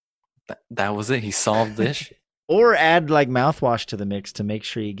 That was it. He solved the issue. Or add like mouthwash to the mix to make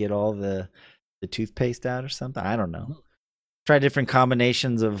sure you get all the toothpaste out or something. I don't know. Try different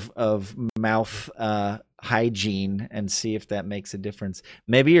combinations of mouth hygiene and see if that makes a difference.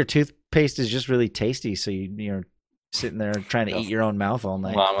 Maybe your toothpaste is just really tasty, so you're sitting there trying to eat your own mouth all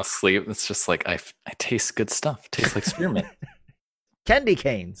night. While I'm asleep, it's just like I taste good stuff. It tastes like spearmint. Candy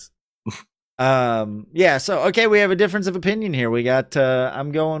canes. Yeah, so okay, we have a difference of opinion here. We got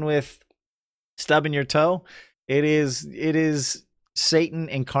I'm going with stubbing your toe. It is Satan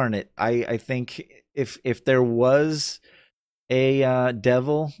incarnate. I think if there was a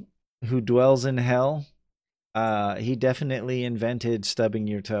devil who dwells in hell, he definitely invented stubbing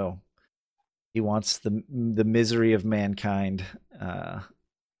your toe. He wants the misery of mankind.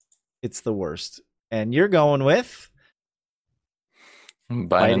 It's the worst. And you're going with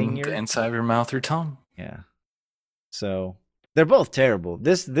Biting your- the inside of your mouth or tongue. Yeah. So they're both terrible.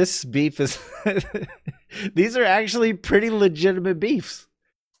 This beef is these are actually pretty legitimate beefs.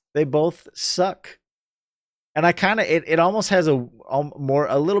 They both suck. And I kind of it almost has a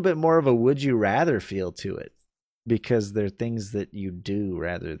little bit more of a would you rather feel to it because they're things that you do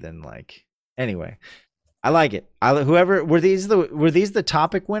rather than like anyway. I like it. Were these the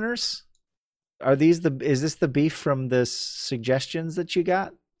topic winners? Is this the beef from the suggestions that you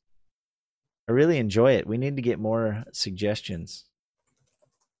got? I really enjoy it. We need to get more suggestions.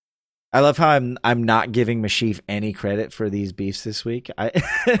 I love how I'm not giving Mashif any credit for these beefs this week.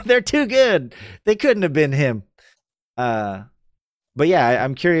 They're too good. They couldn't have been him. But yeah,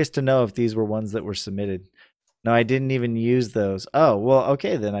 I'm curious to know if these were ones that were submitted. No, I didn't even use those. Oh, well,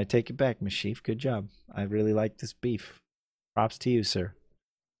 okay, then I take it back, Mashif. Good job. I really like this beef. Props to you, sir.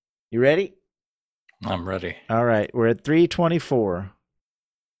 You ready? I'm ready. All right, we're at 324.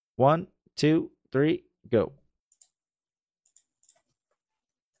 1, 2, 3, go.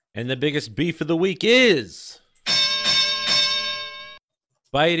 And the biggest beef of the week is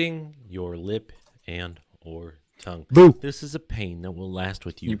biting your lip and or tongue. Boo. This is a pain that will last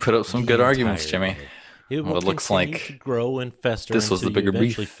with you. You put up some the good arguments, entire Jimmy. day. It Well, will it looks continue like to grow and fester this was until the bigger you beef.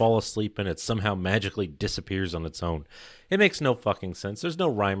 eventually fall asleep and it somehow magically disappears on its own. It makes no fucking sense. There's no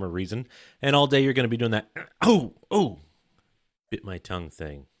rhyme or reason. And all day you're going to be doing that, oh, bit my tongue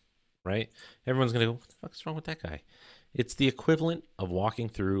thing, right? Everyone's going to go, what the fuck is wrong with that guy? It's the equivalent of walking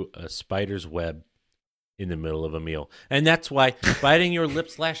through a spider's web in the middle of a meal. And that's why biting your lip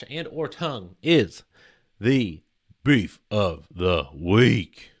slash and or tongue is the beef of the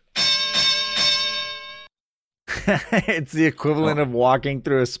week. It's the equivalent of walking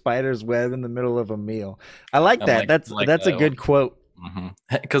through a spider's web in the middle of a meal. I like that. That's a good quote.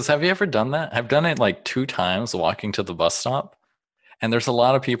 Because have you ever done that? I've done it like 2 times walking to the bus stop. And there's a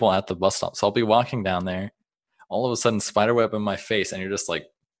lot of people at the bus stop. So I'll be walking down there. All of a sudden, spider web in my face. And you're just like,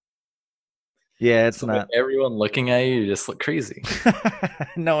 Yeah, it's So with not. everyone looking at you, you just look crazy.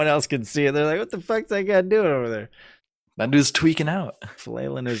 No one else can see it. They're like, "What the fuck's that guy doing over there?" That dude's tweaking out.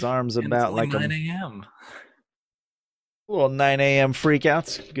 Flailing his arms And it's about only like a 9 a.m. little 9 a.m.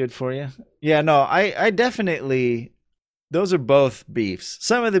 freakouts. Good for you. Yeah, no, I definitely. Those are both beefs.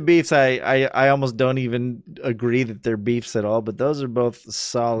 Some of the beefs I almost don't even agree that they're beefs at all, but those are both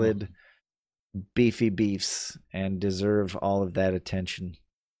solid beefy beefs and deserve all of that attention.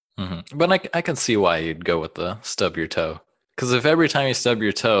 But I can see why you'd go with the stub your toe. Because if every time you stub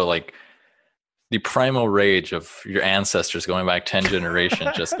your toe, like the primal rage of your ancestors going back 10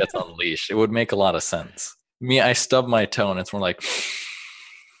 generations just gets unleashed, it would make a lot of sense. Me, I stub my toe and it's more like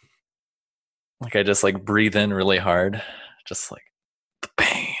I just like breathe in really hard, just like the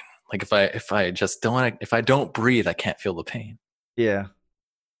pain. Like if I don't breathe, I can't feel the pain. Yeah.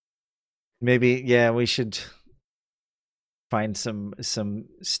 Maybe we should find some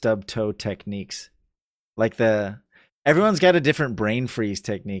stub toe techniques. Like everyone's got a different brain freeze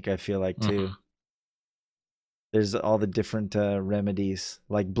technique, I feel like too. There's all the different remedies,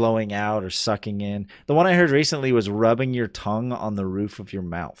 like blowing out or sucking in. The one I heard recently was rubbing your tongue on the roof of your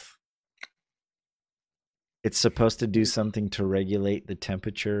mouth. It's supposed to do something to regulate the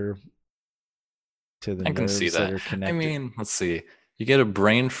temperature to the nerves that are connected. I mean, let's see. You get a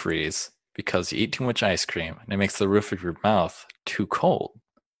brain freeze because you eat too much ice cream and it makes the roof of your mouth too cold.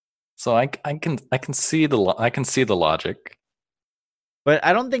 So I can see the logic. But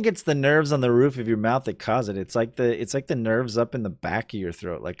I don't think it's the nerves on the roof of your mouth that cause it. It's like the nerves up in the back of your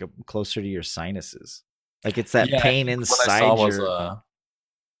throat, like closer to your sinuses. Like it's that pain inside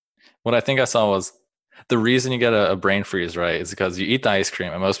What I think I saw was the reason you get a brain freeze, right, is because you eat the ice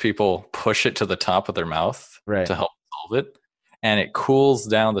cream and most people push it to the top of their mouth to help solve it. And it cools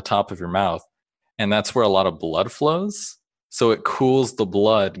down the top of your mouth. And that's where a lot of blood flows. So it cools the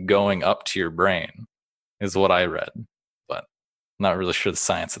blood going up to your brain, is what I read. But I'm not really sure the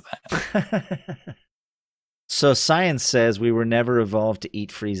science of that. So science says we were never evolved to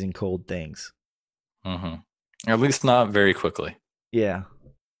eat freezing cold things. At least not very quickly. Yeah.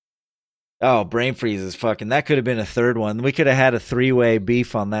 Oh, brain freeze is fucking. That could have been a third one. We could have had a 3-way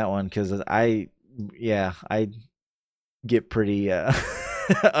beef on that one because I get pretty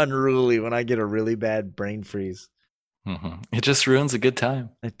unruly when I get a really bad brain freeze. It just ruins a good time.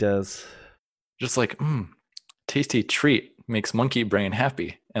 It does. Just like, tasty treat makes monkey brain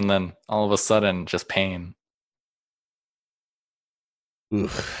happy. And then all of a sudden, just pain.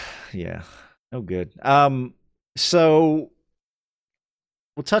 Oof. Yeah. No good. So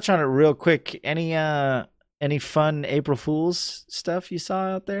we'll touch on it real quick. Any fun April Fool's stuff you saw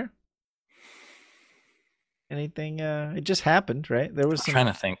out there? Anything? It just happened, right? There was some...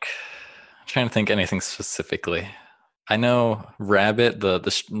 I'm trying to think anything specifically. I know Rabbit,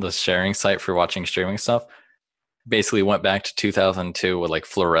 the sharing site for watching streaming stuff, basically went back to 2002 with like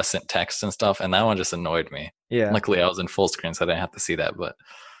fluorescent text and stuff, and that one just annoyed me. Yeah. Luckily, I was in full screen, so I didn't have to see that. But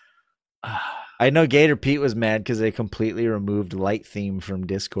I know Gator Pete was mad because they completely removed light theme from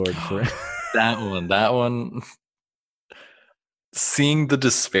Discord for that one. Seeing the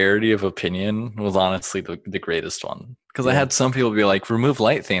disparity of opinion was honestly the greatest one, because I had some people be like, remove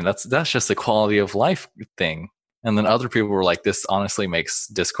light theme, that's just a quality of life thing, and then other people were like, this honestly makes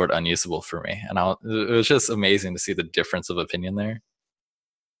Discord unusable for me, and it was just amazing to see the difference of opinion there.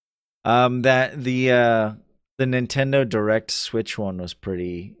 That the Nintendo Direct Switch one was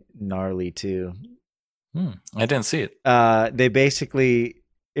pretty gnarly too. I didn't see it. They basically,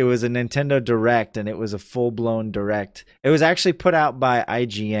 it was a Nintendo Direct, and it was a full-blown Direct. It was actually put out by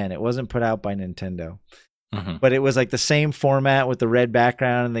IGN. It wasn't put out by Nintendo. But it was like the same format with the red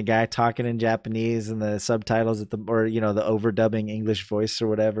background and the guy talking in Japanese and the subtitles the overdubbing English voice or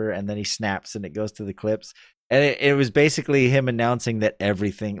whatever, and then he snaps and it goes to the clips. And it was basically him announcing that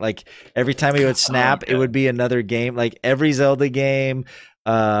everything, like every time he would snap, it would be another game, like every Zelda game,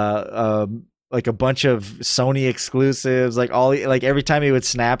 like a bunch of Sony exclusives, like every time he would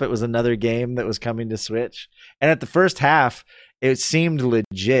snap, it was another game that was coming to Switch. And at the first half, it seemed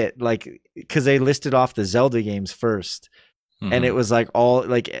legit, like, because they listed off the Zelda games first, and it was like all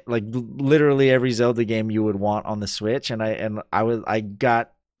like literally every Zelda game you would want on the Switch. And I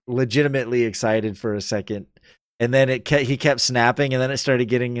got legitimately excited for a second, and then he kept snapping, and then it started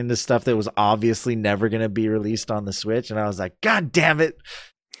getting into stuff that was obviously never going to be released on the Switch, and I was like, God damn it.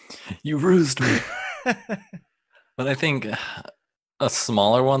 You rused me. But I think a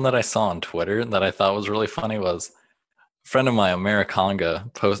smaller one that I saw on Twitter that I thought was really funny was a friend of mine,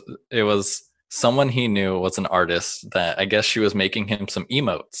 Americonga, it was someone he knew was an artist that I guess she was making him some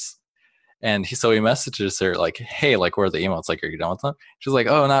emotes. And so he messages her like, "Hey, like, where are the emails? Like, are you done with them?" She's like,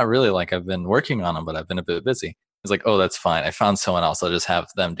 "Oh, not really. Like, I've been working on them, but I've been a bit busy." He's like, "Oh, that's fine. I found someone else. I'll just have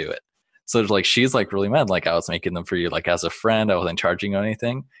them do it." So like, she's like really mad. Like, I was making them for you, like as a friend. I wasn't charging you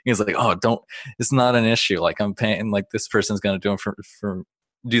anything. He's like, "Oh, don't. It's not an issue. Like, I'm paying. Like, this person's gonna do them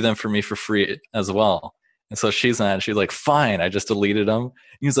do them for me for free as well." And so she's mad. She's like, "Fine. I just deleted them."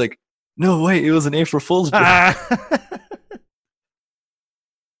 He's like, "No, wait. It was an April Fool's joke."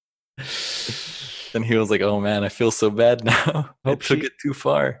 And he was like, "Oh man, I feel so bad now. I took it too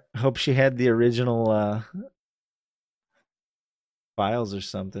far." Hope she had the original files or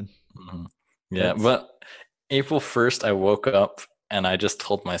something. Mm-hmm. Yeah, but April 1st, I woke up and I just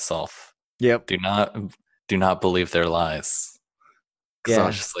told myself, "Yep, do not believe their lies." Because I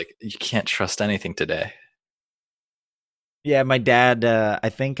was just like, you can't trust anything today. Yeah, my dad. I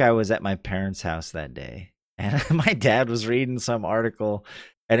think I was at my parents' house that day, and my dad was reading some article,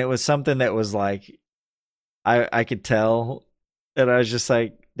 and it was something that was like, I could tell, and I was just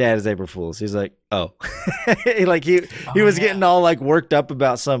like, "Dad, is April Fool's." He's like, "Oh," like he was getting all like worked up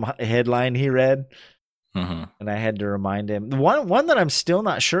about some headline he read, and I had to remind him. The one that I'm still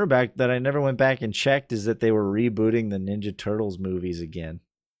not sure about that I never went back and checked is that they were rebooting the Ninja Turtles movies again,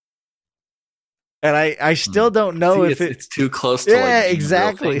 and I still don't know if it's too close to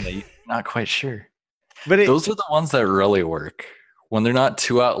exactly. Not quite sure, but those are the ones that really work. When they're not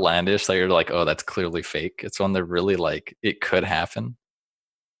too outlandish that you're like, oh, that's clearly fake. It's when they're really like, it could happen.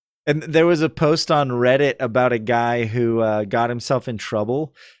 And there was a post on Reddit about a guy who got himself in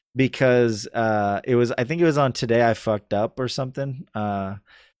trouble because I think it was on Today I Fucked Up or something. And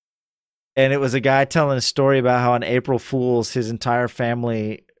it was a guy telling a story about how on April Fool's, his entire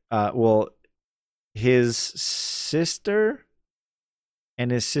family, his sister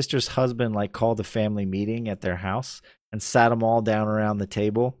and his sister's husband like called a family meeting at their house and sat them all down around the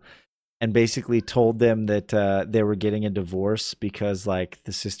table and basically told them that they were getting a divorce because like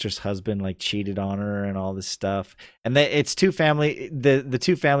the sister's husband like cheated on her and all this stuff. And it's two family. The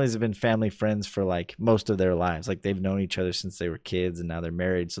two families have been family friends for like most of their lives. Like they've known each other since they were kids and now they're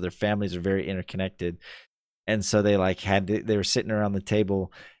married. So their families are very interconnected. And so they like they were sitting around the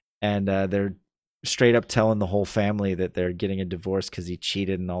table and they're straight up telling the whole family that they're getting a divorce because he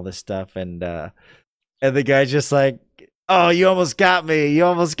cheated and all this stuff. And the guy's just like, "Oh, you almost got me. You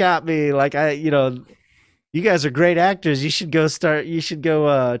almost got me. Like you guys are great actors. You should go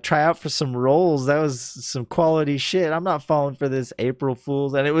try out for some roles. That was some quality shit. I'm not falling for this April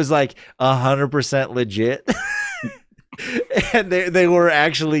Fool's." And it was like 100% legit. And they were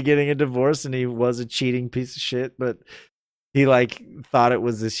actually getting a divorce and he was a cheating piece of shit, but he like thought it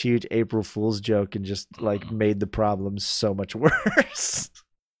was this huge April Fool's joke and just like made the problem so much worse.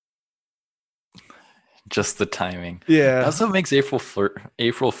 Just the timing. Yeah. That's what makes April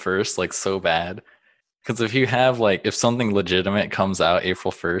 1st like so bad. Because if you have like, if something legitimate comes out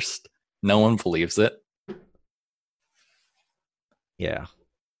April 1st, no one believes it. Yeah.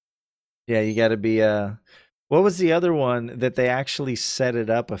 Yeah, you got to be what was the other one that they actually set it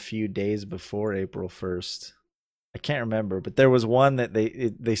up a few days before April 1st? I can't remember, but there was one that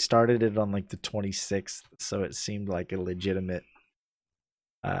they started it on like the 26th, so it seemed like a legitimate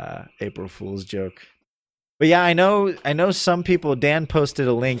April Fool's joke. But yeah, I know some people. Dan posted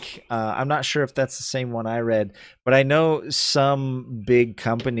a link. I'm not sure if that's the same one I read, but I know some big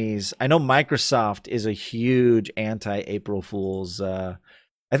companies. I know Microsoft is a huge anti-April Fool's. I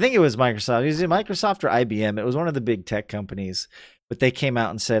think it was Microsoft. Is it Microsoft or IBM? It was one of the big tech companies, but they came out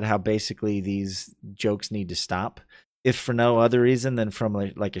and said how basically these jokes need to stop, if for no other reason than from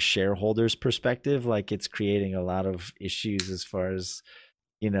like a shareholder's perspective. Like it's creating a lot of issues as far as,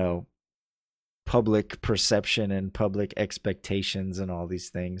 public perception and public expectations and all these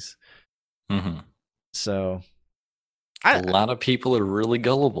things. Mm-hmm. So a lot of people are really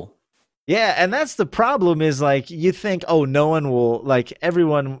gullible. Yeah, and that's the problem is like you think, oh, no one will, like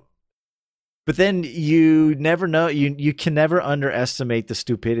everyone, but then you never know. You can never underestimate the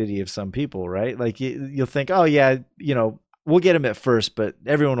stupidity of some people, right? Like you'll think, oh yeah, we'll get them at first, but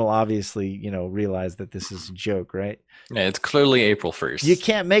everyone will obviously, realize that this is a joke, right? Yeah, it's clearly April 1st. You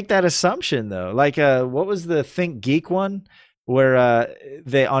can't make that assumption though. Like, what was the Think Geek one where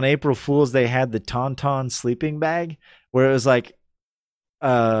they on April Fools they had the Tauntaun sleeping bag where it was like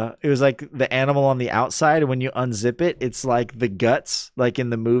the animal on the outside, and when you unzip it, it's like the guts, like in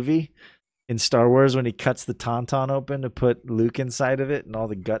the movie in Star Wars when he cuts the Tauntaun open to put Luke inside of it and all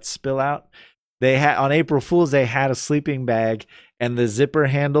the guts spill out. They had on April Fools they had a sleeping bag and the zipper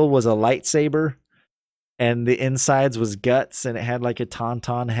handle was a lightsaber and the insides was guts and it had like a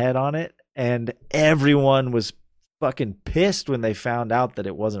Tauntaun head on it, and everyone was fucking pissed when they found out that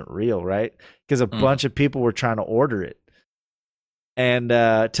it wasn't real, right? Because a bunch of people were trying to order it. And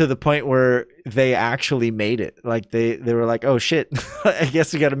to the point where they actually made it. Like they were like, oh shit, I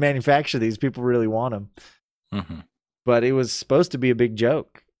guess we got to manufacture these. People really want them. Mm-hmm. But it was supposed to be a big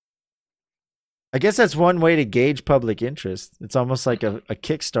joke. I guess that's one way to gauge public interest. It's almost like a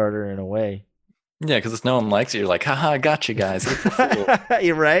Kickstarter in a way. Yeah, because if no one likes it, you're like, haha, I got you guys. April Fool.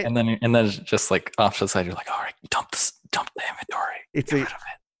 You're right. And then it's just like off to the side, you're like, all right, dump the inventory. It's Get a rid of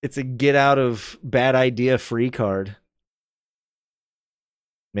it. it's a get out of bad idea free card.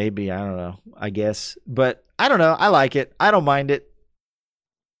 Maybe, I don't know. I guess. But I don't know. I like it. I don't mind it.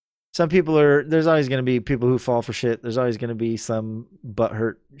 Some people there's always going to be people who fall for shit. There's always going to be some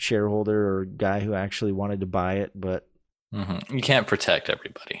butthurt shareholder or guy who actually wanted to buy it, but Mm-hmm. You can't protect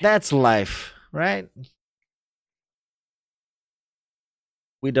everybody. that's life, right?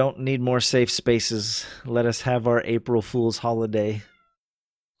 We don't need more safe spaces. Let us have our April Fool's holiday.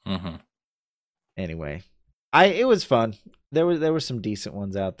 Mm-hmm. Anyway, it was fun. There were some decent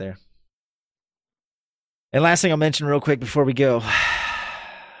ones out there. And last thing I'll mention real quick before we go,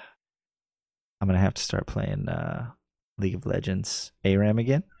 I'm gonna have to start playing League of Legends ARAM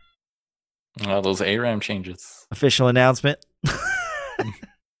again. Oh, those ARAM changes. Official announcement.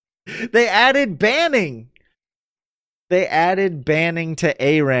 They added banning. They added banning to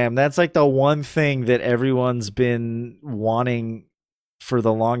ARAM. That's like the one thing that everyone's been wanting for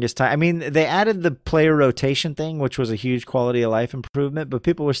the longest time. I mean, they added the player rotation thing, which was a huge quality of life improvement, but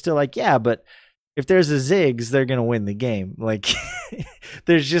people were still like, yeah, but if there's a Ziggs, they're going to win the game. Like,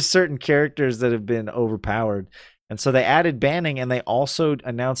 there's just certain characters that have been overpowered. And so they added banning, and they also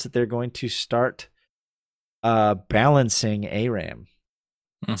announced that they're going to start balancing ARAM.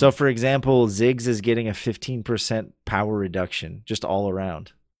 Mm-hmm. So, for example, Ziggs is getting a 15% power reduction just all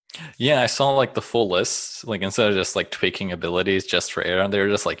around. Yeah, I saw like the full list. Like instead of just like tweaking abilities just for ARAM, they were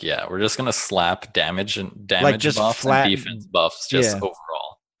just like, yeah, we're just gonna slap damage just buffs flat- and defense buffs just Yeah.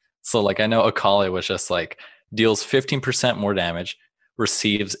 overall. So like I know Akali was just like deals 15% more damage,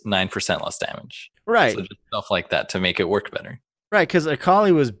 receives 9% less damage. Right. So just stuff like that to make it work better. Right, because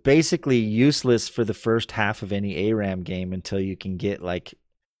Akali was basically useless for the first half of any ARAM game until you can get like,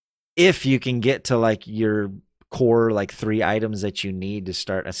 if you can get to like your core like 3 items that you need to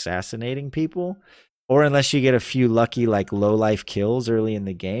start assassinating people, or unless you get a few lucky like low life kills early in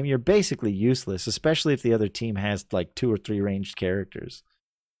the game, you're basically useless, especially if the other team has like 2 or 3 ranged characters.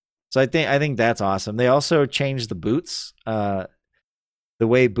 So I think that's awesome. They also changed the boots. The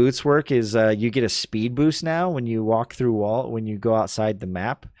way boots work is you get a speed boost now when you walk through when you go outside the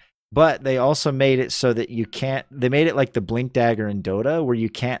map. But they also made it so that they made it like the Blink Dagger in Dota, where you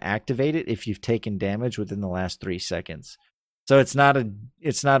can't activate it if you've taken damage within the last 3 seconds. So it's not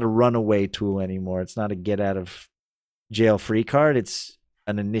a runaway tool anymore. It's not a get out of jail free card. It's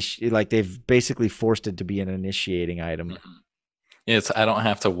an like they've basically forced it to be an initiating item. I don't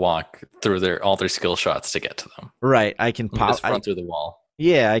have to walk through all their skill shots to get to them. Right. I can Just run through the wall.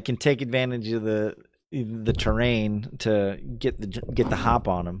 Yeah, I can take advantage of the terrain to get the hop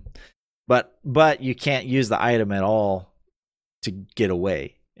on them, but you can't use the item at all to get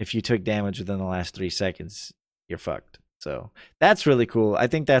away. If you took damage within the last 3 seconds, you're fucked. So that's really cool. I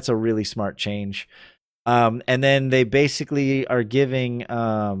think that's a really smart change. And then they basically are giving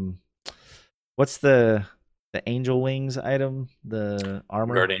what's the angel wings item, the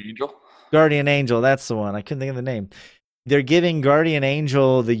armor, Guardian Angel. That's the one. I couldn't think of the name. They're giving Guardian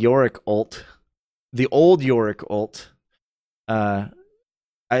Angel the Yorick ult. The old Yorick ult. I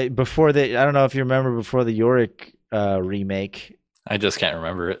don't know if you remember before the Yorick remake. I just can't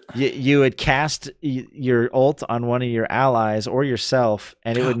remember it. You would cast your ult on one of your allies or yourself,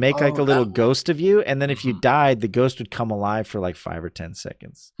 and it would make like a little ghost of you. And then if you died, the ghost would come alive for like 5 or 10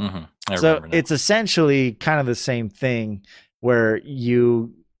 seconds. So it's essentially kind of the same thing, where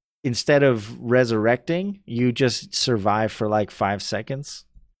you, instead of resurrecting, you just survive for like 5 seconds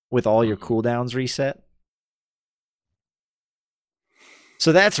with all your cooldowns reset.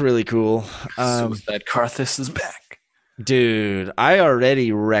 So that's really cool. Suicide Karthus is back. Dude, I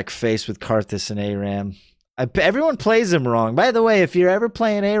already wreck face with Karthus and ARAM. Everyone plays him wrong. By the way, if you're ever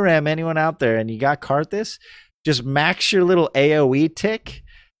playing ARAM, anyone out there, and you got Karthus, just max your little AoE tick,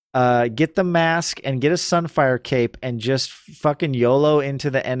 get the mask, and get a Sunfire cape, and just fucking YOLO into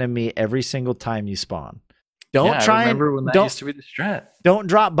the enemy every single time you spawn. Don't try. I remember when that used to be the strat. Don't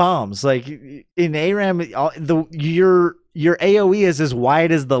drop bombs. Like in ARAM, your AoE is as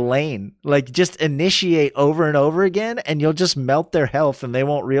wide as the lane. Like just initiate over and over again, and you'll just melt their health, and they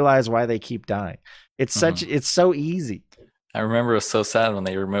won't realize why they keep dying. It's so easy. I remember it was so sad when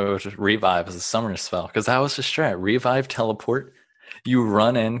they removed revive as a summoner spell because that was the strat. Revive, teleport. You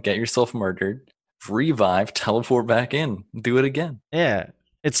run in, get yourself murdered. Revive, teleport back in, do it again. Yeah,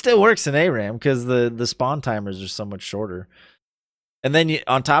 it still works in ARAM because the spawn timers are so much shorter. And then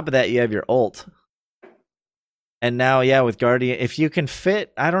on top of that, you have your ult. And now, yeah, with Guardian, if you can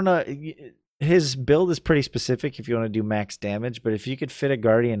fit, I don't know, his build is pretty specific if you want to do max damage. But if you could fit a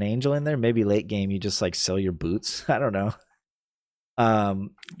Guardian Angel in there, maybe late game you just like sell your boots. I don't know.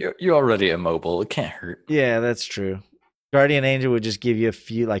 You're already immobile. It can't hurt. Yeah, that's true. Guardian Angel would just give you a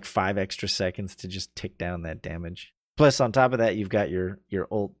few, like 5 extra seconds to just tick down that damage. Plus, on top of that, you've got your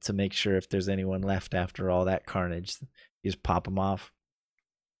ult to make sure if there's anyone left after all that carnage, you just pop them off.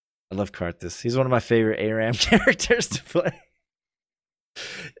 I love Karthus. He's one of my favorite ARAM characters to play.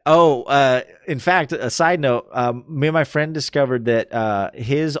 Oh, in fact, a side note, me and my friend discovered that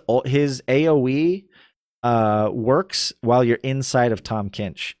his AoE works while you're inside of Tahm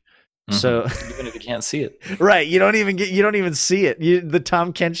Kench. Mm-hmm. So even if you can't see it, right? You don't even see it. The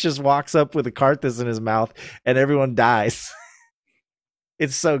Tahm Kench just walks up with a Karthus in his mouth, and everyone dies.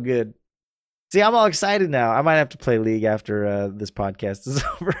 It's so good. See, I'm all excited now. I might have to play League after this podcast is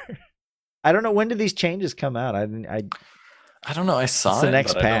over. I don't know, when do these changes come out? I don't know. I saw it's the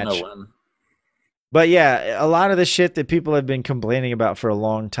next but patch. I don't know when. But yeah, a lot of the shit that people have been complaining about for a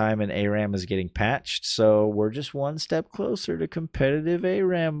long time in ARAM is getting patched. So we're just one step closer to competitive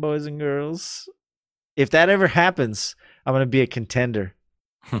ARAM, boys and girls. If that ever happens, I'm going to be a contender.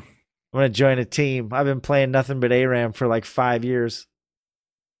 I'm going to join a team. I've been playing nothing but ARAM for like 5 years.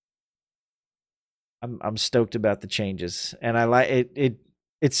 I'm stoked about the changes. And I like it.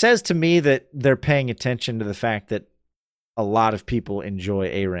 It says to me that they're paying attention to the fact that a lot of people enjoy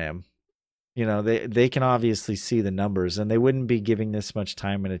ARAM. You know, they can obviously see the numbers, and they wouldn't be giving this much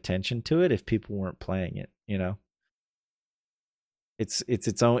time and attention to it if people weren't playing it. You know, it's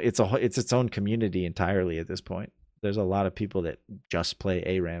its own community entirely at this point. There's a lot of people that just play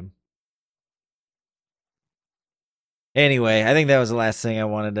ARAM. Anyway, I think that was the last thing I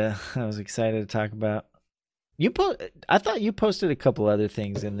was excited to talk about. I thought you posted a couple other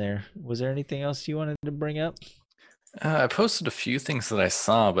things in there. Was there anything else you wanted to bring up? I posted a few things that I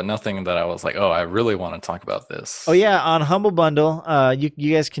saw, but nothing that I was like, oh, I really want to talk about this. Oh, yeah. On Humble Bundle,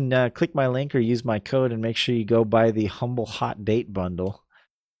 you guys can click my link or use my code and make sure you go buy the Humble Hot Date Bundle.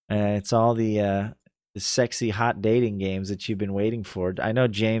 It's all the sexy hot dating games that you've been waiting for. I know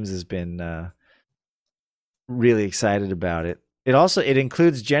James has been really excited about it. It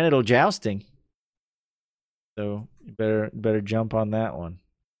includes genital jousting. So you better jump on that one.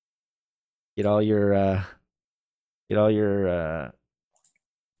 Get all your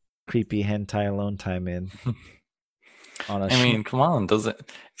creepy hentai alone time in. I mean, come on,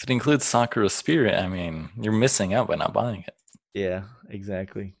 if it includes Sakura Spirit, I mean, you're missing out by not buying it. Yeah,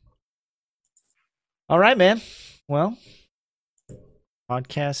 exactly. All right, man. Well,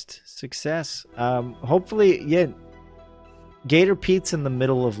 podcast success. Hopefully, yeah. Gator Pete's in the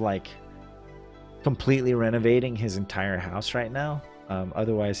middle of like completely renovating his entire house right now.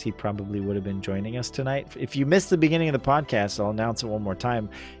 Otherwise, he probably would have been joining us tonight. If you missed the beginning of the podcast, I'll announce it one more time.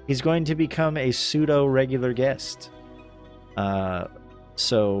 He's going to become a pseudo-regular guest.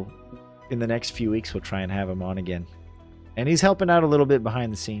 So in the next few weeks, we'll try and have him on again. And he's helping out a little bit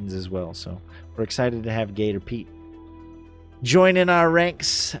behind the scenes as well. So we're excited to have Gator Pete join in our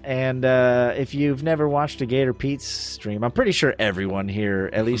ranks. And if you've never watched a Gator Pete stream, I'm pretty sure everyone here,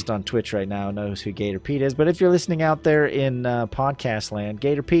 at least on Twitch right now, knows who Gator Pete is. But if you're listening out there in podcast land,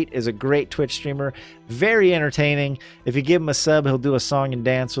 Gator Pete is a great Twitch streamer, very entertaining. If you give him a sub, he'll do a song and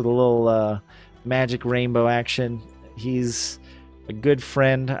dance with a little magic rainbow action. He's a good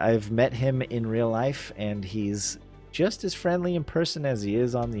friend. I've met him in real life, and he's just as friendly in person as he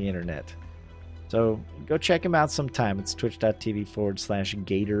is on the internet. So go check him out sometime. It's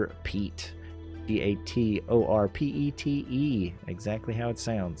twitch.tv/GatorPete. GatorPete. Exactly how it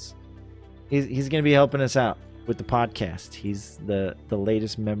sounds. He's going to be helping us out with the podcast. He's the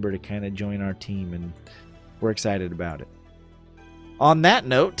latest member to kind of join our team, and we're excited about it. On that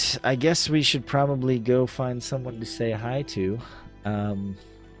note, I guess we should probably go find someone to say hi to.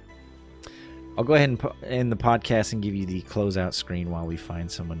 I'll go ahead and end the podcast and give you the closeout screen while we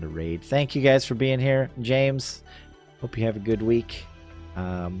find someone to raid. Thank you guys for being here. James, hope you have a good week.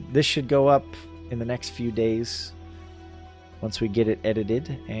 This should go up in the next few days once we get it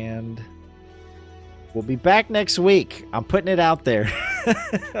edited, and we'll be back next week. I'm putting it out there.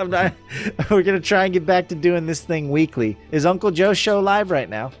 We're going to try and get back to doing this thing weekly. Is Uncle Joe's show live right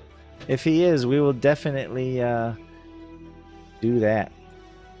now? If he is, we will definitely do that.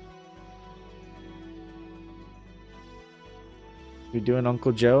 You're doing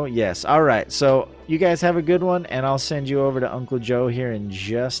Uncle Joe? Yes. All right. So you guys have a good one, and I'll send you over to Uncle Joe here in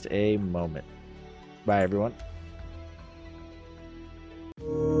just a moment. Bye, everyone.